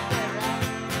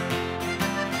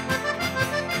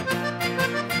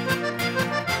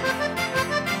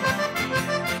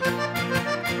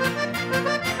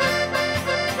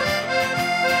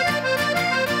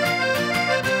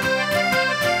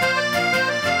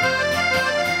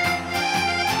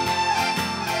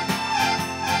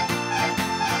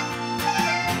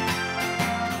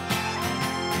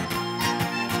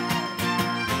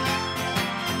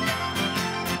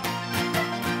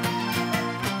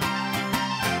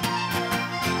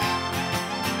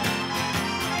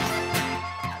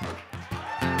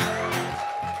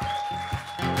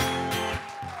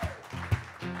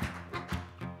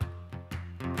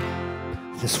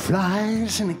 There's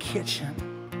flies in the kitchen,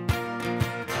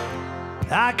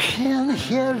 I can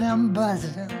hear them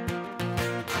buzzing,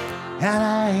 and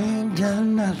I ain't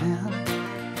done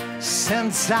nothing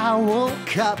since I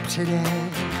woke up today.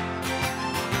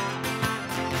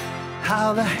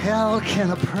 How the hell can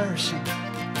a person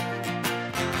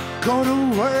go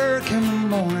to work in the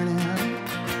morning,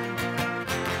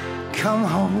 come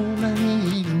home in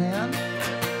the evening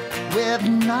with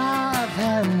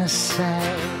nothing to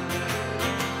say?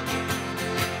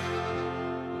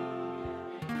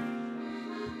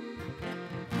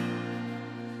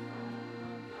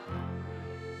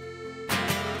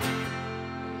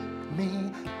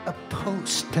 A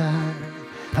poster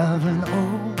of an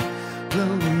old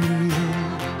rodeo.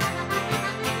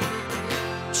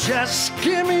 Just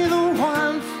give me the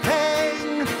one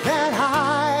thing that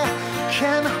I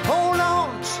can hold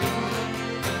on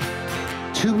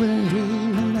to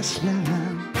believe in this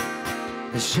living.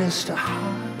 It's just a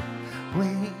hard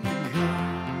way to go.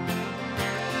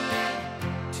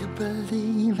 To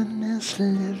believe in this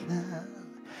living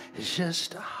is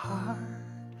just a hard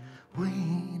way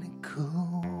to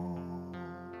go.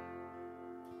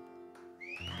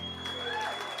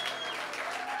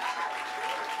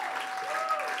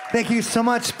 Thank you so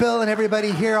much, Bill, and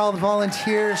everybody here, all the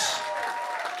volunteers.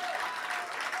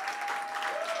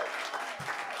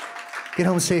 Get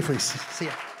home safely. See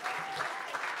ya.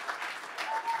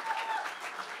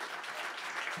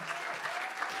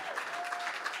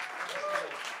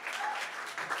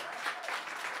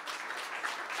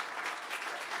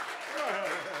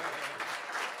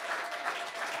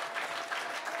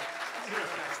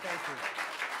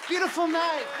 Beautiful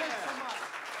night. Thanks so much.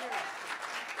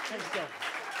 Thanks, Bill.